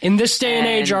way. In this day and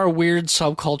age, our weird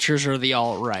subcultures are the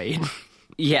alt-right.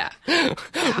 Yeah.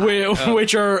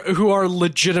 Who are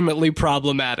legitimately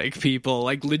problematic people,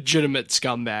 like legitimate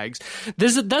scumbags.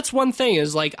 That's one thing,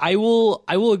 is like, I will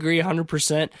agree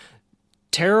 100%.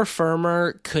 Terra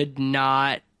Firma could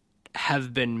not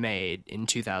have been made in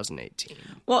 2018.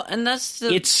 Well, and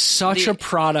it's such a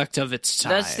product of its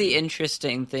time. That's the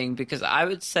interesting thing, because I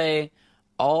would say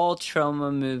all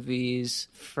trauma movies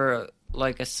for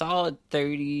like a solid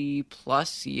 30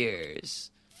 plus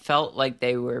years felt like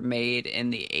they were made in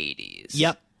the 80s.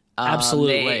 Yep.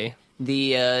 Absolutely.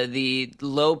 The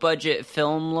low budget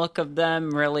film look of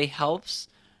them really helps,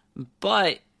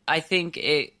 but I think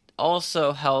it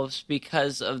also helps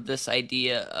because of this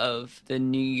idea of the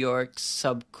New York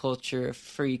subculture of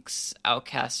freaks,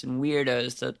 outcasts, and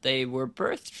weirdos that they were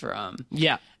birthed from.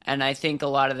 Yeah. And I think a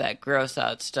lot of that gross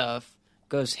out stuff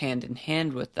goes hand in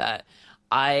hand with that.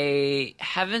 I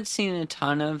haven't seen a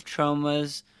ton of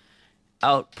Trauma's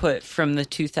output from the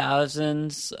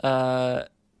 2000s,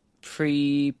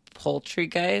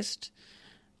 pre-Poultrygeist,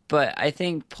 but I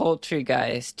think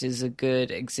Poultrygeist is a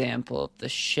good example of the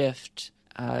shift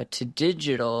to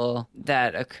digital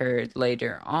that occurred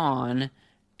later on,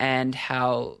 and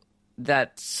how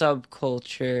that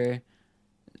subcultural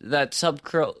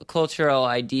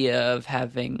idea of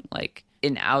having like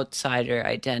an outsider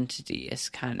identity has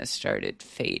kind of started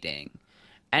fading.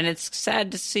 And it's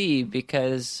sad to see,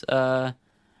 because I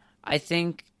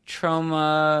think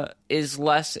trauma is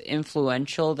less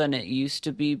influential than it used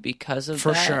to be because of that.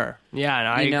 For sure. Yeah,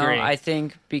 I agree. I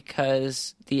think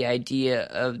because the idea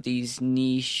of these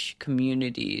niche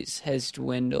communities has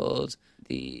dwindled,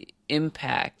 the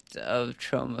impact of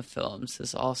trauma films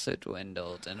has also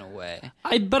dwindled in a way.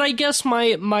 But I guess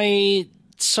my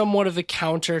somewhat of a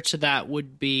counter to that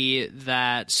would be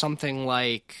that something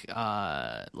like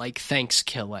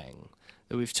Thanksgiving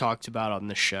that we've talked about on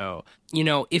the show,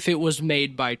 if it was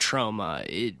made by Trauma,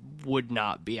 it would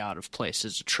not be out of place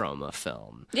as a Trauma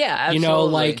film. Yeah,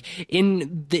 absolutely.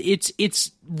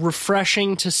 It's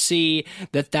refreshing to see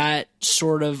that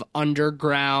sort of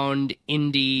underground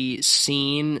indie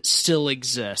scene still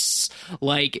exists.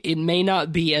 Like, it may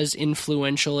not be as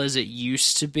influential as it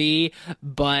used to be,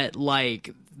 but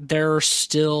like, there are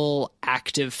still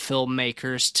active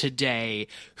filmmakers today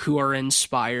who are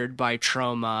inspired by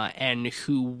Trauma and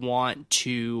who want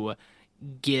to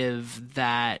give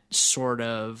that sort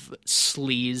of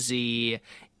sleazy,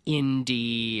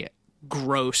 indie,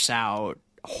 gross out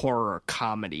horror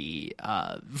comedy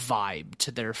vibe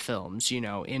to their films, you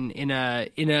know, in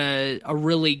a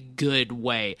really good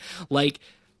way. Like,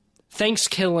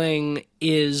 Thanksgiving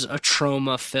is a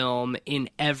Troma film in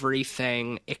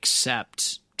everything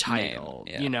except title.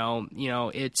 Yeah. You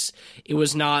know, it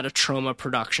was not a Troma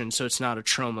production, so it's not a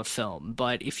Troma film.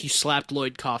 But if you slapped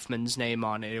Lloyd Kaufman's name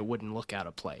on it, it wouldn't look out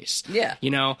of place. Yeah, you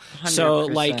know. 100%. So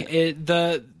like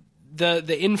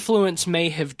the influence may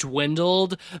have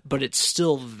dwindled, but it's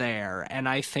still there, and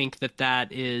I think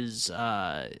that is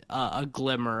a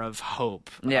glimmer of hope.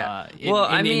 Yeah, in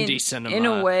indie cinema, in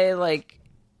a way, like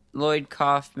Lloyd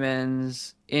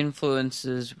Kaufman's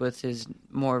influences with his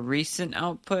more recent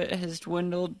output has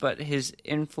dwindled, but his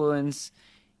influence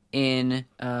in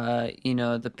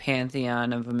the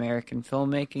pantheon of American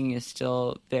filmmaking is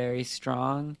still very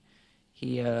strong.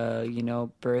 He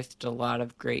birthed a lot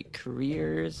of great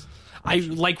careers.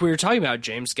 Like we were talking about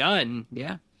James Gunn.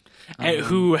 Yeah.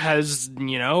 Who has,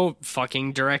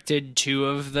 fucking directed 2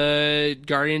 of the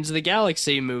Guardians of the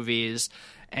Galaxy movies.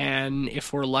 And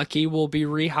if we're lucky, we'll be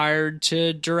rehired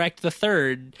to direct the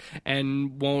 3rd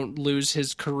and won't lose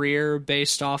his career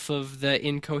based off of the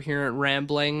incoherent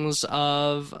ramblings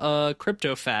of a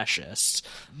crypto-fascist.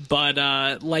 But,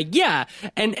 yeah.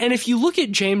 And if you look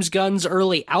at James Gunn's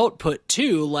early output,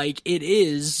 too, like, it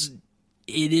is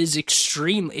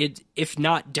if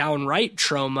not downright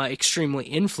Troma, extremely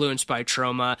influenced by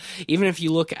Troma. Even if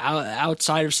you look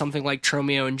outside of something like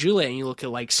Tromeo and Juliet and you look at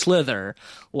like Slither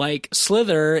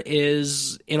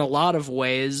is in a lot of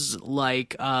ways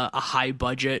like a high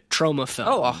budget Troma film.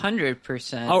 Oh,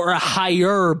 100%. Or a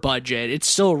higher budget. It's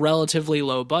still relatively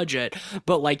low budget,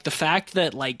 but like the fact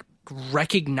that like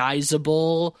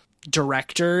recognizable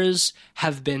directors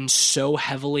have been so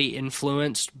heavily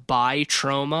influenced by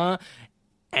Troma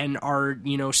and are,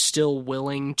 still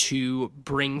willing to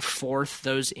bring forth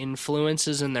those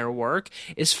influences in their work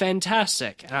is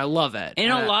fantastic, and I love it.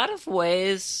 In a lot of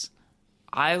ways,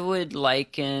 I would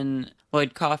liken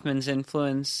Lloyd Kaufman's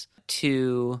influence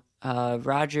to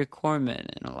Roger Corman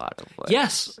in a lot of ways.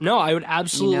 Yes. No, I would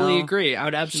absolutely agree. I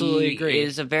would absolutely agree. He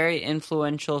is a very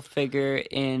influential figure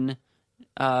in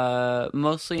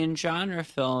mostly in genre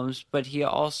films, but he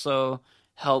also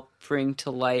helped bring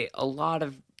to light a lot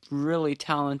of really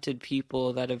talented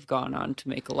people that have gone on to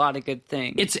make a lot of good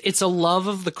things. It's a love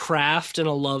of the craft and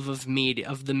a love of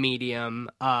the medium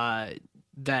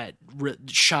that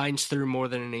shines through more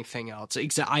than anything else.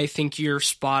 I think you're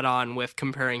spot on with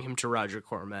comparing him to Roger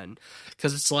Corman,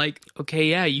 because it's like, okay,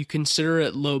 yeah, you consider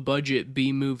it low budget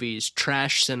B movies,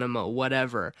 trash cinema,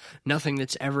 whatever, nothing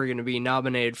that's ever going to be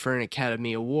nominated for an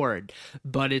Academy Award,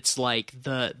 but it's like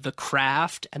the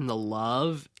craft and the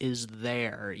love is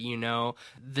there,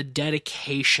 the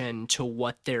dedication to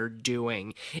what they're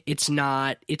doing. It's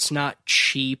not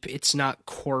cheap, it's not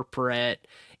corporate.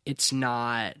 It's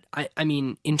not, I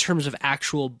mean, in terms of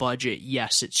actual budget,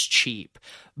 yes, it's cheap,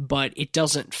 but it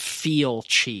doesn't feel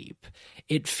cheap.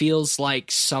 It feels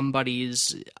like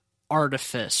somebody's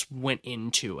artifice went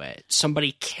into it.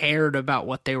 Somebody cared about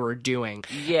what they were doing.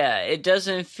 Yeah, it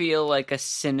doesn't feel like a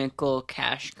cynical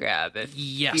cash grab. It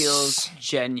feels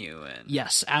genuine.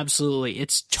 Yes, absolutely.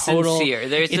 It's total. Sincere.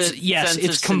 There's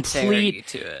it's complete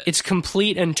to it. It's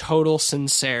complete and total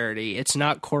sincerity. It's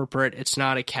not corporate. It's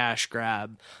not a cash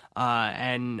grab.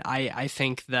 And I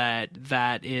think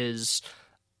that is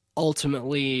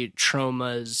ultimately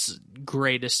Troma's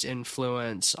greatest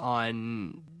influence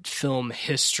on film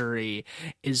history,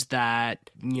 is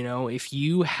that, if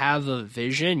you have a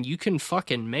vision, you can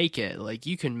fucking make it. Like,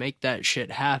 you can make that shit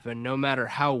happen, no matter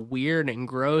how weird and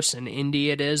gross and indie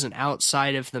it is and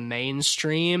outside of the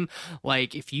mainstream.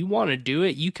 Like, if you want to do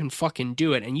it, you can fucking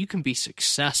do it, and you can be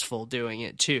successful doing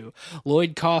it too.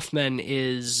 Lloyd Kaufman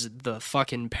is the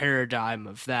fucking paradigm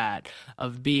of that,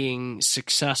 of being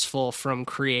successful from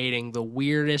creating the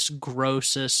weirdest,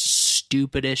 grossest,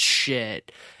 stupidest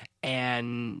shit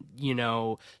and,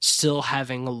 still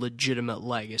having a legitimate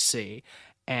legacy.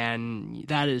 And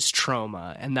that is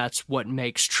Troma, and that's what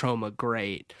makes Troma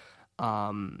great.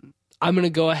 I'm going to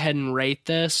go ahead and rate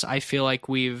this. I feel like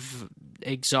we've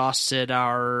exhausted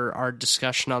our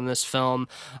discussion on this film.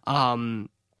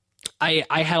 I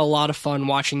had a lot of fun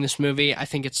watching this movie. I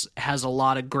think it has a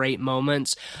lot of great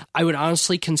moments. I would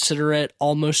honestly consider it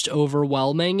almost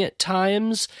overwhelming at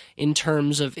times in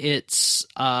terms of its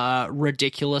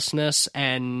ridiculousness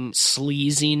and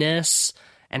sleaziness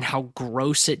and how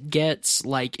gross it gets.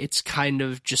 Like, it's kind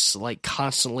of just like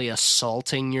constantly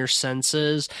assaulting your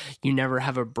senses. You never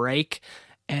have a break.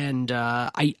 And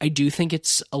I do think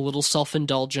it's a little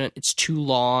self-indulgent. It's too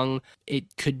long.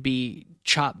 It could be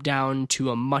chopped down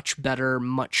to a much better,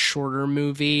 much shorter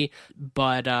movie.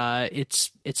 But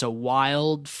it's a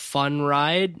wild, fun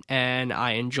ride, and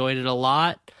I enjoyed it a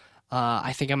lot.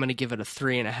 I think I'm going to give it a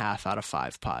 3.5 out of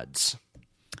 5 pods.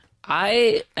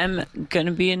 I am going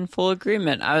to be in full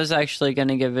agreement. I was actually going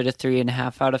to give it a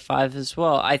 3.5 out of 5 as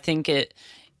well. I think it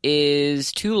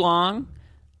is too long,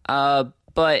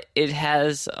 but it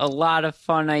has a lot of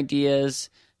fun ideas.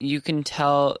 You can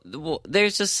tell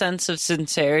there's a sense of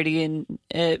sincerity in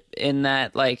it, in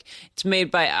that like it's made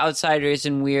by outsiders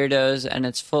and weirdos, and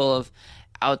it's full of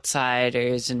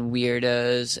outsiders and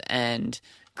weirdos and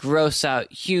gross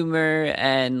out humor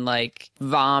and like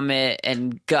vomit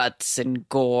and guts and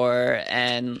gore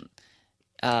and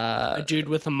a dude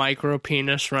with a micro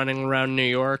penis running around New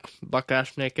York,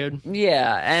 buck-ass naked.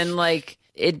 Yeah, and like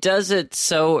it does it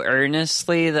so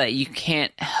earnestly that you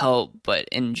can't help but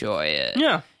enjoy it.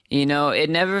 Yeah. You know, it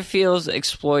never feels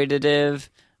exploitative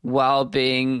while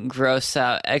being gross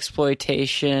out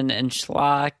exploitation and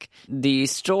schlock. The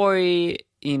story,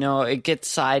 you know, it gets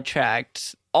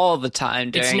sidetracked all the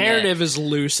time during its narrative is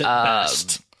loose at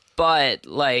best. But,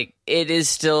 like, it is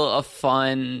still a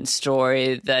fun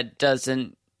story that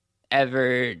doesn't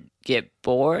ever get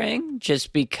boring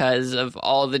just because of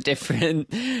all the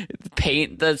different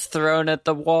paint that's thrown at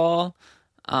the wall.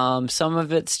 Some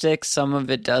of it sticks, some of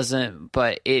it doesn't,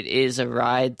 but it is a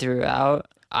ride throughout.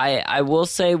 I will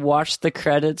say watch the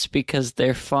credits because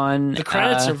they're fun. The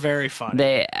credits are very fun.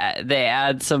 They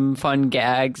add some fun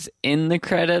gags in the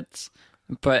credits,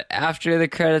 but after the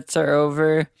credits are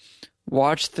over,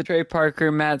 watch the Trey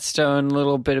Parker, Matt Stone,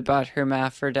 little bit about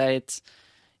hermaphrodites,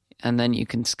 and then you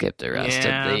can skip the rest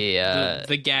of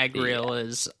the gag reel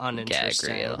is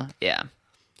uninteresting. Gag reel, yeah.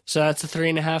 So that's a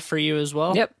 3.5 for you as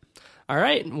well? Yep. All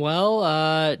right.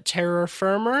 Well, Terror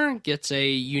Firmer gets a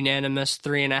unanimous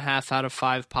 3.5 out of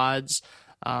 5 pods.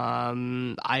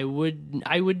 I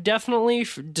would definitely,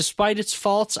 despite its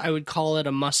faults, I would call it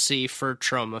a must-see for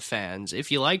Troma fans.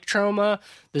 If you like Troma,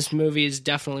 this movie is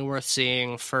definitely worth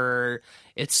seeing for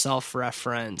its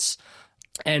self-reference.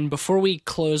 And before we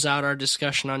close out our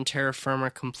discussion on Terra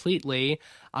Firma completely,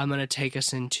 I'm going to take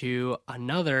us into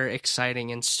another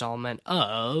exciting installment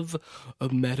of a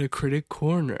Metacritic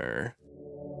Corner.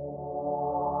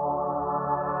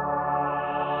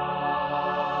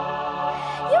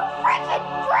 You freaking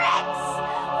bricks!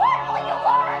 When will you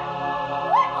learn?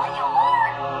 When will you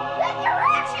learn that your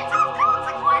actions have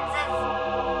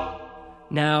consequences?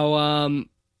 Now,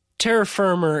 Terra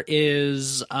Firma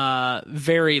is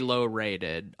very low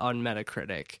rated on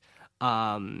Metacritic.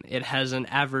 It has an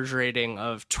average rating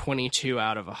of 22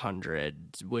 out of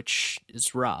 100, which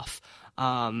is rough.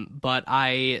 But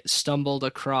I stumbled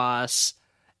across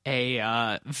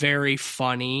a very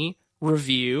funny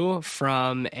review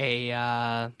from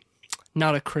a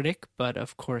not a critic, but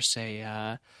of course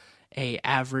a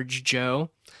average Joe.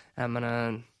 I'm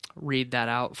gonna read that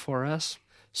out for us.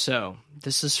 So,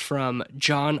 this is from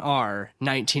John R.,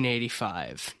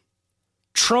 1985.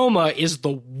 Troma is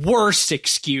the worst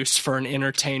excuse for an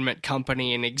entertainment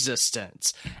company in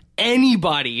existence.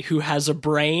 Anybody who has a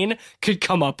brain could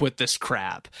come up with this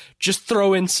crap. Just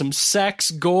throw in some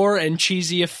sex, gore, and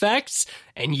cheesy effects,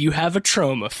 and you have a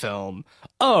Troma film.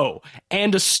 Oh,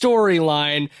 and a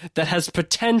storyline that has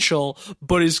potential,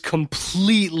 but is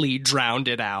completely drowned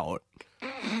it out.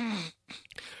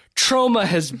 Troma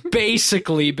has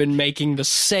basically been making the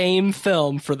same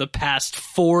film for the past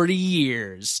 40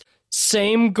 years.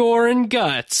 Same gore and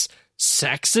guts,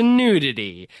 sex and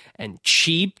nudity, and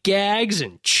cheap gags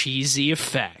and cheesy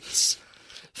effects.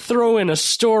 Throw in a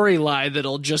storyline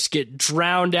that'll just get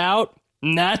drowned out,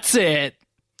 and that's it.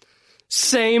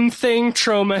 Same thing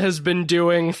Troma has been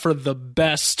doing for the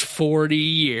best 40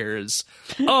 years.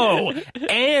 Oh,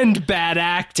 and bad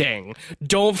acting.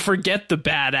 Don't forget the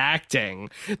bad acting.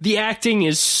 The acting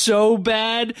is so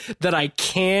bad that I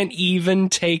can't even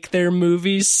take their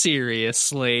movies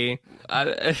seriously.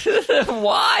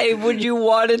 Why would you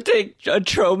want to take a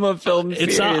Troma film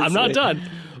seriously? I'm not done.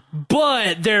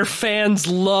 But their fans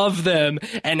love them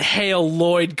and hail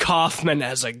Lloyd Kaufman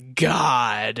as a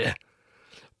god.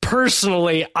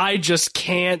 Personally, I just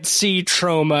can't see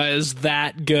Troma as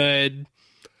that good.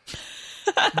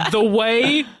 The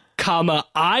way,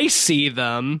 I see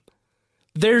them,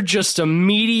 they're just a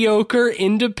mediocre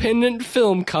independent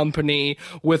film company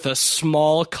with a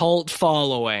small cult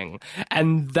following.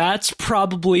 And that's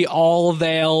probably all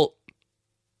they'll...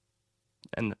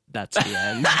 And that's the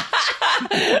end.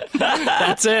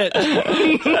 That's it.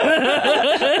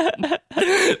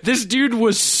 This dude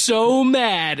was so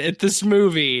mad at this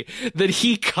movie that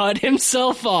he cut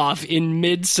himself off in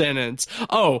mid-sentence.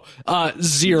 0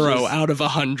 out of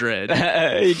 100.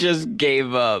 He just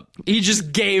gave up. He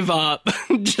just gave up.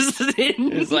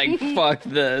 He's like, fuck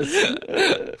this.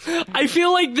 I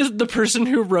feel like the person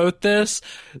who wrote this,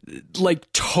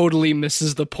 like, totally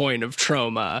misses the point of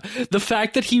Trauma. The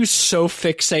fact that he was so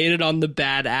fixated on the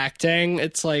bad acting,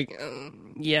 it's like,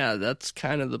 yeah, that's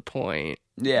kind of the point.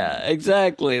 Yeah,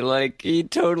 exactly. Like, he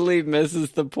totally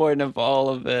misses the point of all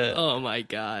of it. Oh my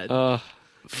god. Ugh.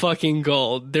 Fucking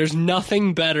gold. There's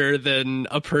nothing better than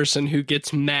a person who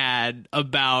gets mad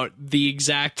about the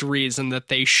exact reason that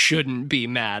they shouldn't be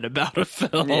mad about a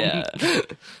film. Yeah.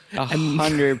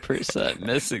 100%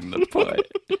 missing the point.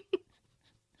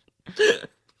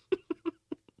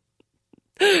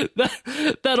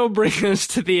 That'll bring us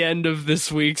to the end of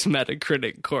this week's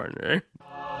Metacritic Corner.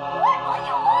 When will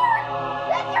you learn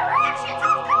that your actions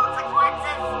have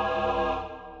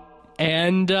consequences?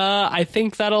 And I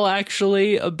think that'll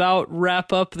actually about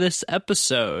wrap up this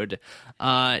episode.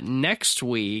 Next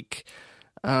week...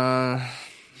 We're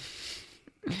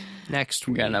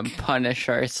gonna punish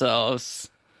ourselves.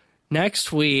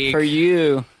 Next week... For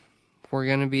you. We're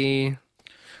gonna be...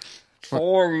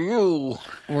 For you.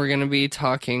 We're going to be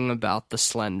talking about the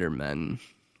Slenderman.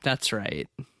 That's right.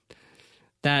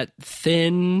 That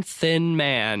thin, thin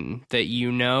man that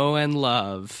you know and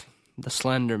love. The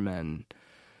Slenderman.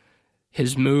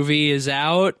 His movie is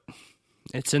out.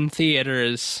 It's in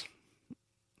theaters.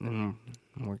 And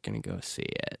we're going to go see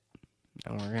it.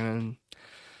 And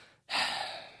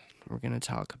we're going to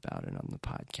talk about it on the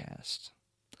podcast.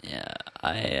 Yeah,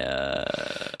 I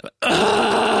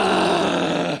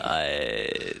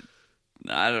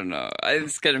don't know.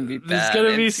 It's gonna be bad. It's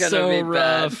gonna be so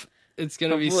rough. It's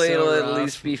gonna be so rough. Hopefully it'll at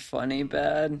least be funny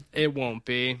bad. It won't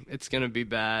be. It's gonna be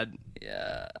bad.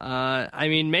 Yeah. I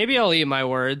mean, maybe I'll eat my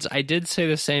words. I did say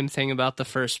the same thing about the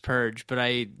first Purge, but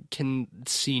I can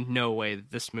see no way that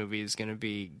this movie is gonna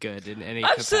be good in any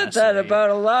capacity. I've said that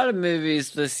about a lot of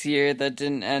movies this year that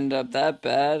didn't end up that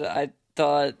bad. I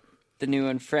thought the new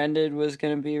Unfriended was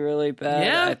going to be really bad.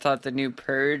 Yeah. I thought the new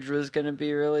Purge was going to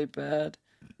be really bad.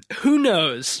 Who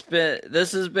knows?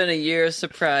 This has been a year of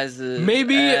surprises.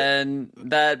 Maybe. And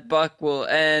that buck will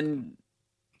end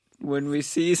when we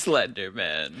see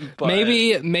Slenderman. But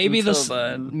maybe maybe the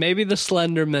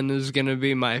Slenderman is going to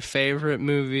be my favorite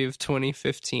movie of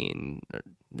 2015.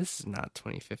 This is not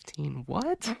 2015.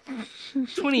 What?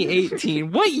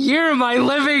 2018. What year am I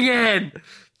living in?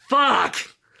 Fuck.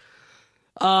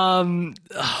 Oh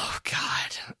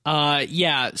God.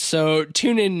 Yeah, so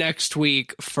tune in next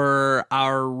week for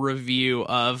our review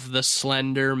of The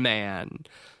Slender Man.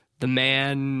 The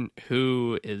man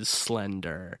who is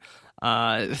slender.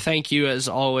 Thank you as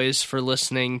always for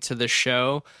listening to the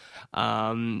show.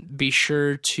 Be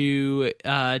sure to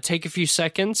take a few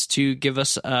seconds to give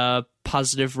us a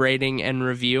positive rating and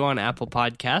review on Apple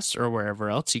Podcasts or wherever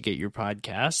else you get your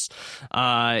podcasts.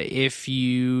 If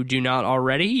you do not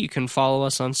already, you can follow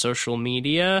us on social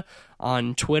media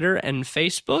on Twitter and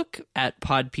Facebook at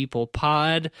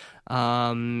PodPeoplePod.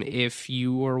 If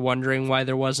you were wondering why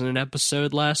there wasn't an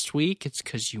episode last week, it's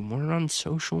because you weren't on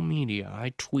social media.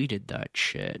 I tweeted that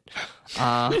shit.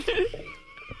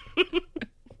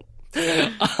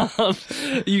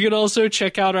 You can also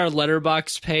check out our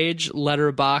Letterboxd page,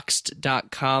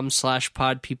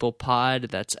 letterboxd.com/podpeoplepod.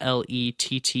 That's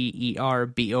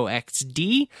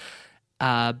LETTERBOXD.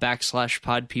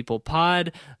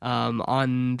 /podpeoplepod.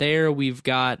 On there, we've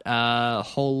got a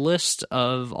whole list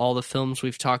of all the films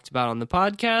we've talked about on the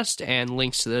podcast and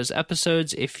links to those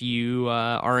episodes. If you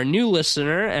are a new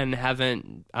listener and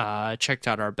haven't checked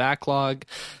out our backlog,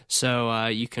 so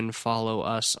you can follow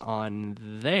us on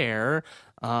there.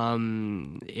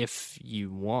 If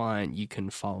you want, you can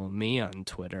follow me on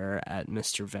Twitter at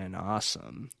Mr. Van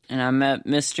Awesome. And I'm at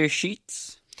Mr.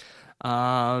 Sheets.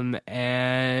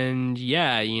 And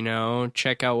yeah,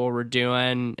 check out what we're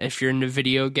doing. If you're into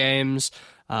video games,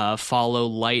 follow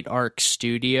Light Arc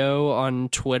Studio on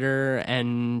Twitter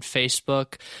and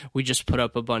Facebook. We just put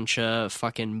up a bunch of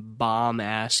fucking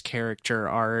bomb-ass character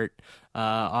art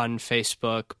on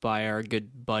Facebook by our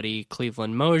good buddy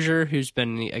Cleveland Mosier, who's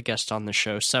been a guest on the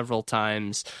show several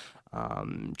times.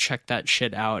 Check that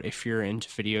shit out if you're into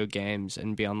video games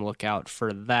and be on the lookout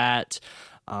for that.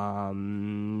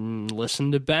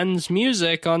 Listen to Ben's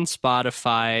music on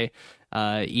Spotify,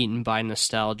 Eaten by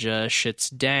Nostalgia, Shit's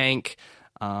Dank.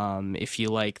 If you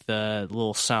like the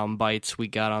little sound bites we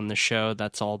got on the show,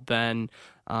 that's all Ben.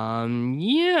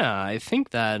 Yeah, I think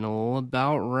that'll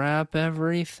about wrap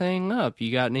everything up.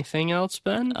 You got anything else,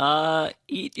 Ben?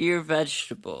 Eat your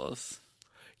vegetables.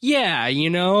 Yeah,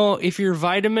 if you're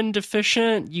vitamin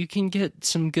deficient, you can get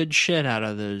some good shit out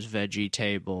of those veggie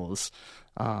tables.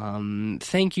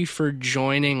 Thank you for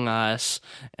joining us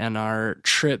and our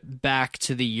trip back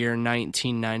to the year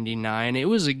 1999. It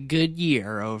was a good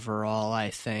year overall, I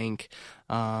think.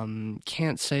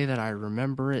 Can't say that I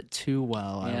remember it too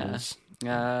well.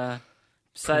 Yeah.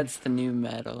 Besides the new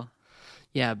metal.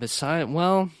 Yeah,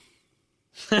 well...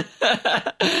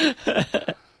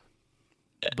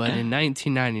 But in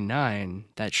 1999,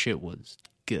 that shit was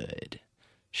good.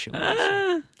 Shit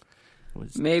was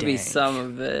Maybe dank. some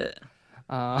of it.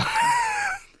 Limp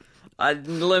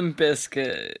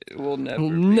Bizkit will never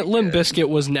be Limp good. Bizkit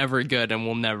was never good and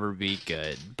will never be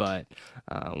good, but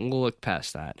we'll look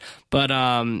past that. But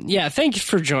yeah, thank you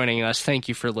for joining us. Thank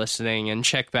you for listening, and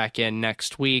check back in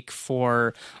next week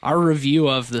for our review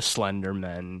of The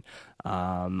Slenderman.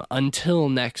 Until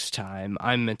next time,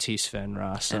 I'm Matisse Van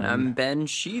Rossum. And I'm Ben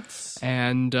Sheets.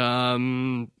 And